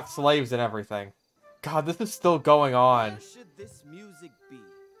 She's got slaves and everything. God, this is still going on. Where should this music be?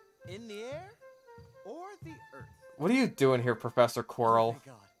 In the air or the earth? What are you doing here, Professor Quirrell?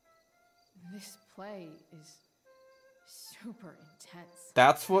 This play is super intense.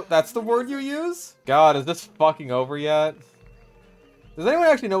 That's the word you use? God, is this fucking over yet? Does anyone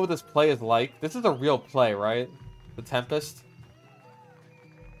actually know what this play is like? This is a real play, right? The Tempest?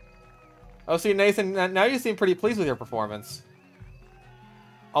 Oh, see, Nathan, now you seem pretty pleased with your performance.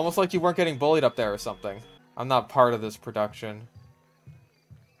 Almost like you weren't getting bullied up there or something. I'm not part of this production.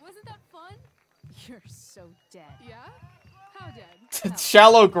 Wasn't that fun? You're so dead. Yeah? How dead?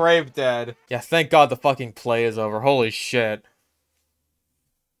 Shallow grave dead. Yeah, thank God the fucking play is over. Holy shit.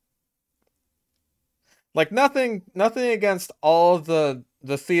 Like, nothing against all the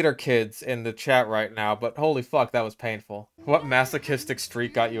theater kids in the chat right now, but holy fuck, that was painful. What masochistic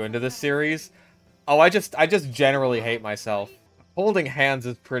streak got you into this series? Oh, I just generally hate myself. Holding hands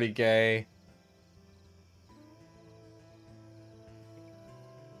is pretty gay.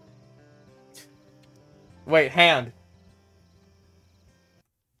 Wait, hand.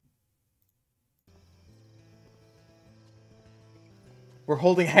 We're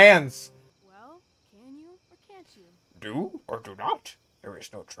holding hands. Well, can you or can't you? Do or do not. There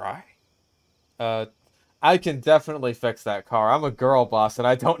is no try. I can definitely fix that car. I'm a girl boss and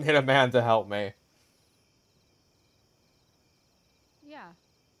I don't need a man to help me. Yeah,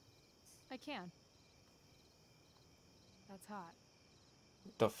 I can. That's hot.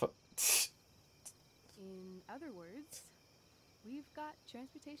 The fuck? In other words, we've got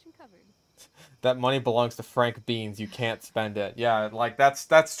transportation covered. That money belongs to Frank Beans. You can't spend it. Yeah, like,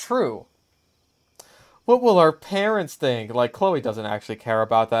 that's true. What will our parents think? Like, Chloe doesn't actually care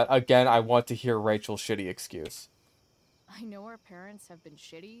about that. Again, I want to hear Rachel's shitty excuse. I know our parents have been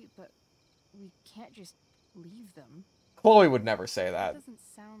shitty, but we can't just leave them. Chloe would never say that. That doesn't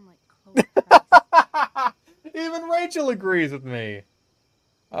sound like Chloe. Even Rachel agrees with me.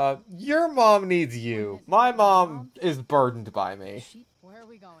 Your mom needs you. My mom is burdened by me. Where are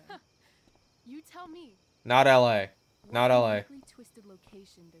we going? You tell me. Not LA. Not What LA. uniquely twisted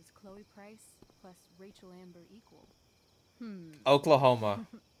location does Chloe Price plus Rachel Amber equal? Oklahoma.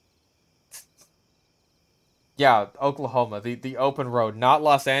 Yeah, Oklahoma. The open road. Not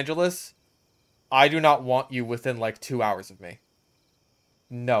Los Angeles. I do not want you within like 2 hours of me.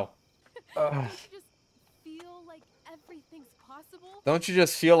 No. Don't you just feel like everything's possible? Don't you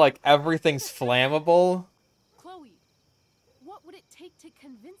just feel like everything's flammable? Chloe, what would it take to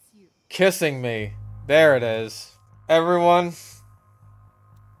convince you? Kissing me. There it is. Everyone.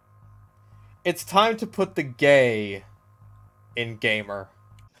 It's time to put the gay in gamer.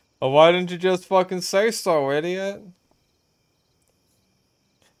 Oh, why didn't you just fucking say so, idiot?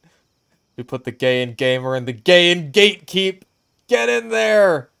 We put the gay in gamer and the gay in gatekeep. Get in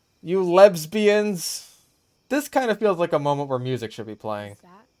there, you lesbians. This kind of feels like a moment where music should be playing. Is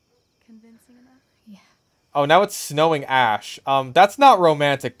that convincing enough? Yeah. Oh, now it's snowing ash. That's not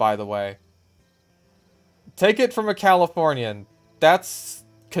romantic, by the way. Take it from a Californian. That's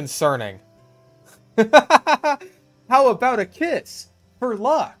concerning. How about a kiss? For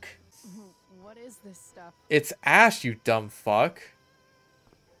luck. What is this stuff? It's ash, you dumb fuck.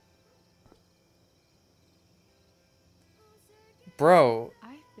 Bro.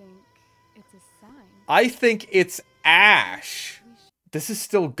 I think it's a sign. I think it's ash. This is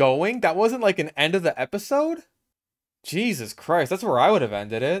still going? That wasn't like an end of the episode? Jesus Christ, that's where I would have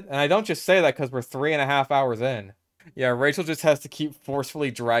ended it. And I don't just say that because we're 3.5 hours in. Yeah, Rachel just has to keep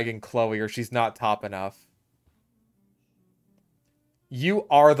forcefully dragging Chloe or she's not top enough. You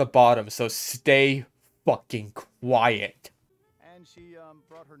are the bottom, so stay fucking quiet. And she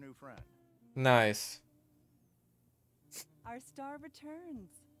brought her new friend. Nice. Our star returns.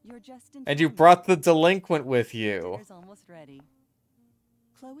 You're just in And you time. brought the delinquent with you. Dinner's almost ready.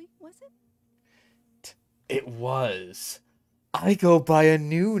 Chloe, was it? It was. I go by a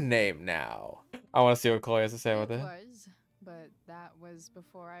new name now. I want to see what Chloe has to say with it. Was, but that was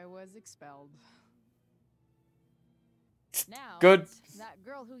before I was expelled. Now, Good. that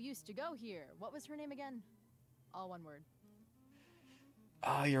girl who used to go here. What was her name again? All one word.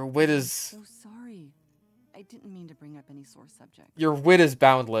 Ah, your wit is... So sorry. I didn't mean to bring up any sore subject. Your wit is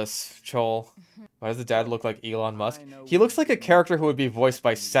boundless, Chol. Why does the dad look like Elon Musk? He looks like a character who would be voiced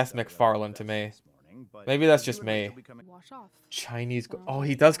by Seth MacFarlane to me. Maybe that's just me. Wash off. Chinese... Oh,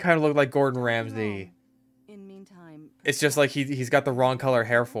 he does kind of look like Gordon Ramsay. In meantime, It's just like he's got the wrong color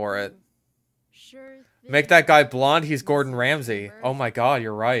hair for it. Sure. Make that guy blonde, he's Gordon Ramsay. Oh my god,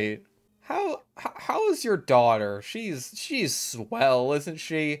 you're right. How is your daughter? She's swell, isn't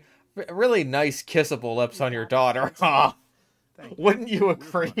she? Really nice kissable lips on your daughter. Huh? Wouldn't you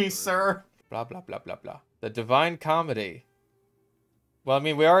agree, sir? Blah, blah, blah, blah, blah. The Divine Comedy. Well, I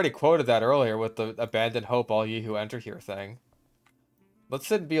mean, we already quoted that earlier with the abandon hope all ye who enter here thing. Let's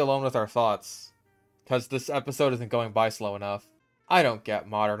sit and be alone with our thoughts. Because this episode isn't going by slow enough. I don't get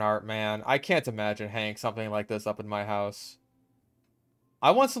modern art, man. I can't imagine hanging something like this up in my house.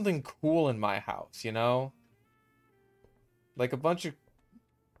 I want something cool in my house, you know? Like a bunch of...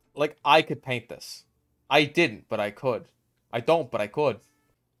 Like, I could paint this. I didn't, but I could. I don't, but I could.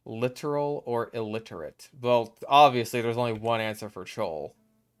 Literal or illiterate? Well, obviously, there's only one answer for Chol.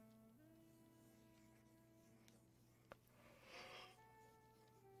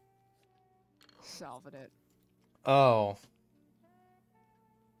 Salvin it. Oh.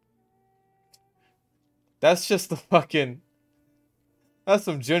 That's just the fucking... That's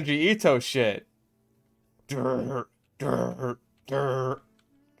some Junji Ito shit. Durr, durr, durr.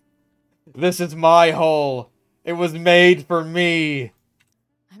 This is my hole. It was made for me.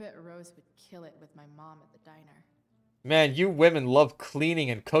 I bet Rose would kill it with my mom at the diner. Man, you women love cleaning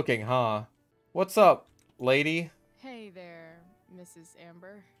and cooking, huh? What's up, lady? Hey there, Mrs.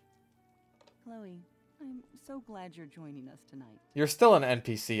 Amber. Chloe, I'm so glad you're joining us tonight. You're still an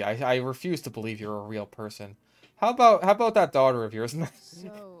NPC. I refuse to believe you're a real person. How about that daughter of yours?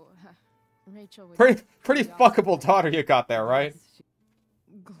 So, Rachel would pretty fuckable daughter you got there, right?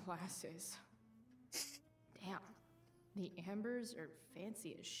 Glasses. Damn. The ambers are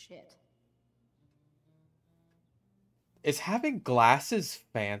fancy as shit. Is having glasses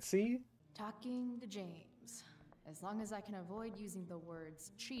fancy? Talking to James. As long as I can avoid using the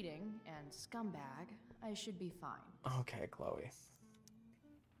words cheating and scumbag, I should be fine. Okay, Chloe.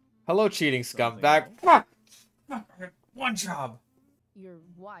 Hello, cheating scumbag. Fuck! One job. Your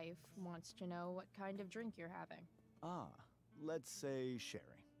wife wants to know what kind of drink you're having. Ah, let's say sherry.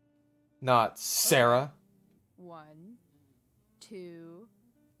 Not Sarah. 1, 2,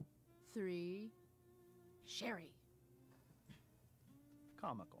 3. Sherry.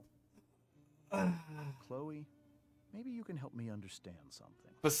 Comical. Chloe, maybe you can help me understand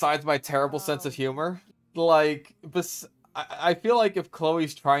something. Besides my terrible sense of humor, like, I feel like if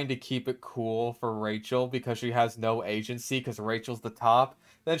Chloe's trying to keep it cool for Rachel because she has no agency because Rachel's the top,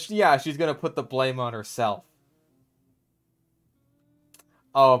 then she's gonna put the blame on herself.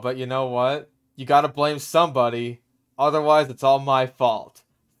 Oh, but you know what? You gotta blame somebody, otherwise it's all my fault.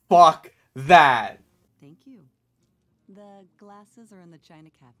 Fuck that! Thank you. The glasses are in the china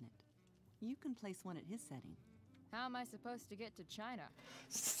cabinet. You can place one at his setting. How am I supposed to get to China?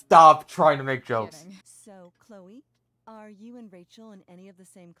 Stop trying to make jokes. Kidding. So, Chloe, are you and Rachel in any of the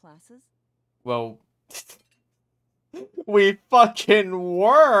same classes? Well, we fucking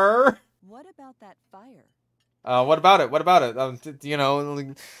were! What about that fire? What about it? What about it? You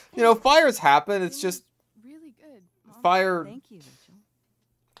know, fires happen. It's just really good. fire. Thank you,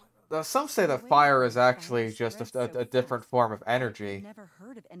 Rachel. Some say that fire is actually just a different form of energy. Never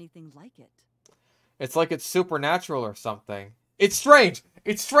heard of anything like it. It's like it's supernatural or something. It's strange.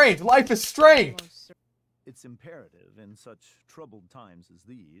 It's strange. Life is strange. It's imperative in such troubled times as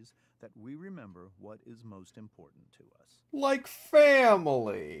these that we remember what is most important to us. Like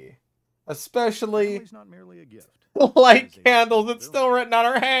family. Especially Family's not merely a gift. light candles. It's still written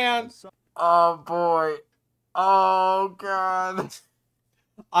on her hand. Oh boy. Oh god.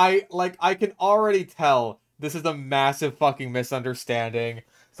 I can already tell this is a massive fucking misunderstanding.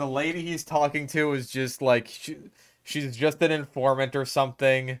 The lady he's talking to is just like she's just an informant or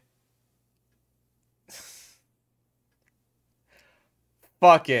something.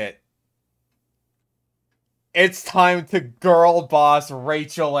 Fuck it. It's time to girl boss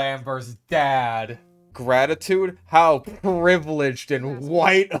Rachel Amber's dad. Gratitude? How privileged and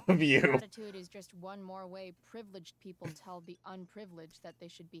white of you. Gratitude is just one more way privileged people tell the unprivileged that they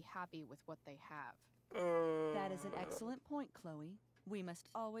should be happy with what they have. That is an excellent point, Chloe. We must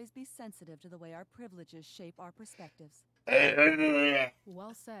always be sensitive to the way our privileges shape our perspectives.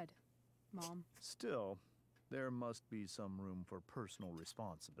 Well said, Mom. Still, there must be some room for personal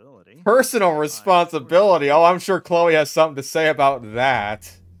responsibility. Personal responsibility? Oh, I'm sure Chloe has something to say about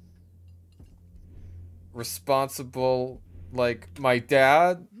that. Responsible, like my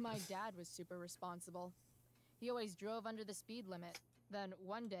dad? My dad was super responsible. He always drove under the speed limit. Then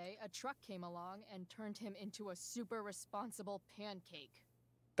one day, a truck came along and turned him into a super responsible pancake.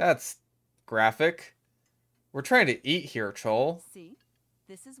 That's graphic. We're trying to eat here, Chol. See?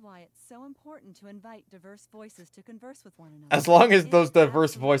 This is why it's so important to invite diverse voices to converse with one another. As long as those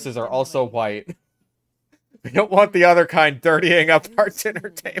diverse voices are also white. We don't want the other kind dirtying up our dinner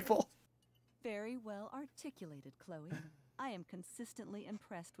table. Very well articulated, Chloe. I am consistently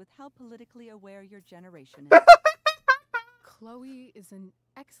impressed with how politically aware your generation is. Chloe is an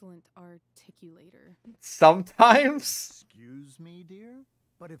excellent articulator. Sometimes? Excuse me, dear?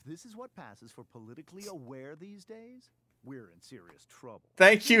 But if this is what passes for politically aware these days, we're in serious trouble.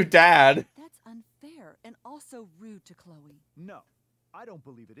 Thank you, Dad. That's unfair and also rude to Chloe. No, I don't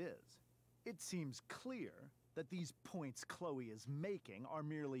believe it is. It seems clear that these points Chloe is making are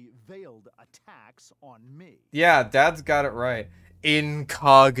merely veiled attacks on me. Yeah, Dad's got it right.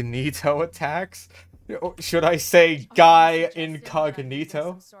 Incognito attacks? Should I say guy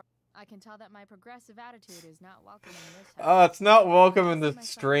incognito? I can tell that my progressive attitude is not welcome in this house. It's not welcome in the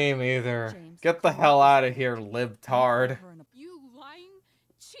stream either. Get the hell out of here, libtard. You lying,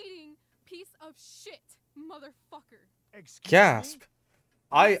 cheating piece of shit, motherfucker. Gasp.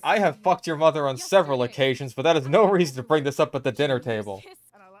 I have fucked your mother on several occasions, but that is no reason to bring this up at the dinner table.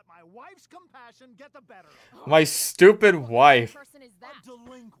 And I let my wife's compassion get the better of My stupid wife. a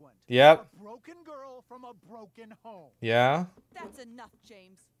delinquent. Yep. A broken girl from a broken home. Yeah? That's enough,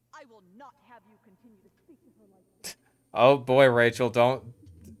 James. I will not have you continue to speak to her like this. Oh boy, Rachel, don't...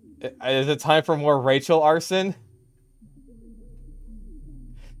 Is it time for more Rachel arson?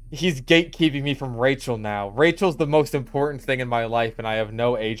 He's gatekeeping me from Rachel now. Rachel's the most important thing in my life, and I have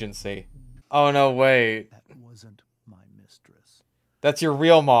no agency. Oh, no, wait. That wasn't my mistress. That's your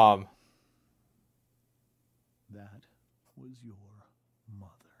real mom. That was your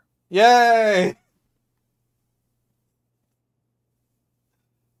mother. Yay!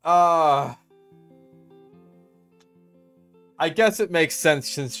 I guess it makes sense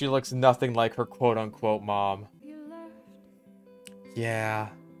since she looks nothing like her quote-unquote mom. Yeah.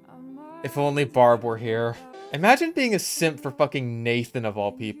 If only Barb were here. Imagine being a simp for fucking Nathan of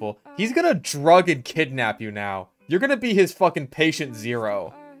all people. He's gonna drug and kidnap you now. You're gonna be his fucking patient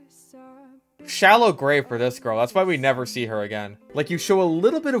zero. Shallow grave for this girl. That's why we never see her again. Like, you show a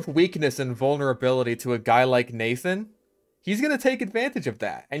little bit of weakness and vulnerability to a guy like Nathan, he's gonna take advantage of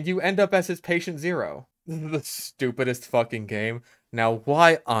that, and you end up as his patient zero. This is the stupidest fucking game. Now,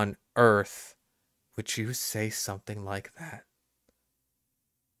 why on earth would you say something like that?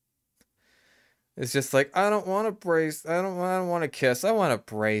 It's just like, I don't want a brace. I don't want a kiss. I want a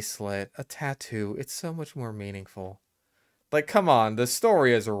bracelet, a tattoo. It's so much more meaningful. Like, come on, the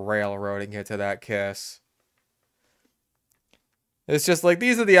story is railroading you to that kiss. It's just like,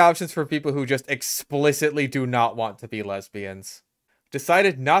 these are the options for people who just explicitly do not want to be lesbians.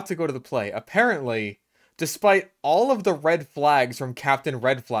 Decided not to go to the play. Apparently, despite all of the red flags from Captain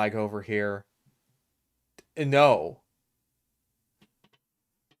Red Flag over here, no.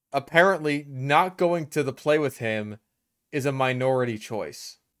 Apparently, not going to the play with him is a minority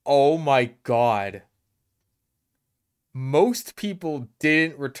choice. Oh my god. Most people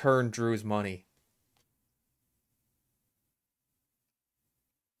didn't return Drew's money.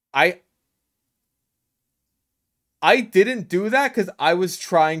 I didn't do that because I was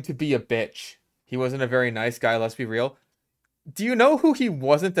trying to be a bitch. He wasn't a very nice guy, let's be real. Do you know who he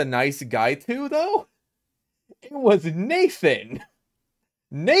wasn't a nice guy to, though? It was Nathan.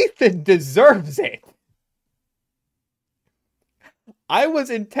 Nathan deserves it. I was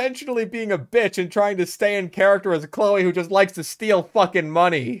intentionally being a bitch and trying to stay in character as Chloe who just likes to steal fucking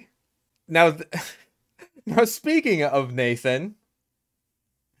money. Now, now speaking of Nathan,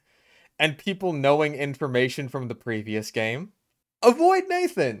 and people knowing information from the previous game, avoid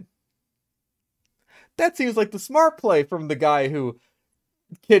Nathan. That seems like the smart play from the guy who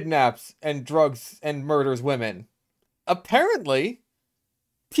kidnaps and drugs and murders women. Apparently,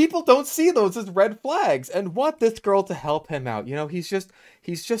 people don't see those as red flags and want this girl to help him out. You know, he's just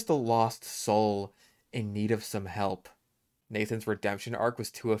a lost soul in need of some help. Nathan's redemption arc was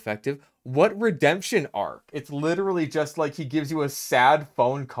too effective. What redemption arc? It's literally just like he gives you a sad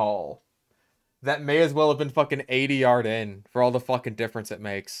phone call that may as well have been fucking 80 yard in for all the fucking difference it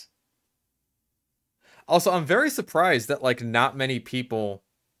makes. Also, I'm very surprised that, like, not many people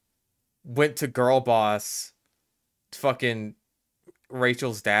went to Girl Boss fucking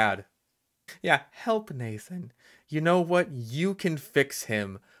Rachel's dad. Yeah, help Nathan. You know what? You can fix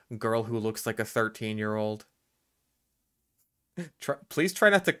him, girl who looks like a 13-year-old. Please try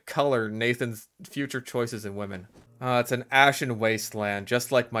not to color Nathan's future choices in women. It's an ashen wasteland,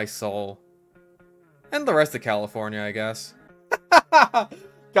 just like my soul. And the rest of California, I guess.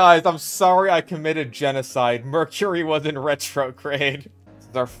 Guys, I'm sorry I committed genocide. Mercury was in retrograde. This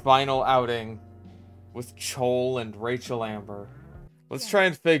is our final outing with Chol and Rachel Amber. Let's try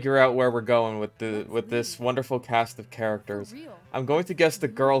and figure out where we're going with this wonderful cast of characters. I'm going to guess the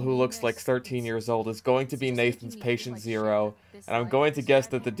girl who looks like 13 years old is going to be Nathan's patient zero, and I'm going to guess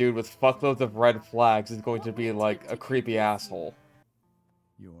that the dude with fuckloads of red flags is going to be like a creepy asshole.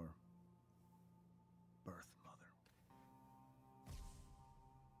 Your birth mother.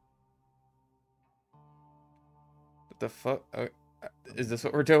 What the fuck? Is this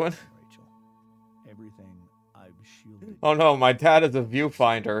what we're doing? Rachel, everything I've shielded. Oh no, my dad is a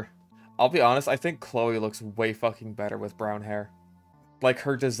viewfinder. I'll be honest, I think Chloe looks way fucking better with brown hair. Like,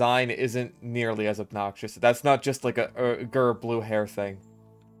 her design isn't nearly as obnoxious. That's not just like a Gurren blue hair thing.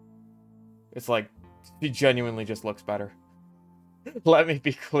 It's like, she genuinely just looks better. Let me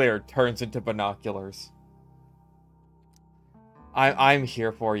be clear, turns into binoculars. I'm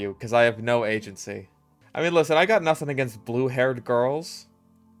here for you, because I have no agency. I mean, listen, I got nothing against blue-haired girls.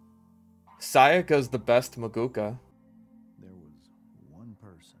 Sayaka's the best Maguka. There was one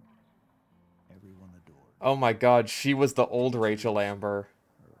person everyone adored. Oh my god, she was the old Rachel Amber.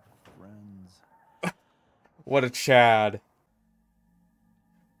 Her friends. What a Chad.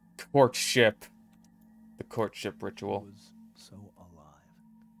 Courtship. The courtship ritual. Was so alive,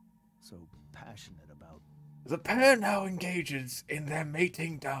 so passionate about. The pair now engages in their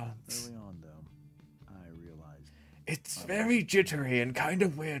mating dance. Early on, though, I realized it's very jittery and kind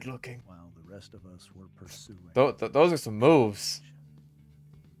of weird looking. While the rest of us were pursuing. Those are some moves.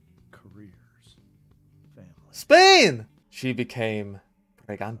 Spain! She became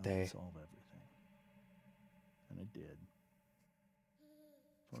pregante. Solve everything. And it did.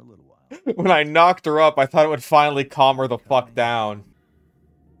 For a little while. When I knocked her up, I thought it would finally calm her the fuck down.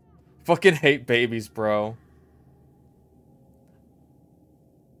 Fucking hate babies, bro.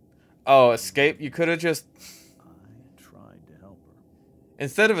 Oh, escape? You could have just... I tried to help her.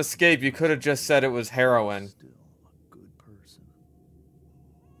 Instead of escape, you could have just said it was heroin. Still a good person.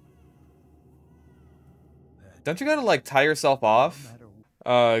 Don't you gotta, like, tie yourself off?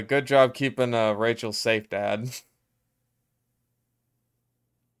 Good job keeping Rachel safe, Dad.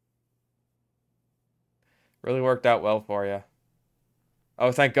 Really worked out well for you.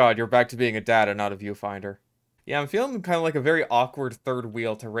 Oh, thank God, you're back to being a dad and not a viewfinder. Yeah, I'm feeling kind of like a very awkward third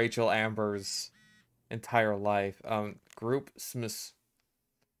wheel to Rachel Amber's entire life. Group Smiths.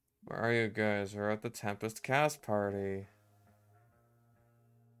 Where are you guys? We're at the Tempest cast party.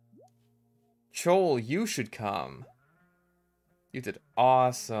 Chol, you should come. You did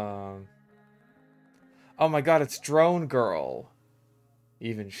awesome. Oh my God, it's Drone Girl.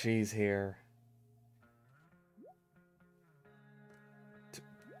 Even she's here.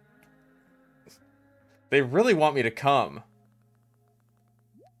 They really want me to come.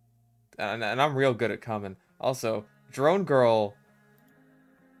 And I'm real good at coming. Also, Drone Girl...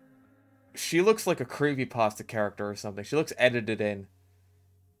 She looks like a creepypasta character or something. She looks edited in.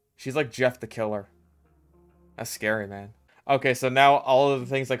 She's like Jeff the Killer. That's scary, man. Okay, so now all of the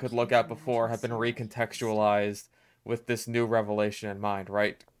things I could look at before have been recontextualized with this new revelation in mind,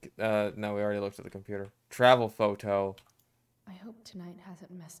 right? No, we already looked at the computer. Travel photo. I hope tonight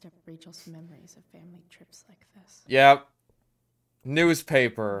hasn't messed up Rachel's memories of family trips like this. Yep.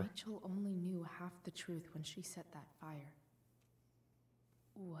 Newspaper. Rachel only knew half the truth when she set that fire.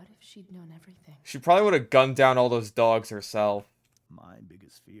 What if she'd known everything? She probably would have gunned down all those dogs herself. My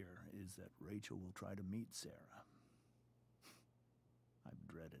biggest fear is that Rachel will try to meet Sarah. I've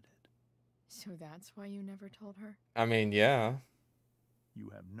dreaded it. So that's why you never told her? I mean, yeah. You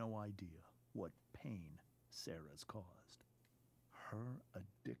have no idea what pain Sarah's caused. Her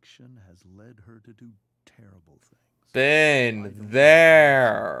addiction has led her to do terrible things. Been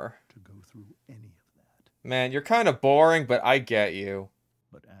there. To go through any of that. Man, you're kind of boring, but I get you.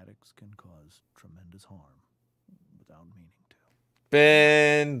 But addicts can cause tremendous harm without meaning to.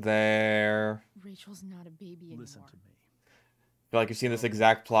 Been there. Rachel's not a baby anymore. Listen to me. I feel like you've seen this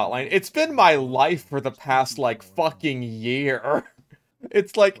exact plotline. It's been my life for the past, like, fucking year.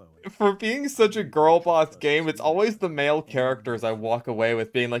 It's like, for being such a girl boss game, it's always the male characters I walk away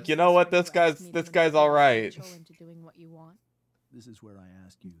with being like, you know what, this guy's alright. This is where I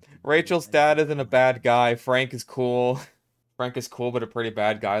asked you. Rachel's dad isn't a bad guy. Frank is cool. Frank is cool, but a pretty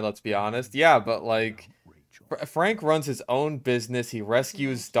bad guy, let's be honest. Yeah, but like, Frank runs his own business. He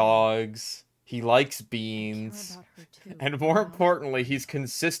rescues dogs. He likes beans. And more importantly, he's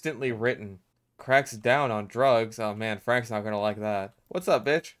consistently written. Cracks down on drugs. Oh man, Frank's not gonna like that. What's up,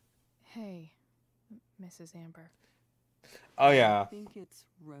 bitch? Hey, Mrs. Amber. Oh yeah. I think it's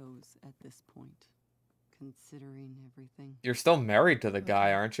Rose at this point, considering everything. You're still married to the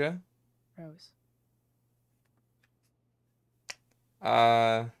guy, aren't you? Rose.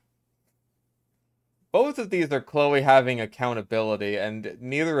 Both of these are Chloe having accountability, and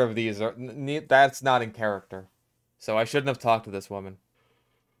neither of these are... that's not in character. So I shouldn't have talked to this woman.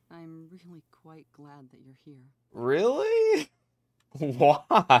 I'm really quite glad that you're here. Really?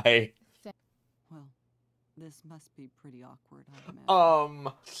 Why? Well, this must be pretty awkward, I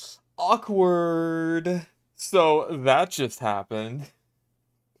imagine. Awkward. So that just happened.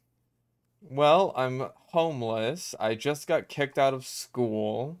 Well, I'm homeless. I just got kicked out of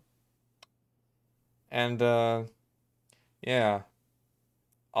school. And, yeah.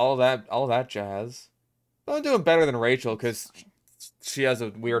 All that jazz. But I'm doing better than Rachel, because she has a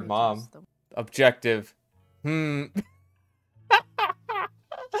weird mom. Objective.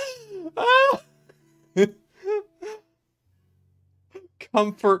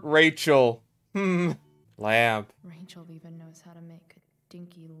 Comfort Rachel. Lamp. Rachel even knows how to make a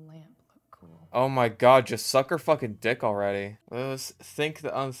dinky lamp look cool. Oh my god, just suck her fucking dick already. Let us think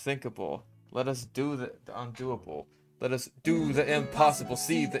the unthinkable. Let us do the undoable. Let us do the impossible,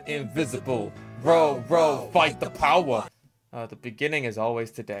 see the invisible. Row, row, fight the power. The beginning is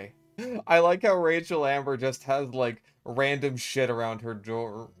always today. I like how Rachel Amber just has, like, random shit around her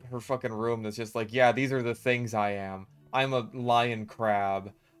door, her fucking room that's just like, yeah, these are the things I am. I'm a lion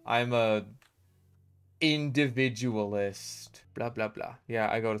crab. I'm a individualist. Blah, blah, blah. Yeah,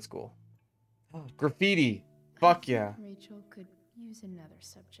 I go to school. Graffiti. Fuck yeah. Rachel could use another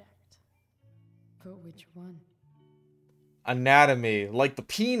subject. But which one? Anatomy. Like the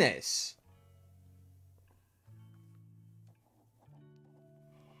penis.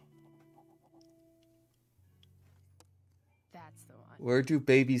 Where do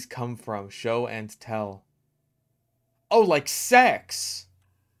babies come from? Show and tell. Oh, like sex!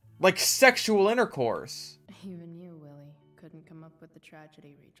 Like sexual intercourse. Even you, Willie, couldn't come up with the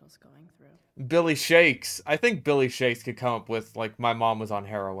tragedy Rachel's going through. Billy Shakes. I think Billy Shakes could come up with, like, my mom was on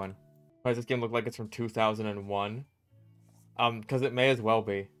heroin. Why does this game look like it's from 2001? Because it may as well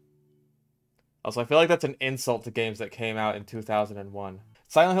be. Also, I feel like that's an insult to games that came out in 2001.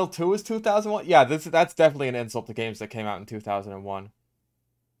 Silent Hill 2 is 2001? Yeah, that's definitely an insult to games that came out in 2001.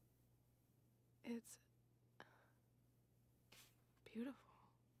 It's beautiful.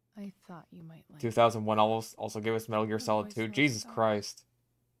 I thought you might like 2001 also gave us Metal Gear Solid 2. Jesus Christ.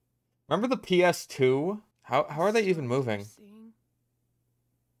 Remember the PS2? How are they even moving?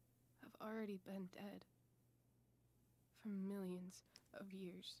 Have already been dead for millions of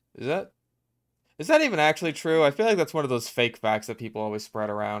years. Is that even actually true? I feel like that's one of those fake facts that people always spread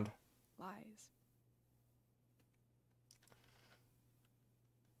around. Lies.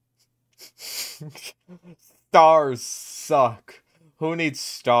 Stars suck. Who needs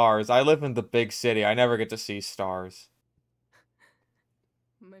stars? I live in the big city. I never get to see stars.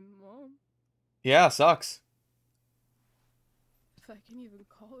 My mom. Yeah, sucks. If I can even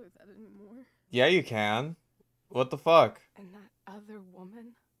call her that anymore. Yeah, you can. What the fuck? And that other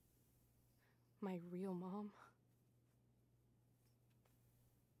woman. My real mom.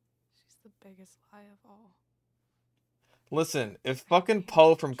 She's the biggest lie of all. Listen, if fucking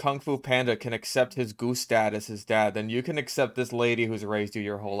Po from Kung Fu Panda can accept his goose dad as his dad, then you can accept this lady who's raised you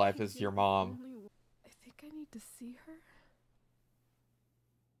your whole life as your mom. I think I need to see her.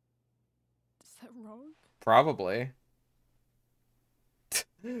 Is that wrong? Probably.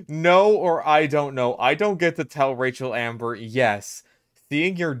 No, or I don't know. I don't get to tell Rachel Amber, yes,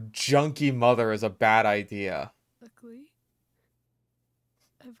 seeing your junky mother is a bad idea. Luckily,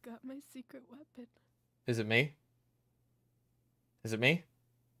 I've got my secret weapon. Is it me? Is it me?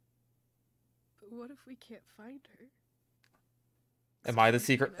 But what if we can't find her? Am I the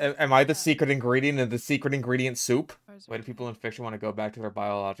secret ingredient in the secret ingredient soup? Why do people in fiction want to go back to their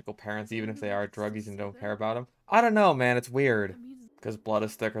biological parents even if they are druggies and don't care about them? I don't know, man. It's weird. Because blood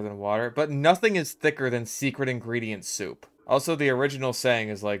is thicker than water. But nothing is thicker than secret ingredient soup. Also, the original saying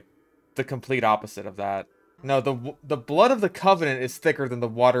is like the complete opposite of that. No, the blood of the covenant is thicker than the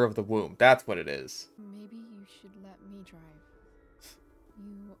water of the womb. That's what it is. Maybe you should let me drive.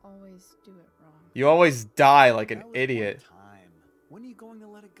 You always do it wrong. You always die like an idiot. When are you going to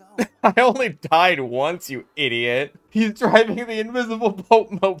let it go? I only died once, you idiot. He's driving the invisible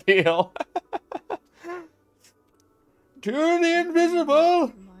boatmobile. To the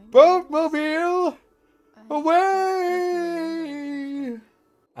invisible boatmobile. Away!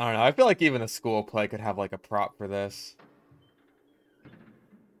 I don't know. I feel like even a school play could have like a prop for this.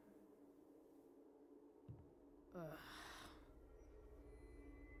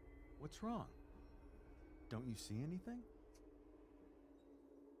 What's wrong? Don't you see anything?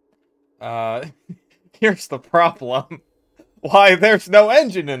 Here's the problem. Why, there's no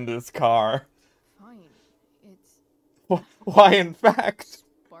engine in this car. Fine. It's... Why, in fact,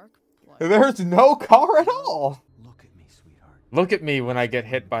 there's no car at all. Look at me, sweetheart. Look at me when I get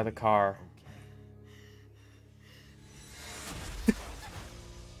hit by the car.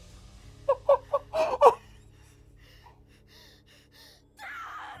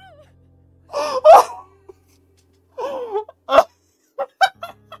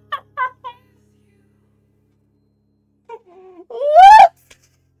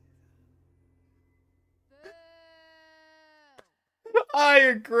 I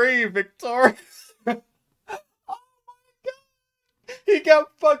agree, Victoria. Oh my god. He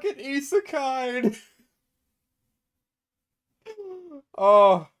got fucking isekai'd.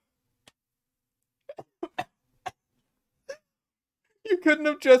 Oh. You couldn't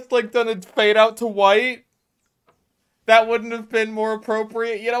have just, like, done a fade out to white? That wouldn't have been more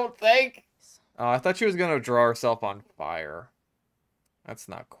appropriate, you don't think? Oh, I thought she was gonna draw herself on fire. That's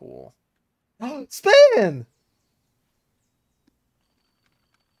not cool. Spin!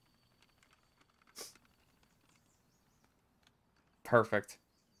 Perfect.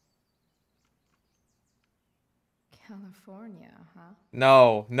 California, huh?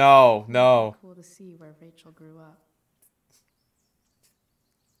 No, no, no. Cool to see where Rachel grew up.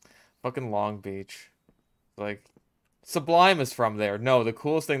 Fucking Long Beach. Like, Sublime is from there. No, the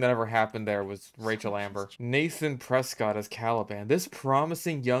coolest thing that ever happened there was Rachel Amber. Nathan Prescott as Caliban. This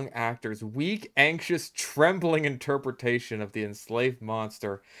promising young actor's weak, anxious, trembling interpretation of the enslaved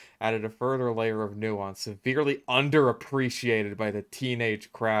monster added a further layer of nuance, severely underappreciated by the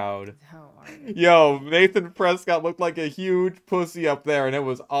teenage crowd. Yo, Nathan Prescott looked like a huge pussy up there, and it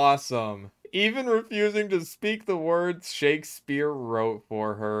was awesome. Even refusing to speak the words Shakespeare wrote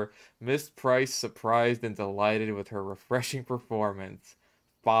for her, Miss Price surprised and delighted with her refreshing performance.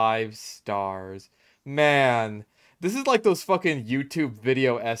 5 stars. Man, this is like those fucking YouTube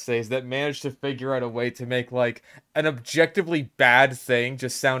video essays that manage to figure out a way to make, like, an objectively bad thing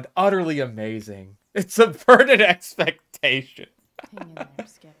just sound utterly amazing. It subverted expectation. Hang in there,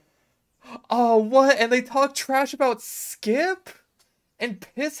 Skip. Oh, what? And they talk trash about Skip? And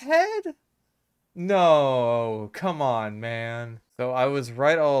Pisshead? No, come on, man. So I was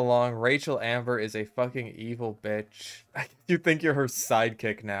right all along. Rachel Amber is a fucking evil bitch. You think you're her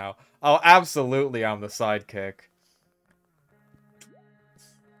sidekick now. Oh, absolutely I'm the sidekick.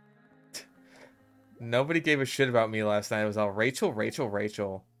 Nobody gave a shit about me last night. It was all Rachel, Rachel,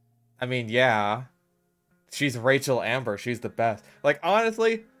 Rachel. I mean, yeah. She's Rachel Amber. She's the best. Like,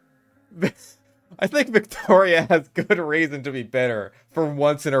 honestly, I think Victoria has good reason to be bitter for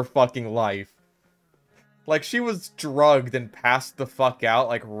once in her fucking life. Like, she was drugged and passed the fuck out,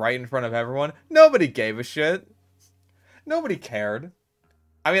 like, right in front of everyone. Nobody gave a shit. Nobody cared.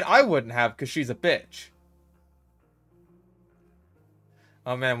 I mean, I wouldn't have, because she's a bitch.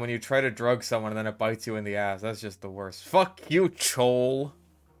 Oh man, when you try to drug someone and then it bites you in the ass, that's just the worst. Fuck you, Chol.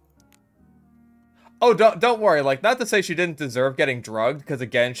 Oh, don't worry, like, not to say she didn't deserve getting drugged, because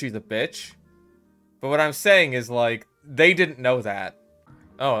again, she's a bitch. But what I'm saying is, like, they didn't know that.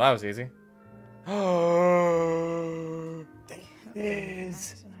 Oh, that was easy. Oh,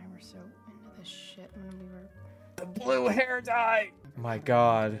 Max and I were so into this shit when we were... The blue hair dye! My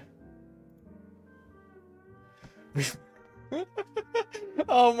god.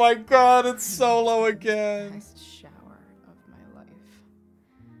 Oh my god, it's Solo again. Best shower of my life.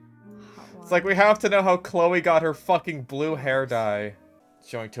 It's like we have to know how Chloe got her fucking blue hair dye.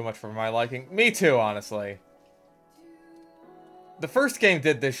 Showing too much for my liking. Me too, honestly. The first game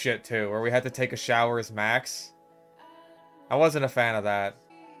did this shit too, where we had to take a shower as Max. I wasn't a fan of that.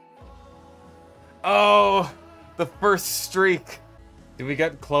 Oh, the first streak. Did we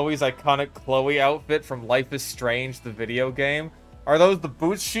get Chloe's iconic Chloe outfit from Life is Strange, the video game? Are those the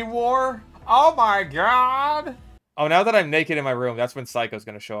boots she wore? Oh my god! Oh, now that I'm naked in my room, that's when Psycho's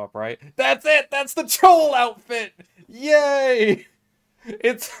gonna show up, right? That's it! That's the troll outfit! Yay!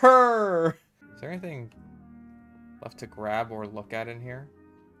 It's her! Is there anything left to grab or look at in here?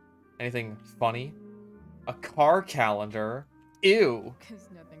 Anything funny? A car calendar? Ew! Because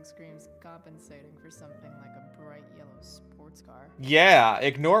nothing screams compensating for something like a bright yellow sports car. Yeah,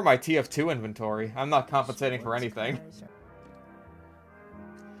 ignore my TF2 inventory. I'm not compensating for anything.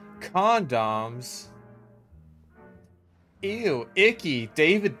 Condoms? Ew, icky,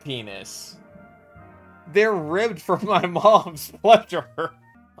 David penis. They're ribbed for my mom's pleasure.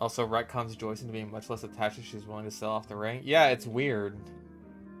 Also, retcons Joyce into being much less attached if she's willing to sell off the ring. Yeah, it's weird.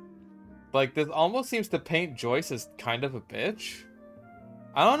 Like, this almost seems to paint Joyce as kind of a bitch.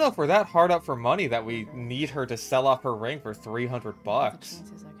 I don't know if we're that hard up for money that we need her to sell off her ring for 300 bucks.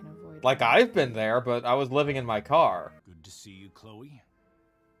 Like, I've been there, but I was living in my car. Good to see you, Chloe.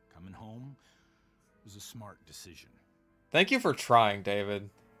 Coming home was a smart decision. Thank you for trying, David.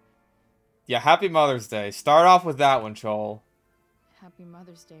 Yeah, happy Mother's Day. Start off with that one, Chol. Happy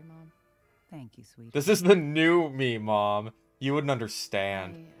Mother's Day, Mom. Thank you, sweetie. This is the new me, Mom. You wouldn't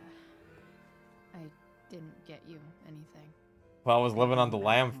understand. I didn't get you anything. Well, I was living on the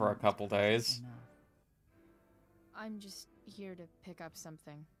lam for a couple days. I'm just here to pick up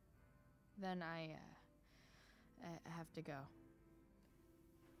something. Then I have to go.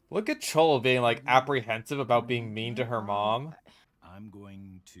 Look at Chol being, like, apprehensive about being mean to her mom. I'm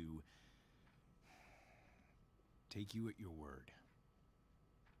going to take you at your word.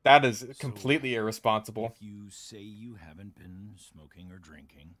 That is completely irresponsible. If you say you haven't been smoking or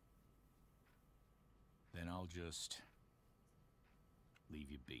drinking, then I'll just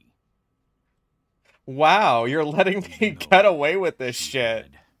leave you be. Wow, you're letting me get away with this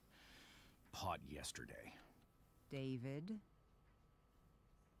shit. Pot yesterday. David,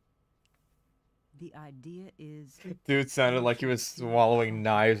 the idea is... Dude sounded like he was swallowing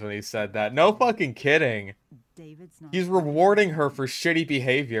knives when he said that. No fucking kidding. David's not... He's rewarding her for shitty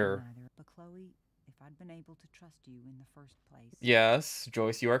behavior. But Chloe, if I'd been able to trust you in the first place... Yes,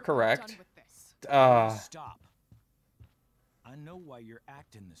 Joyce, you are correct. Stop. I know why you're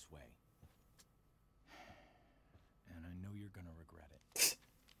acting this way. And I know you're gonna regret it.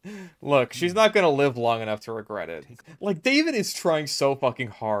 Look, she's not gonna live long enough to regret it. Like, David is trying so fucking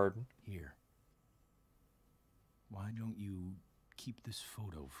hard. Here. Why don't you keep this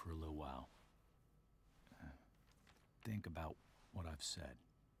photo for a little while? Think about what I've said.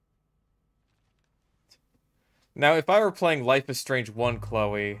 Now, if I were playing Life is Strange 1,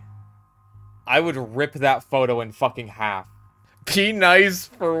 Chloe, I would rip that photo in fucking half. Be nice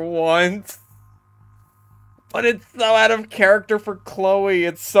for once. But it's so out of character for Chloe.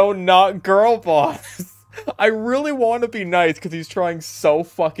 It's so not girl boss. I really want to be nice because he's trying so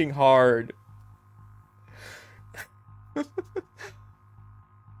fucking hard.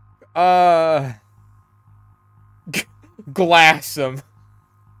 Glass him.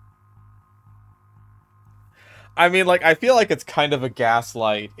 I mean, like, I feel like it's kind of a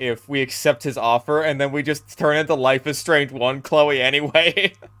gaslight if we accept his offer and then we just turn into Life is Strange 1 Chloe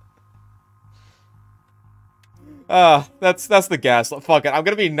anyway. That's the gaslight. Fuck it, I'm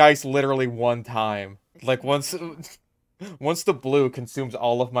gonna be nice literally one time. Like, once the blue consumes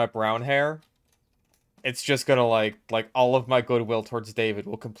all of my brown hair, it's just gonna, like, all of my goodwill towards David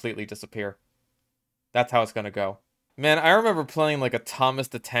will completely disappear. That's how it's gonna go. Man, I remember playing, like, a Thomas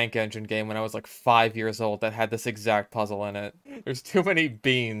the Tank Engine game when I was, like, 5 years old that had this exact puzzle in it. There's too many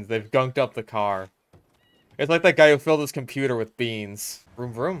beans. They've gunked up the car. It's like that guy who filled his computer with beans.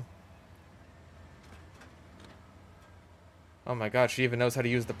 Vroom vroom. Oh my god, she even knows how to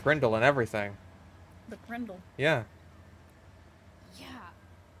use the Prindle and everything. The Prindle? Yeah. Yeah.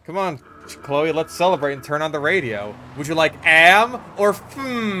 Come on, Chloe, let's celebrate and turn on the radio. Would you like am or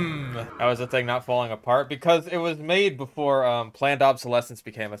How is the thing not falling apart? Because it was made before planned obsolescence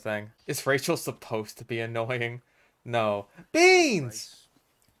became a thing. Is Rachel supposed to be annoying? No. Beans!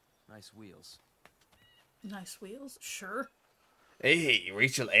 Nice wheels. Nice wheels? Sure. Hey,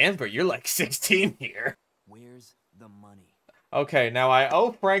 Rachel Amber, you're like 16 here. Where's the money? Okay, now I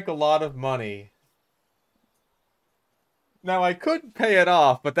owe Frank a lot of money. Now, I could pay it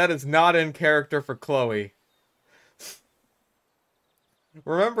off, but that is not in character for Chloe.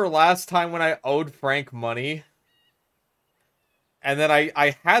 Remember last time when I owed Frank money? And then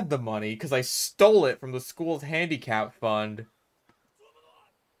I had the money because I stole it from the school's handicap fund.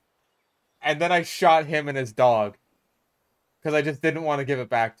 And then I shot him and his dog. Because I just didn't want to give it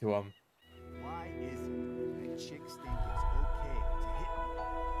back to him. Why is it that chicks think it's okay to hit me?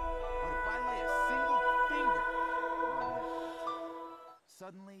 But if I lay a single finger on that,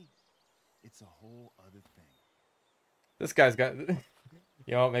 suddenly, it's a whole other thing. This guy's got...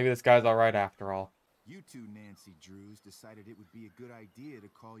 You know, maybe this guy's alright after all. You two Nancy Droods decided it would be a good idea to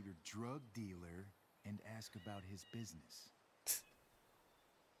call your drug dealer and ask about his business.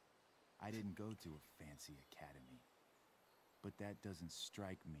 I didn't go to a fancy academy, but that doesn't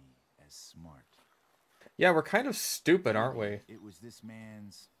strike me as smart. Yeah, we're kind of stupid, aren't we? It was this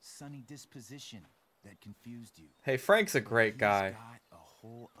man's sunny disposition that confused you. Hey, Frank's a great guy. He's got a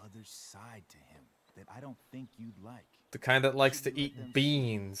whole other side to him that I don't think you'd like. The kind that likes to eat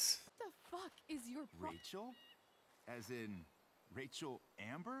beans. What the fuck is your Rachel? As in Rachel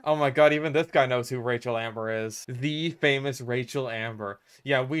Amber? Oh my god, even this guy knows who Rachel Amber is. The famous Rachel Amber.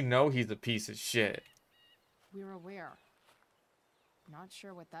 Yeah, we know he's a piece of shit. We're aware. Not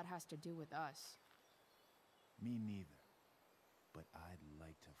sure what that has to do with us. Me neither. But I'd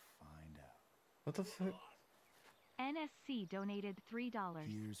like to find out. What the fuck? NSC donated $3.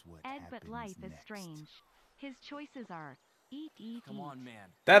 Here's what Ed, but happens life next. is strange. His choices are eat, Come on, man.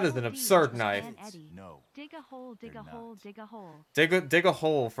 That is an absurd knife. No. Dig a hole, dig a hole, dig a hole. Dig a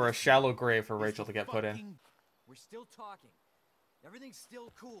hole for a shallow grave for Rachel to get put in. We're still talking. Everything's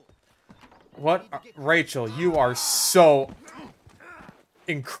still cool. What? Rachel, you are so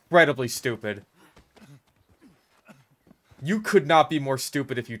incredibly stupid. You could not be more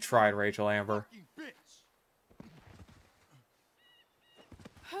stupid if you tried, Rachel Amber.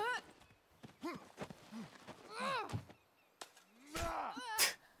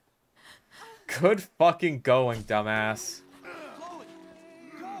 Good fucking going, dumbass.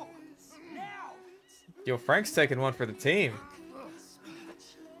 Yo, Frank's taking one for the team.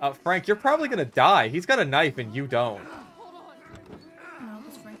 Frank, you're probably gonna die. He's got a knife and you don't.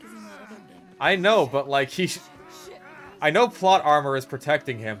 I know, but like I know plot armor is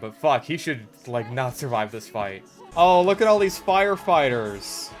protecting him, but fuck, he should like not survive this fight. Oh, look at all these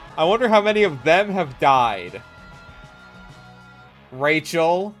firefighters. I wonder how many of them have died.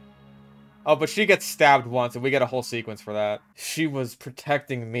 Rachel. Oh, but she gets stabbed once, and we get a whole sequence for that. She was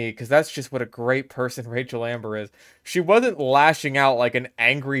protecting me, because that's just what a great person Rachel Amber is. She wasn't lashing out like an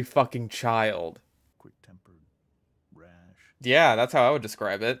angry fucking child. Quick-tempered, rash. Yeah, that's how I would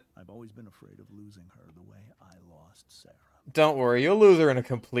describe it. I've always been afraid of losing her the way I lost Sarah. Don't worry, you'll lose her in a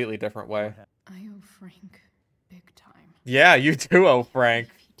completely different way. I owe Frank big time. Yeah, you do owe Frank.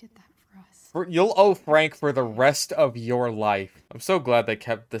 He did that for us. You'll owe Frank for the rest of your life. I'm so glad they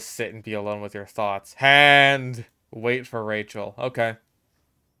kept the sit and be alone with your thoughts. And wait for Rachel. Okay.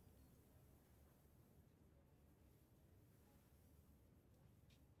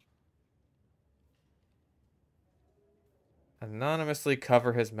 Anonymously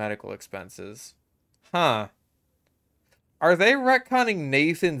cover his medical expenses. Huh. Are they retconning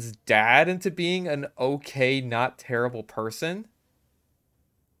Nathan's dad into being an okay, not terrible person?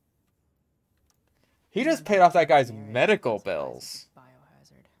 He just paid off that guy's medical bills.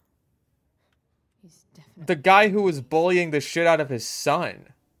 The guy who was bullying the shit out of his son.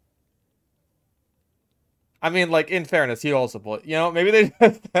 I mean, like, in fairness, he also bullied. You know, maybe they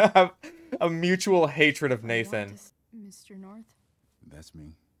just have a mutual hatred of Nathan. Mr. North? That's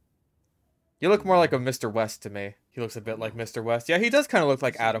me. You look more like a Mr. West to me. He looks a bit like Mr. West. Yeah, he does kind of look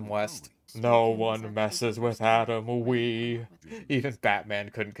like Adam West. No one messes with Adam, we. Even Batman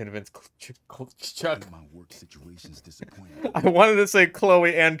couldn't convince Chuck. My work situation's disappointing. I wanted to say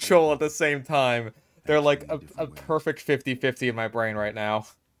Chloe and Chol at the same time. They're like a perfect 50-50 in my brain right now.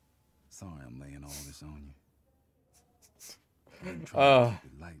 Sorry I'm laying all this on you. I'm trying to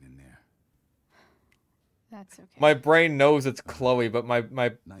keep it light in there. That's okay. My brain knows it's Chloe, but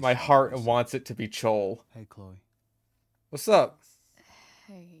my heart wants it to be Chol. Hey, Chloe. What's up?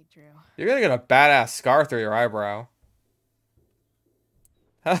 Hey, Drew. You're gonna get a badass scar through your eyebrow.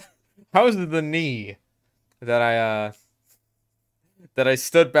 How's the knee that I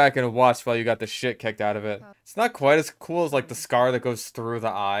stood back and watched while you got the shit kicked out of it? It's not quite as cool as like the scar that goes through the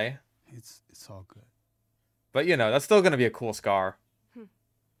eye. It's all good. But you know, that's still gonna be a cool scar.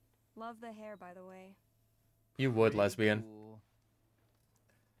 Love the hair, by the way. You would, lesbian.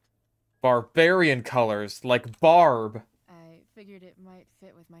 Barbarian colors, like Barb. I figured it might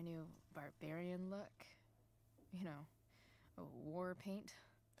fit with my new barbarian look. You know, a war paint.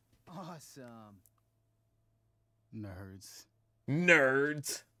 Awesome. Nerds.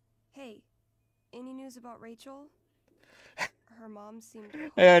 Nerds. Hey, any news about Rachel? Her mom seemed...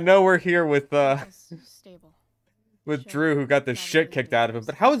 Hey, I know we're here with Stable. with Drew, who got the shit kicked out of him,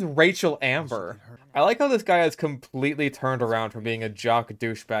 but how is Rachel Amber? I like how this guy has completely turned around from being a jock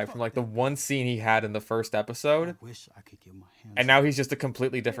douchebag from like the one scene he had in the first episode, and now he's just a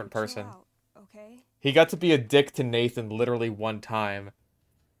completely different person. He got to be a dick to Nathan literally one time,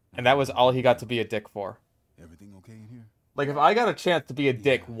 and that was all he got to be a dick for. Everything okay in here? Like, if I got a chance to be a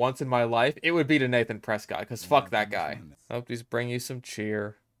dick once in my life, it would be to Nathan Prescott, because fuck that guy. Hope these bring you some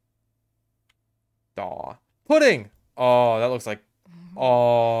cheer. Aw. Pudding! Oh, that looks like...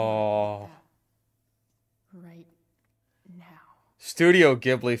 Oh. Right now. Studio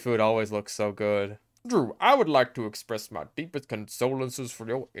Ghibli food always looks so good. Drew, I would like to express my deepest condolences for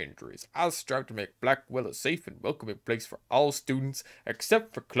your injuries. I strive to make Blackwell a safe and welcoming place for all students,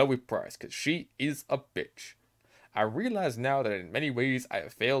 except for Chloe Price, because she is a bitch. I realize now that in many ways I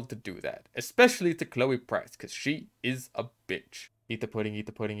have failed to do that, especially to Chloe Price, because she is a bitch. Eat the pudding, eat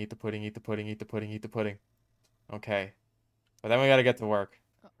the pudding, eat the pudding, eat the pudding, eat the pudding, eat the pudding. Okay. But then we gotta get to work.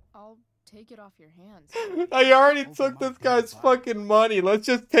 I'll take it off your hands. I already took this guy's fucking money. Let's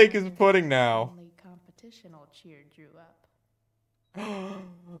just take his pudding now. Only competition will cheer Drew up.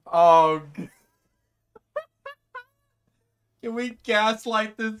 Oh. Can we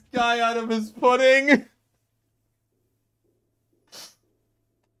gaslight this guy out of his pudding?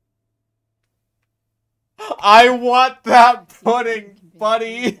 I want that pudding,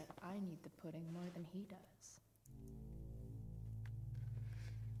 buddy. I need the pudding more than he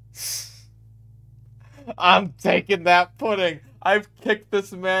does. I'm taking that pudding. I've kicked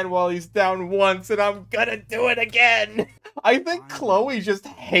this man while he's down once, and I'm gonna do it again. I think Chloe just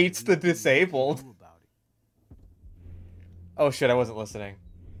hates the disabled. Oh shit, I wasn't listening.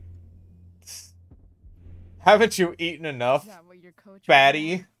 Haven't you eaten enough,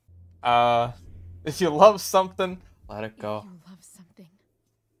 fatty? If you love something, let it go. If you love something,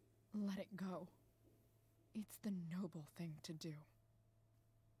 let it go. It's the noble thing to do.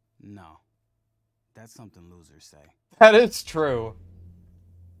 No. That's something losers say. That is true.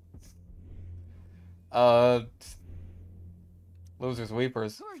 Losers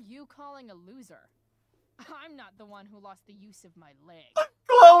weepers. Who are you calling a loser? I'm not the one who lost the use of my leg.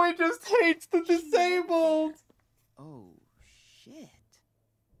 Chloe just hates the disabled. Oh, shit.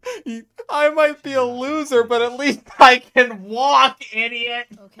 I might be a loser, but at least I can walk, idiot.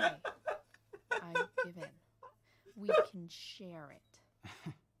 Okay. I give in. We can share it.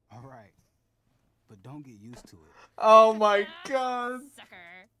 All right. But don't get used to it. Oh my god.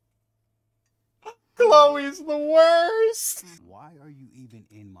 Sucker. Chloe's the worst. Why are you even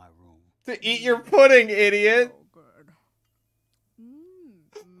in my room? To eat your pudding, idiot.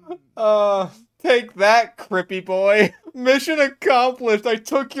 Take that, Crippy boy. Mission accomplished. I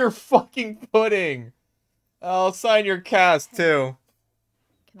took your fucking pudding. I'll sign your cast, too.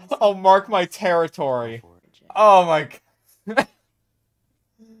 I'll mark my territory. Oh my god.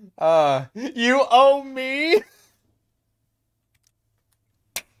 You owe me?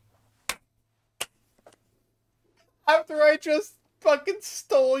 After I just fucking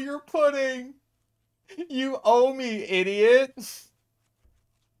stole your pudding. You owe me, idiot.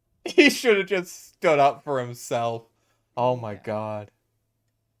 He should have just stood up for himself. Oh my god.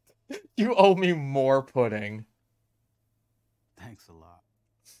 You owe me more pudding. Thanks a lot.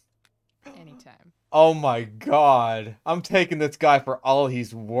 Anytime. Oh my god. I'm taking this guy for all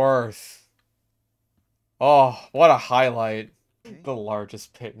he's worth. Oh, what a highlight. The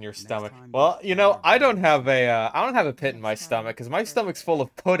largest pit in your stomach. Well, you know, I don't have a pit in my stomach because my stomach's full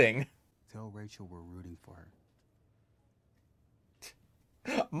of pudding. Tell Rachel we're rooting for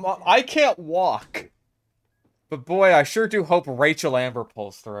her. I can't walk. But boy, I sure do hope Rachel Amber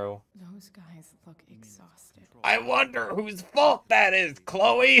pulls through. Those guys look exhausted. I wonder whose fault that is,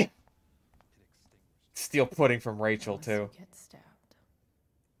 Chloe! Steal pudding from Rachel, too.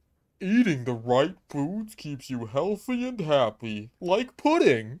 Eating the right foods keeps you healthy and happy. Like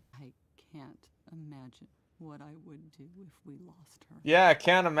pudding. I can't imagine what I would do if we lost her. Yeah, I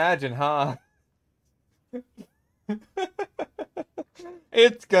can't imagine, huh?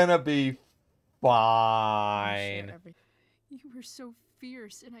 It's gonna be fine. You were so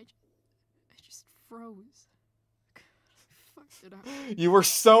fierce, and I just froze. Fucked it up. You were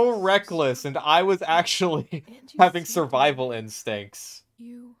so reckless, and I was actually having survival instincts.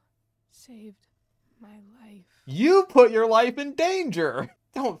 You saved my life. You put your life in danger.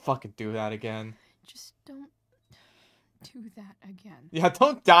 Don't fucking do that again. Just don't do that again. Yeah,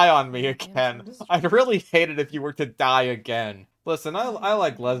 don't die on me again. I'd really hate it if you were to die again. Listen, I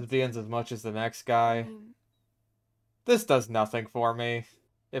like lesbians as much as the next guy. This does nothing for me.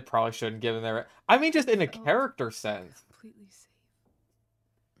 It probably shouldn't give them their... I mean, just in a character sense.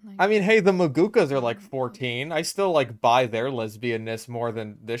 I mean, hey, the Magukas are like 14. I still, like, buy their lesbianness more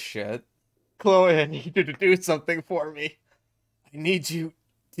than this shit. Chloe, I need you to do something for me. I need you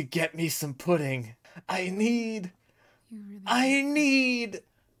to get me some pudding. I need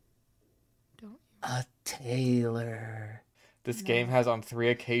a tailor. This game has on 3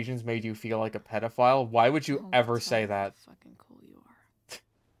 occasions made you feel like a pedophile. Why would you ever say that? Fucking cool you are.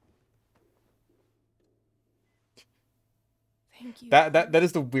 Thank you. That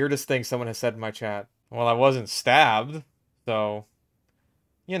is the weirdest thing someone has said in my chat. Well, I wasn't stabbed, so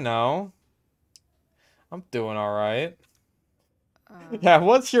you know, I'm doing all right. Yeah, I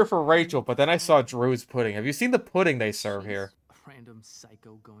was here for Rachel, but then I saw Droods pudding. Have you seen the pudding they serve here? A random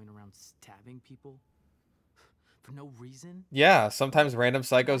psycho going around stabbing people for no reason? Yeah, sometimes random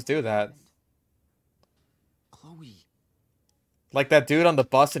psychos do that. Chloe. Like that dude on the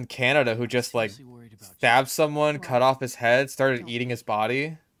bus in Canada who just, like, stabbed someone, cut off his head, started eating his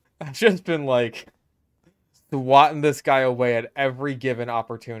body. I've just been, like, swatting this guy away at every given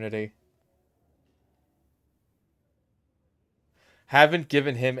opportunity. Haven't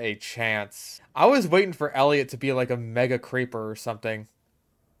given him a chance. I was waiting for Elliot to be like a mega creeper or something.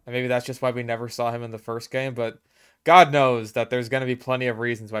 And maybe that's just why we never saw him in the first game, but God knows that there's going to be plenty of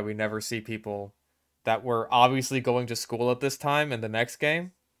reasons why we never see people that were obviously going to school at this time in the next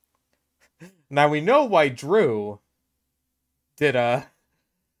game. Now we know why Drew did not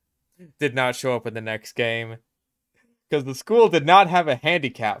show up in the next game. Because the school did not have a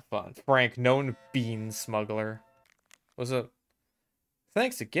handicap fund. Frank, known bean smuggler. Was a...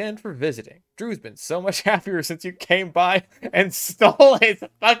 Thanks again for visiting. Drew's been so much happier since you came by and stole his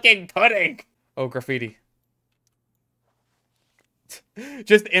fucking pudding. Oh, graffiti.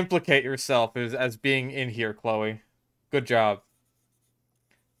 Just implicate yourself as being in here, Chloe. Good job.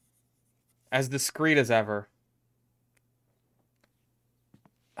 As discreet as ever.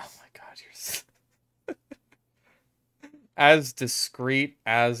 Oh my god, you're as discreet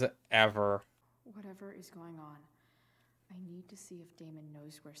as ever. Whatever is going on, I need to see if Damon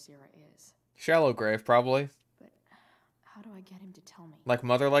knows where Sarah is. Shallow grave, probably. But how do I get him to tell me? Like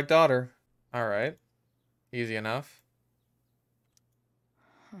mother, like daughter. Alright. Easy enough.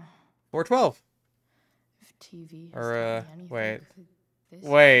 412. If TV has Or, told me anything, wait. could this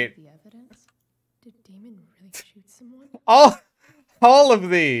Wait. be the evidence? Did Damon really shoot someone? All of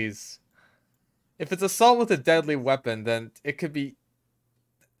these! If it's assault with a deadly weapon, then it could be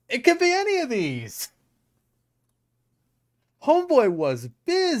any of these! Homeboy was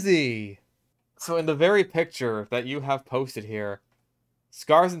busy! So in the very picture that you have posted here,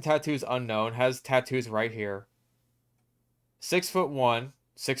 Scars and Tattoos Unknown has tattoos right here. 6'1",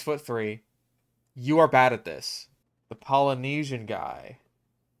 6'3". You are bad at this. The Polynesian guy.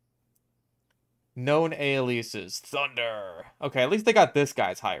 Known aliases. Thunder. Okay, at least they got this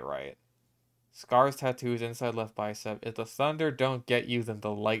guy's height right. Scars, tattoos, inside left bicep. If the thunder don't get you, then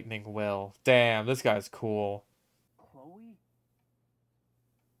the lightning will. Damn, this guy's cool. Chloe?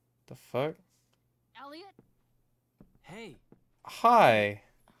 The fuck? Elliot? Hey. Hi.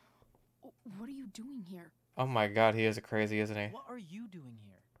 What are you doing here? Oh my god, he is crazy, isn't he? What are you doing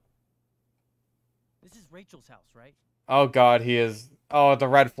here? This is Rachel's house, right? Oh god, he is... Oh, the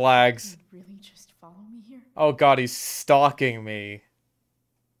red flags. You really just follow me here? Oh god, he's stalking me.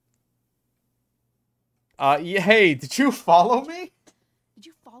 Hey, did you follow me? Did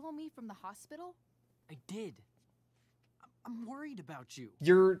you follow me from the hospital? I did. I'm worried about you.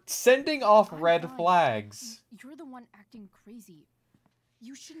 You're sending off red flags. You're the one acting crazy.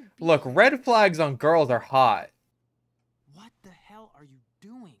 You shouldn't be... Look, red flags on girls are hot. What the hell are you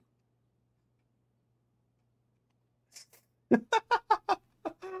doing?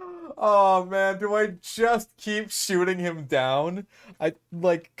 Oh man, do I just keep shooting him down?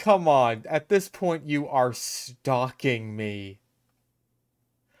 Like, come on. At this point, you are stalking me.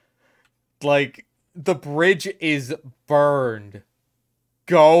 Like, the bridge is burned.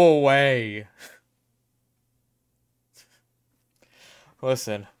 Go away.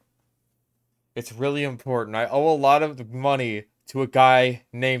 Listen. It's really important. I owe a lot of money to a guy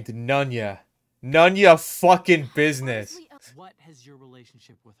named Nunya. Nunya fucking business. What has your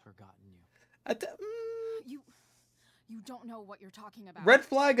relationship with her gotten you? You don't know what you're talking about. Red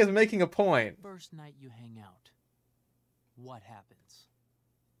flag is making a point. First night you hang out, what happens?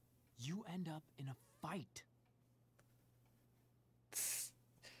 You end up in a fight.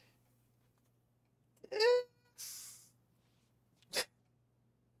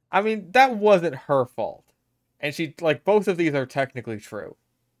 I mean, that wasn't her fault. And she, like, both of these are technically true.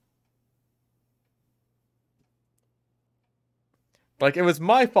 Like, it was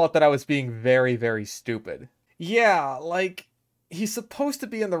my fault that I was being very, very stupid. Yeah, like, he's supposed to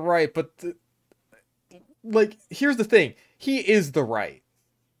be in the right, but, like, here's the thing. He is the right.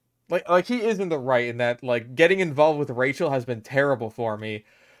 Like, he is in the right in that, like, getting involved with Rachel has been terrible for me.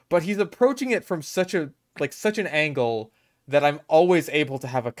 But he's approaching it from such an angle that I'm always able to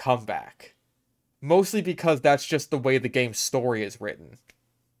have a comeback. Mostly because that's just the way the game's story is written.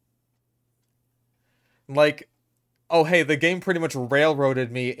 Like... Oh, hey, the game pretty much railroaded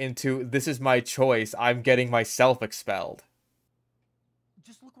me into, this is my choice, I'm getting myself expelled.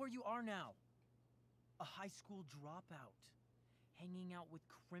 Just look where you are now. A high school dropout. Hanging out with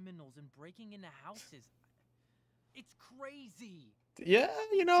criminals and breaking into houses. It's crazy. Yeah,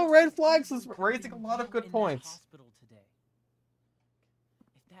 you know, red flags is raising a lot of good points. Hospital today.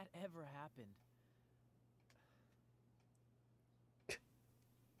 If that ever happened.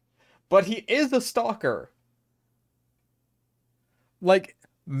 But he is a stalker. Like,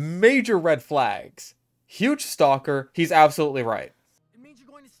 major red flags. Huge stalker, he's absolutely right. It means you're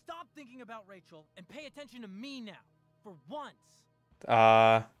going to stop thinking about Rachel and pay attention to me now. For once.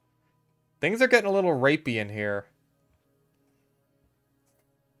 Things are getting a little rapey in here.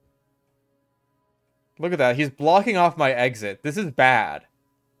 Look at that, he's blocking off my exit. This is bad.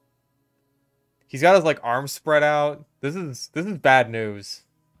 He's got his, like, arms spread out. This is bad news.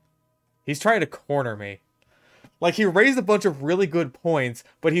 He's trying to corner me. Like, he raised a bunch of really good points,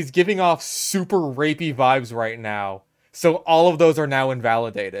 but he's giving off super rapey vibes right now. So all of those are now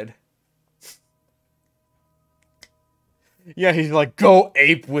invalidated. Yeah, he's like, go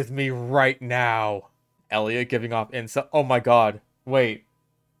ape with me right now. Elliot giving off incel. Oh my god. Wait.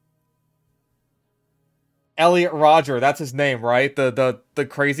 Elliot Roger, that's his name, right? The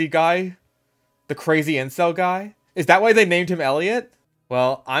crazy guy? The crazy incel guy? Is that why they named him Elliot?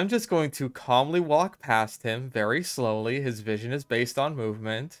 Well, I'm just going to calmly walk past him very slowly. His vision is based on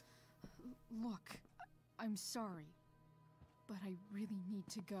movement. Look, I'm sorry, but I really need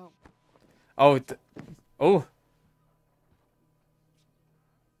to go. Oh, oh.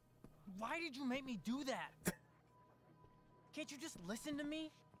 Why did you make me do that? Can't you just listen to me?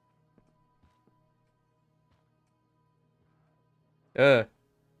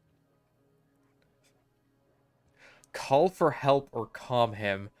 Call for help or calm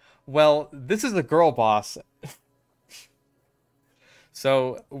him. Well, this is a girl boss.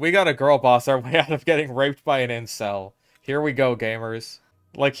 So, we got a girl boss our way out of getting raped by an incel. Here we go, gamers.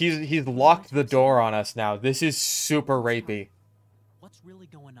 Like, he's locked the door on us now. This is super rapey. What's really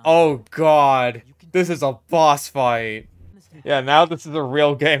going on? Oh god. This is a boss fight. Yeah, now this is a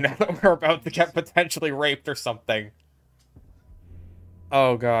real game now that we're about to get potentially raped or something.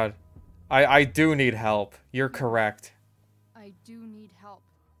 Oh god. I do need help. You're correct. I do need help.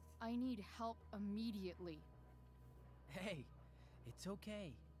 I need help immediately. Hey, it's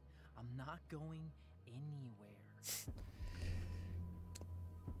okay. I'm not going anywhere.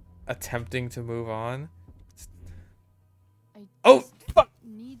 Attempting to move on. I fuck!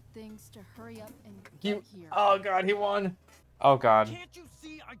 Need things to hurry up and get here. Oh god, he won. Oh god. Can't you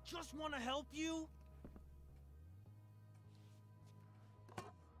see I just want to help you?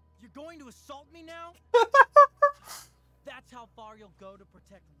 You're going to assault me now? That's how far you'll go to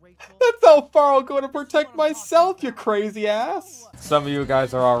protect Rachel? That's how far I'll go to protect myself, you crazy ass! Some of you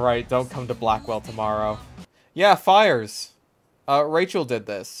guys are alright, don't come to Blackwell tomorrow. Yeah, fires. Rachel did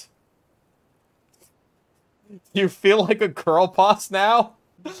this. You feel like a girl boss now?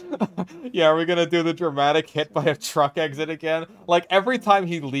 Yeah, are we gonna do the dramatic hit by a truck exit again? Like, every time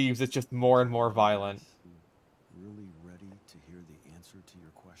he leaves, it's just more and more violent. Really ready to hear the answer to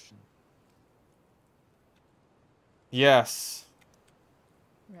your question? Yes.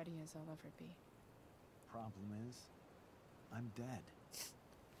 Ready as I'll ever be. Problem is, I'm dead.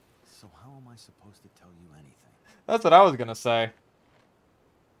 So how am I supposed to tell you anything? That's what I was gonna say.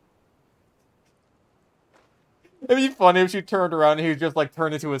 It'd be funny if she turned around and he just like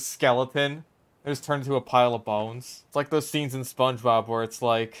turned into a skeleton. It just turned into a pile of bones. It's like those scenes in SpongeBob where it's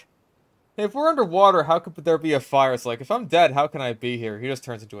like, hey, if we're underwater, how could there be a fire? It's like, if I'm dead, how can I be here? He just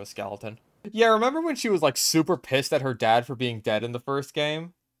turns into a skeleton. Yeah, remember when she was like super pissed at her dad for being dead in the first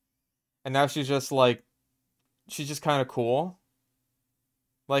game? And now she's just like, she's just kind of cool.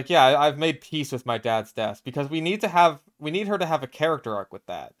 Like, yeah, I've made peace with my dad's death because we need her to have a character arc with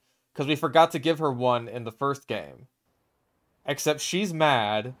that. Because we forgot to give her one in the first game. Except she's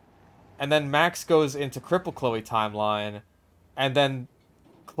mad, and then Max goes into Cripple Chloe timeline, and then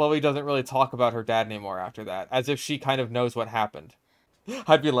Chloe doesn't really talk about her dad anymore after that, as if she kind of knows what happened.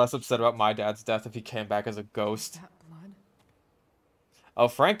 I'd be less upset about my dad's death if he came back as a ghost. Oh,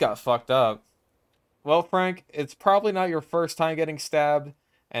 Frank got fucked up. Well, Frank, it's probably not your first time getting stabbed,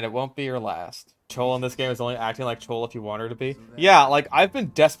 and it won't be your last. Chol in this game is only acting like Chol if you want her to be. Yeah, like, I've been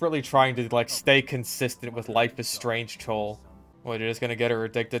desperately trying to, like, stay consistent with Life is Strange Chol. What, you're just gonna get her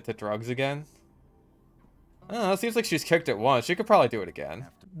addicted to drugs again? Oh, it seems like she's kicked it once. She could probably do it again.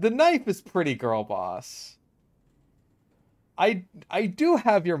 The knife is pretty, girl boss. I do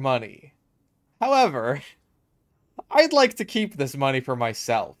have your money. However, I'd like to keep this money for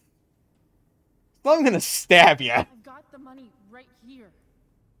myself. So I'm gonna stab you. I've got the money right here.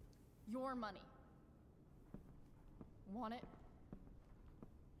 Your money. Want it?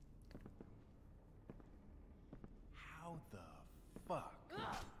 How the fuck?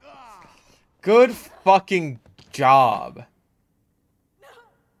 Good fucking job.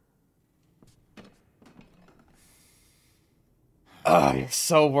 Ugh, you're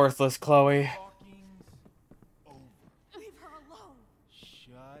so worthless, Chloe. Leave her alone.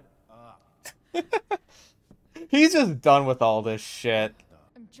 Shut up. He's just done with all this shit.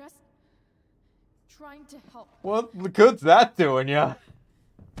 I'm just trying to help. What good's that doing ya?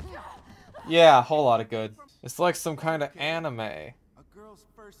 Yeah, a whole lot of good. It's like some kind of anime. A girl's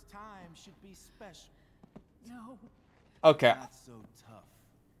first time should be special. No. Okay. Not so tough.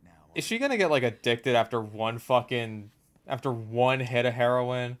 Now, Is she gonna get, like, addicted after one hit of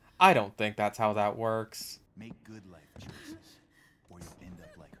heroin? I don't think that's how that works. make good life choices, or you'll end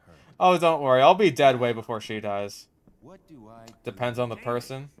up like her. Oh, don't worry. I'll be dead way before she dies. What do I do? Depends on the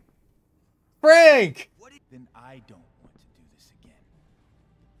person. Frank! Then I don't want to do this again.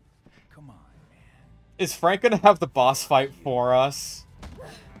 Come on, man. Is Frank gonna have the boss fight for us?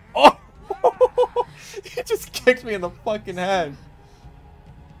 Oh! He just kicked me in the fucking head.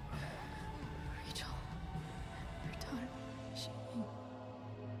 Rachel, your daughter, she...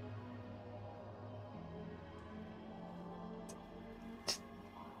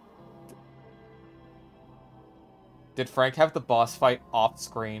 Did Frank have the boss fight off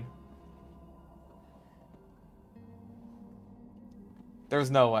screen? There's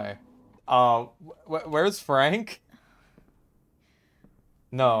no way. Where's Frank?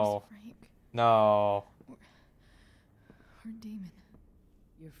 No. Where's Frank? No. Our demon.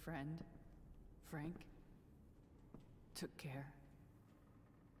 Your friend, Frank, took care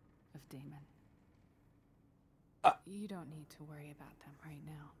of Damon. You don't need to worry about them right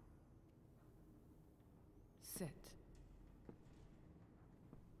now. Sit.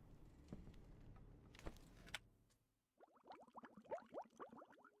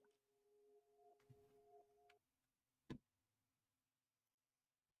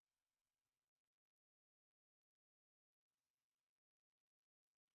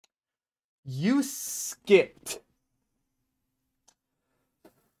 You skipped.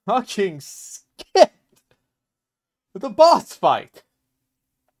 Fucking skipped the boss fight.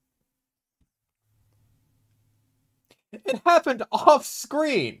 It happened off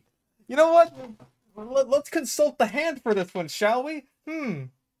screen. You know what? Let's consult the hand for this one, shall we?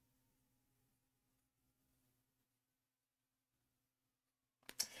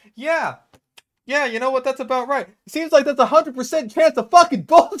 Yeah. Yeah, you know what? That's about right. It seems like that's 100% chance of fucking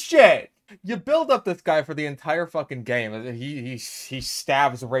bullshit. You build up this guy for the entire fucking game. He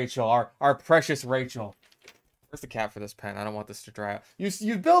stabs Rachel, our precious Rachel. Where's the cap for this pen? I don't want this to dry out.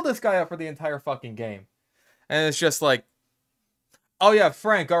 You build this guy up for the entire fucking game. And it's just like, oh yeah,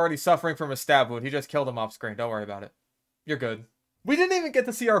 Frank already suffering from a stab wound. He just killed him off screen. Don't worry about it. You're good. We didn't even get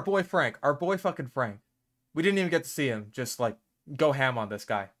to see our boy Frank. Our boy fucking Frank. We didn't even get to see him just like go ham on this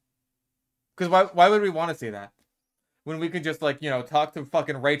guy. Because why would we want to see that? When we could just, like, you know, talk to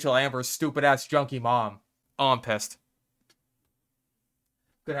fucking Rachel Amber's stupid-ass junkie mom. Oh, I'm pissed.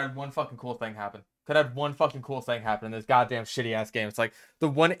 Could have had one fucking cool thing happen. Could have had one fucking cool thing happen in this goddamn shitty-ass game. It's like the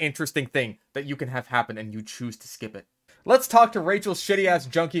one interesting thing that you can have happen and you choose to skip it. Let's talk to Rachel's shitty-ass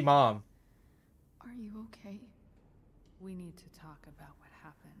junkie mom. Are you okay? We need to talk about what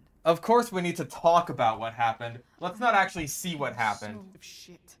happened. Of course we need to talk about what happened. Let's not actually see what happened. So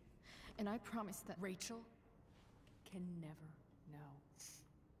shit. And I promise that Rachel can never know.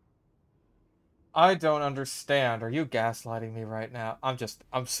 I don't understand. Are you gaslighting me right now?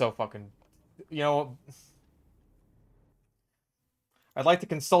 I'm so fucking... You know... I'd like to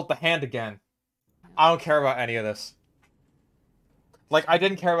consult the hand again. I don't care about any of this. Like, I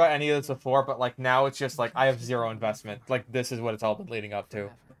didn't care about any of this before, but, like, now it's just, like, I have zero investment. Like, this is what it's all been leading up to.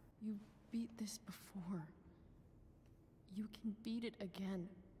 You beat this before. You can beat it again.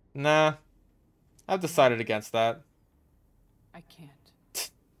 Nah. I've decided against that. I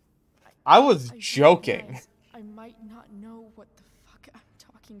can't. I was joking. I might not know what the fuck I'm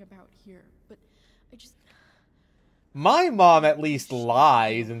talking about here, but I just... My mom at least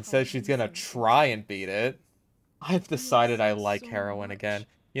lies and says she's gonna try and beat it. I've decided I like heroin again.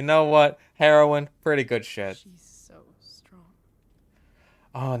 You know what? Heroin, pretty good shit. She's so strong.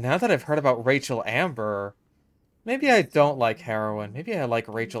 Oh, now that I've heard about Rachel Amber, maybe I don't like heroin. Maybe I like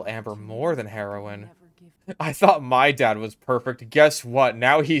Rachel Amber more than heroin. I thought my dad was perfect. Guess what?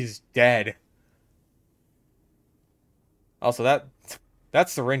 Now he's dead. Also, that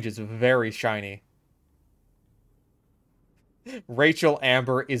syringe is very shiny. Rachel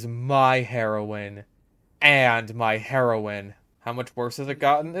Amber is my heroine. And my heroine. How much worse has it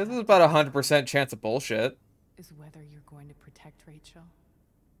gotten? This is about 100% chance of bullshit. Is whether you're going to protect Rachel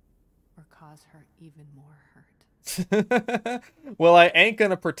or cause her even more hurt. Well, I ain't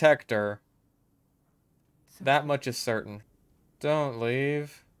gonna protect her. That much is certain. Don't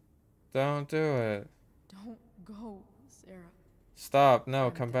leave. Don't do it. Don't go, Sarah. Stop.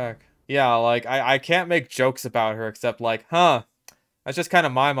 No, come back. Yeah, like, I can't make jokes about her except like, huh. That's just kind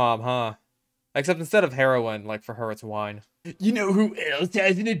of my mom, huh? Except instead of heroin, like, for her it's wine. You know who else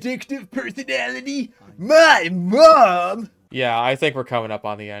has an addictive personality? My mom! Yeah, I think we're coming up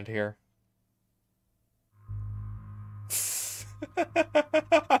on the end here.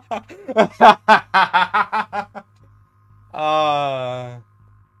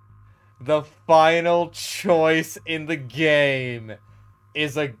 The final choice in the game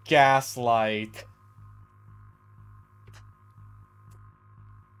is a gaslight.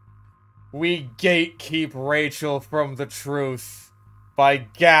 We gatekeep Rachel from the truth by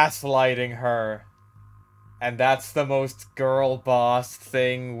gaslighting her. And that's the most girl boss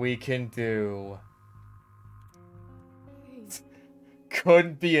thing we can do.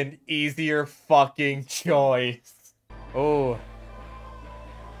 Couldn't be an easier fucking choice. Oh.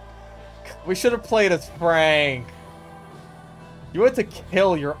 We should have played as Frank. You had to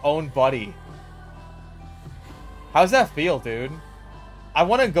kill your own buddy. How's that feel, dude? I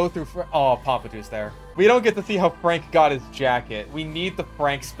want to go through... Oh, Pompadour's there. We don't get to see how Frank got his jacket. We need the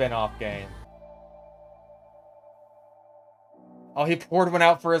Frank spin-off game. Oh, he poured one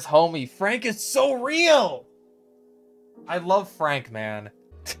out for his homie. Frank is so real! I love Frank, man.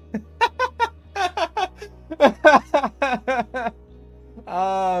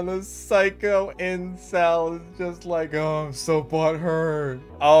 The psycho incel is just like, oh, I'm so butthurt.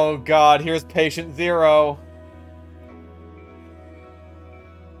 Oh god, here's patient zero.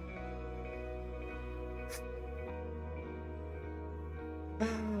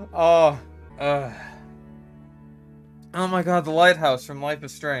 Oh my god, the lighthouse from Life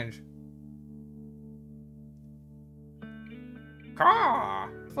is Strange. Why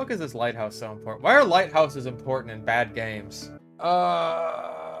the fuck is this lighthouse so important? Why are lighthouses important in bad games?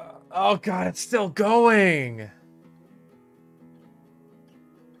 Oh god, it's still going!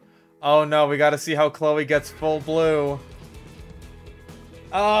 Oh no, we gotta see how Chloe gets full blue.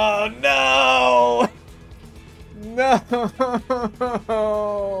 Oh no! No!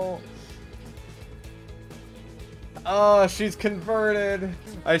 Oh, she's converted.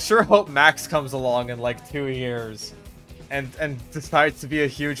 I sure hope Max comes along in like 2 years and decides to be a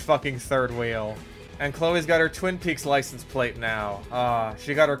huge fucking third wheel And Chloe's got her Twin Peaks license plate now.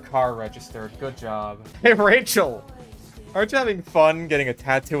 She got her car registered. Good job. Hey, Rachel! Aren't you having fun getting a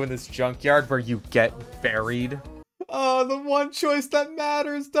tattoo in this junkyard where you get buried? Oh, the one choice that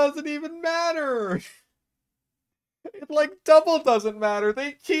matters doesn't even matter! It, like, double doesn't matter.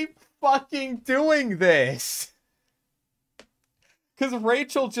 They keep fucking doing this! Because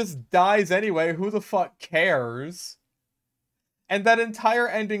Rachel just dies anyway. Who the fuck cares? And that entire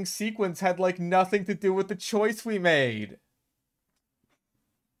ending sequence had, like, nothing to do with the choice we made.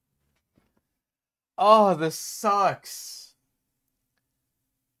 Oh, this sucks.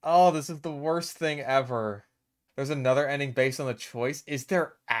 Oh, this is the worst thing ever. There's another ending based on the choice? Is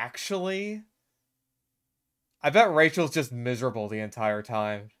there actually? I bet Rachel's just miserable the entire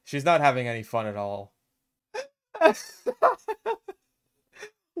time. She's not having any fun at all.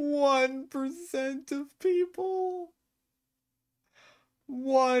 1% of people.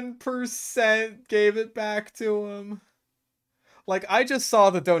 1% gave it back to him. Like, I just saw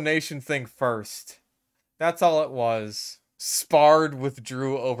the donation thing first. That's all it was. Sparred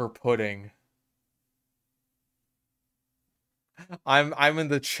withdrew over pudding. I'm in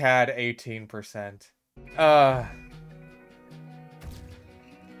the Chad 18%.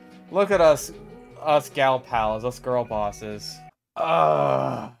 Look at us gal pals, us girl bosses.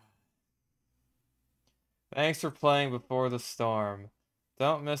 Thanks for playing Before the Storm.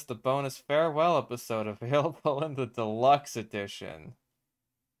 Don't miss the bonus farewell episode available in the deluxe edition.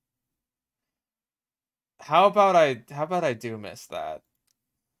 How about I do miss that?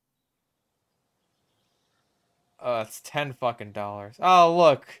 It's $10 fucking. Oh,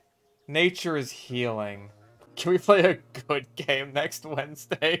 look. Nature is healing. Can we play a good game next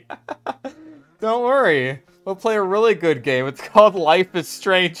Wednesday? Don't worry. We'll play a really good game. It's called Life is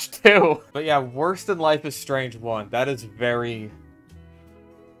Strange 2. But yeah, worse than Life is Strange 1. That is very,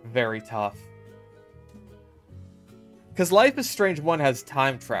 very tough. Because Life is Strange 1 has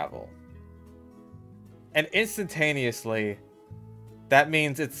time travel. And instantaneously, that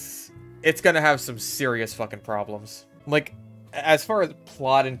means it's gonna have some serious fucking problems. Like, as far as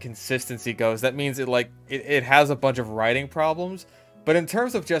plot and consistency goes, that means it has a bunch of writing problems. But in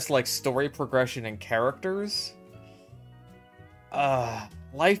terms of just, like, story progression and characters,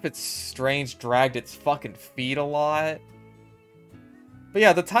 Life is Strange dragged its fucking feet a lot. But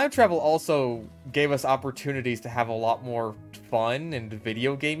yeah, the time travel also gave us opportunities to have a lot more fun and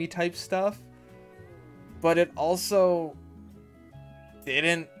video gamey type stuff. But it also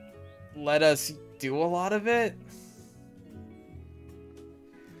didn't let us do a lot of it.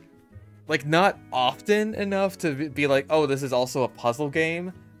 Like, not often enough to be like, oh, this is also a puzzle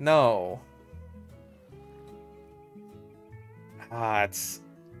game? No. I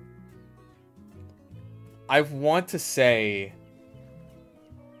want to say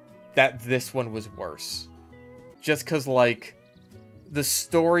that this one was worse. Just because, like, the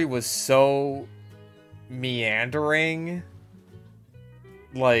story was so meandering.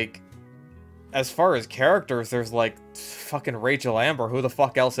 Like, as far as characters, there's, like, fucking Rachel Amber. Who the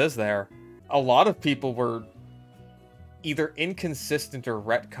fuck else is there? A lot of people were either inconsistent or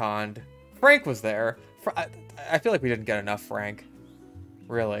retconned. Frank was there. I feel like we didn't get enough Frank.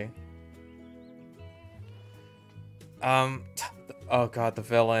 Really. Oh god, the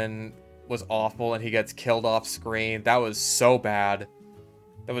villain was awful and he gets killed off screen. That was so bad.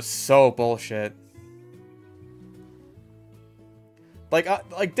 That was so bullshit.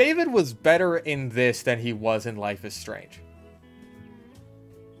 Like David was better in this than he was in Life is Strange.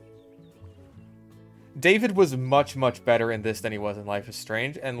 David was much, much better in this than he was in Life is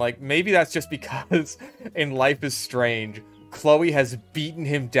Strange, and, like, maybe that's just because in Life is Strange, Chloe has beaten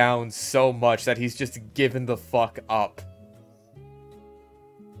him down so much that he's just given the fuck up.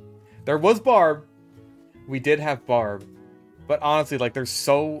 There was Barb. We did have Barb. But honestly, like, there's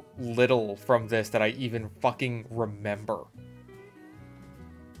so little from this that I even fucking remember.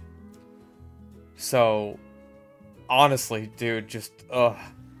 So, honestly, dude, just, ugh.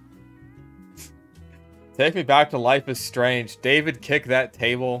 Take me back to Life is Strange. David, kick that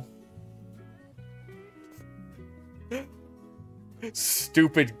table.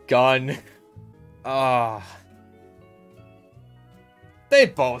 Stupid gun. They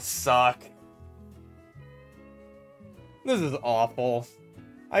both suck. This is awful.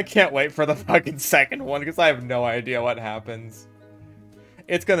 I can't wait for the fucking second one because I have no idea what happens.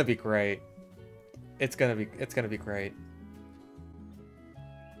 It's gonna be great. It's gonna be great.